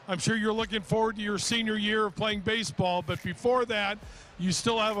program. I'm sure you're looking forward to your senior year of playing baseball, but before that, you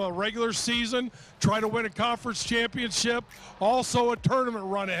still have a regular season, try to win a conference championship, also a tournament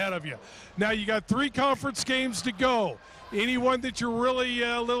run ahead of you. Now you got 3 conference games to go. Anyone that you're really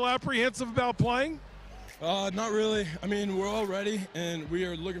a little apprehensive about playing? Not really. I mean, we're all ready, and we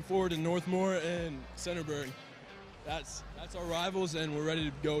are looking forward to Northmore and Centerburg. That's our rivals, and we're ready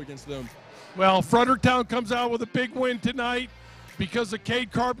to go against them. Well, Fredericktown comes out with a big win tonight because of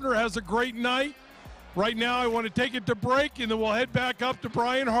Cade Carpenter has a great night. Right now, I want to take it to break, and then we'll head back up to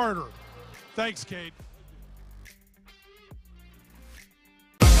Brian Harter. Thanks, Cade.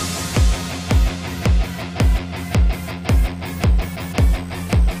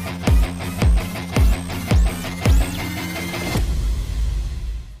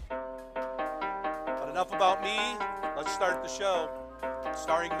 But enough about me. Let's start the show.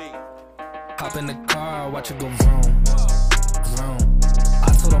 Starring me. Hop in the car, watch it go vroom, vroom.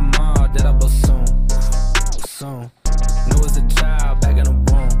 I told her mom that I blow soon, soon. Knew as a child back in the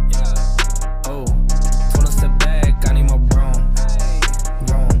womb. Oh, told her step back, I need my broom,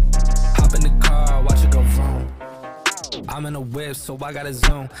 vroom. Hop in the car, watch it go vroom. I'm in a whip, so I gotta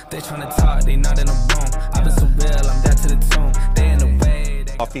zoom. They tryna talk, they not in the room. I've been so real, I'm dead to the tomb. They in the way.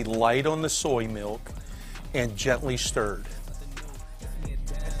 Coffee light on the soy milk and gently stirred.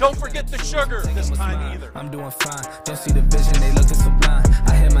 Don't forget the sugar this time either. I'm doing fine. Don't see the vision, they looking so blind.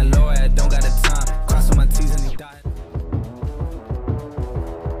 I hit my lawyer, don't got the time. Crossing my T's and he died.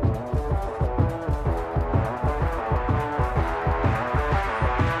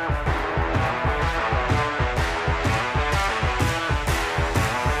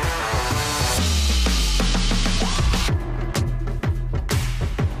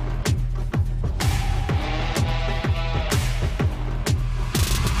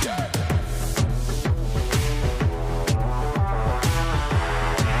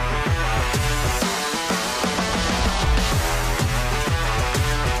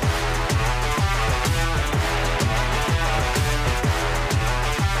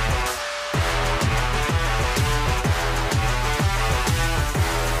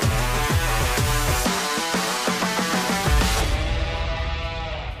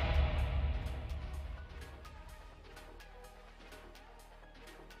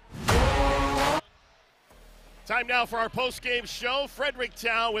 Time now for our post-game show.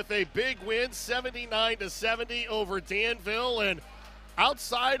 Fredericktown with a big win, 79-70 over Danville. And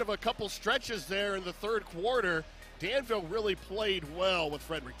outside of a couple stretches there in the third quarter, Danville really played well with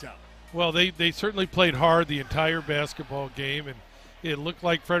Fredericktown. Well, they certainly played hard the entire basketball game, and it looked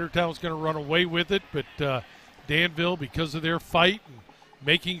like Fredericktown was going to run away with it. But Danville, because of their fight and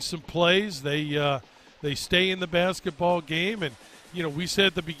making some plays, they stay in the basketball game. And you know, we said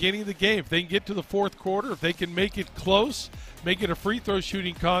at the beginning of the game, if they can get to the fourth quarter, if they can make it close, make it a free throw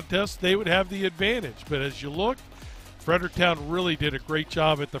shooting contest, they would have the advantage. But as you look, Fredericktown really did a great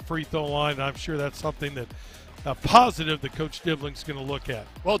job at the free throw line, and I'm sure that's something that positive that Coach Dibling's going to look at.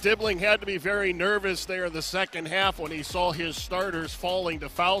 Well, Dibling had to be very nervous there in the second half when he saw his starters falling to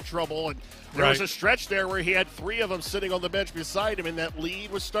foul trouble. And there was a stretch there where he had 3 of them sitting on the bench beside him, and that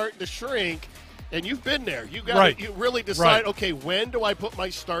lead was starting to shrink. And you've been there. You got to really decide, okay, when do I put my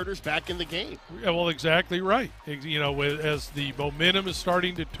starters back in the game? Yeah, well, exactly right. You know, as the momentum is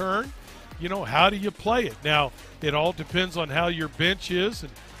starting to turn, you know, how do you play it? Now, it all depends on how your bench is,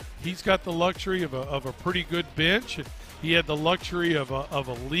 and he's got the luxury of a pretty good bench, and he had the luxury of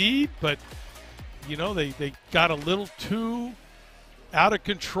a lead, but, you know, they got a little too out of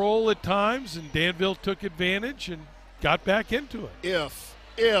control at times, and Danville took advantage and got back into it.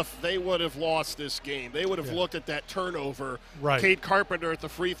 If they would have lost this game, they would have looked at that turnover. Cade Carpenter at the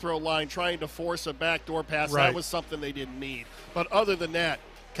free throw line trying to force a backdoor pass. That was something they didn't need. But other than that,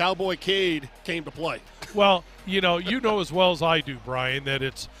 Cowboy Cade came to play. Well, you know as well as I do, Brian, that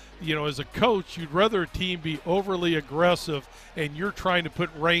it's, you know, as a coach, you'd rather a team be overly aggressive and you're trying to put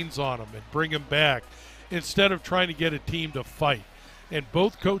reins on them and bring them back instead of trying to get a team to fight. And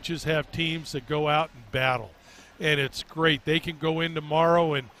both coaches have teams that go out and battle. And it's great. They can go in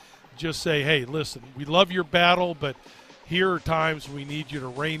tomorrow and just say, hey, listen, we love your battle, but here are times we need you to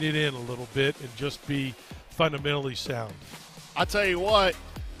rein it in a little bit and just be fundamentally sound. I'll tell you what,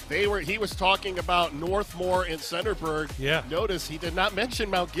 he was talking about Northmore and Centerburg. Yeah. Notice he did not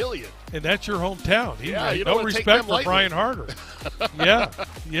mention Mount Gilead. And that's your hometown. You no respect for Brian Harter.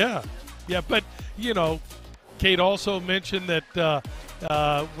 Yeah. But, you know, Kate also mentioned that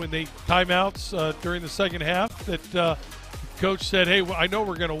when they timeouts during the second half, that Coach said, hey, I know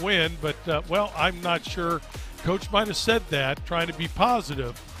we're going to win, but, well, I'm not sure. Coach might have said that, trying to be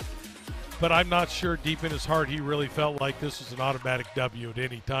positive, but I'm not sure deep in his heart he really felt like this was an automatic W at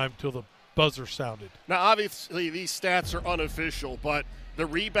any time till the buzzer sounded. Now, obviously, these stats are unofficial, but the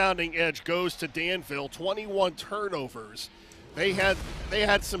rebounding edge goes to Danville, 21 turnovers. They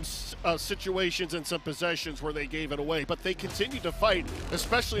had some situations and some possessions where they gave it away, but they continued to fight,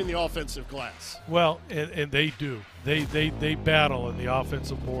 especially in the offensive glass. Well, and they do. They battle in the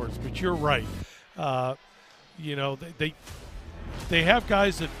offensive boards, but you're right. You know, they have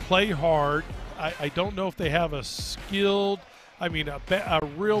guys that play hard. I don't know if they have a skilled, a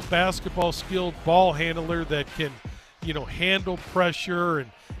real basketball skilled ball handler that can, you know, handle pressure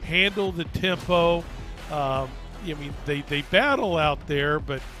and handle the tempo. They battle out there,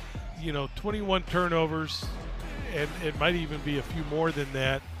 but, you know, 21 turnovers, and it might even be a few more than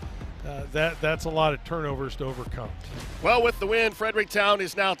that. That's a lot of turnovers to overcome. Well, with the win, Fredericktown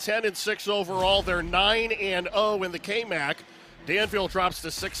is now 10-6 overall. They're 9-0 in the KMAC. Danville drops to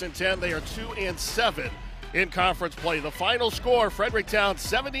 6-10. They are 2-7 in conference play. The final score: Fredericktown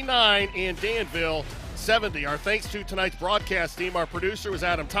 79 and Danville 70. Our thanks to tonight's broadcast team. Our producer was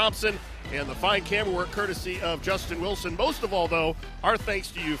Adam Thompson, and the fine camera work courtesy of Justin Wilson. Most of all, though, our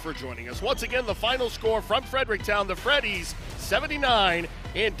thanks to you for joining us. Once again, the final score from Fredericktown: the Freddies 79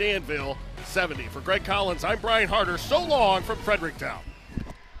 and Danville 70. For Greg Collins, I'm Brian Harter. So long from Fredericktown.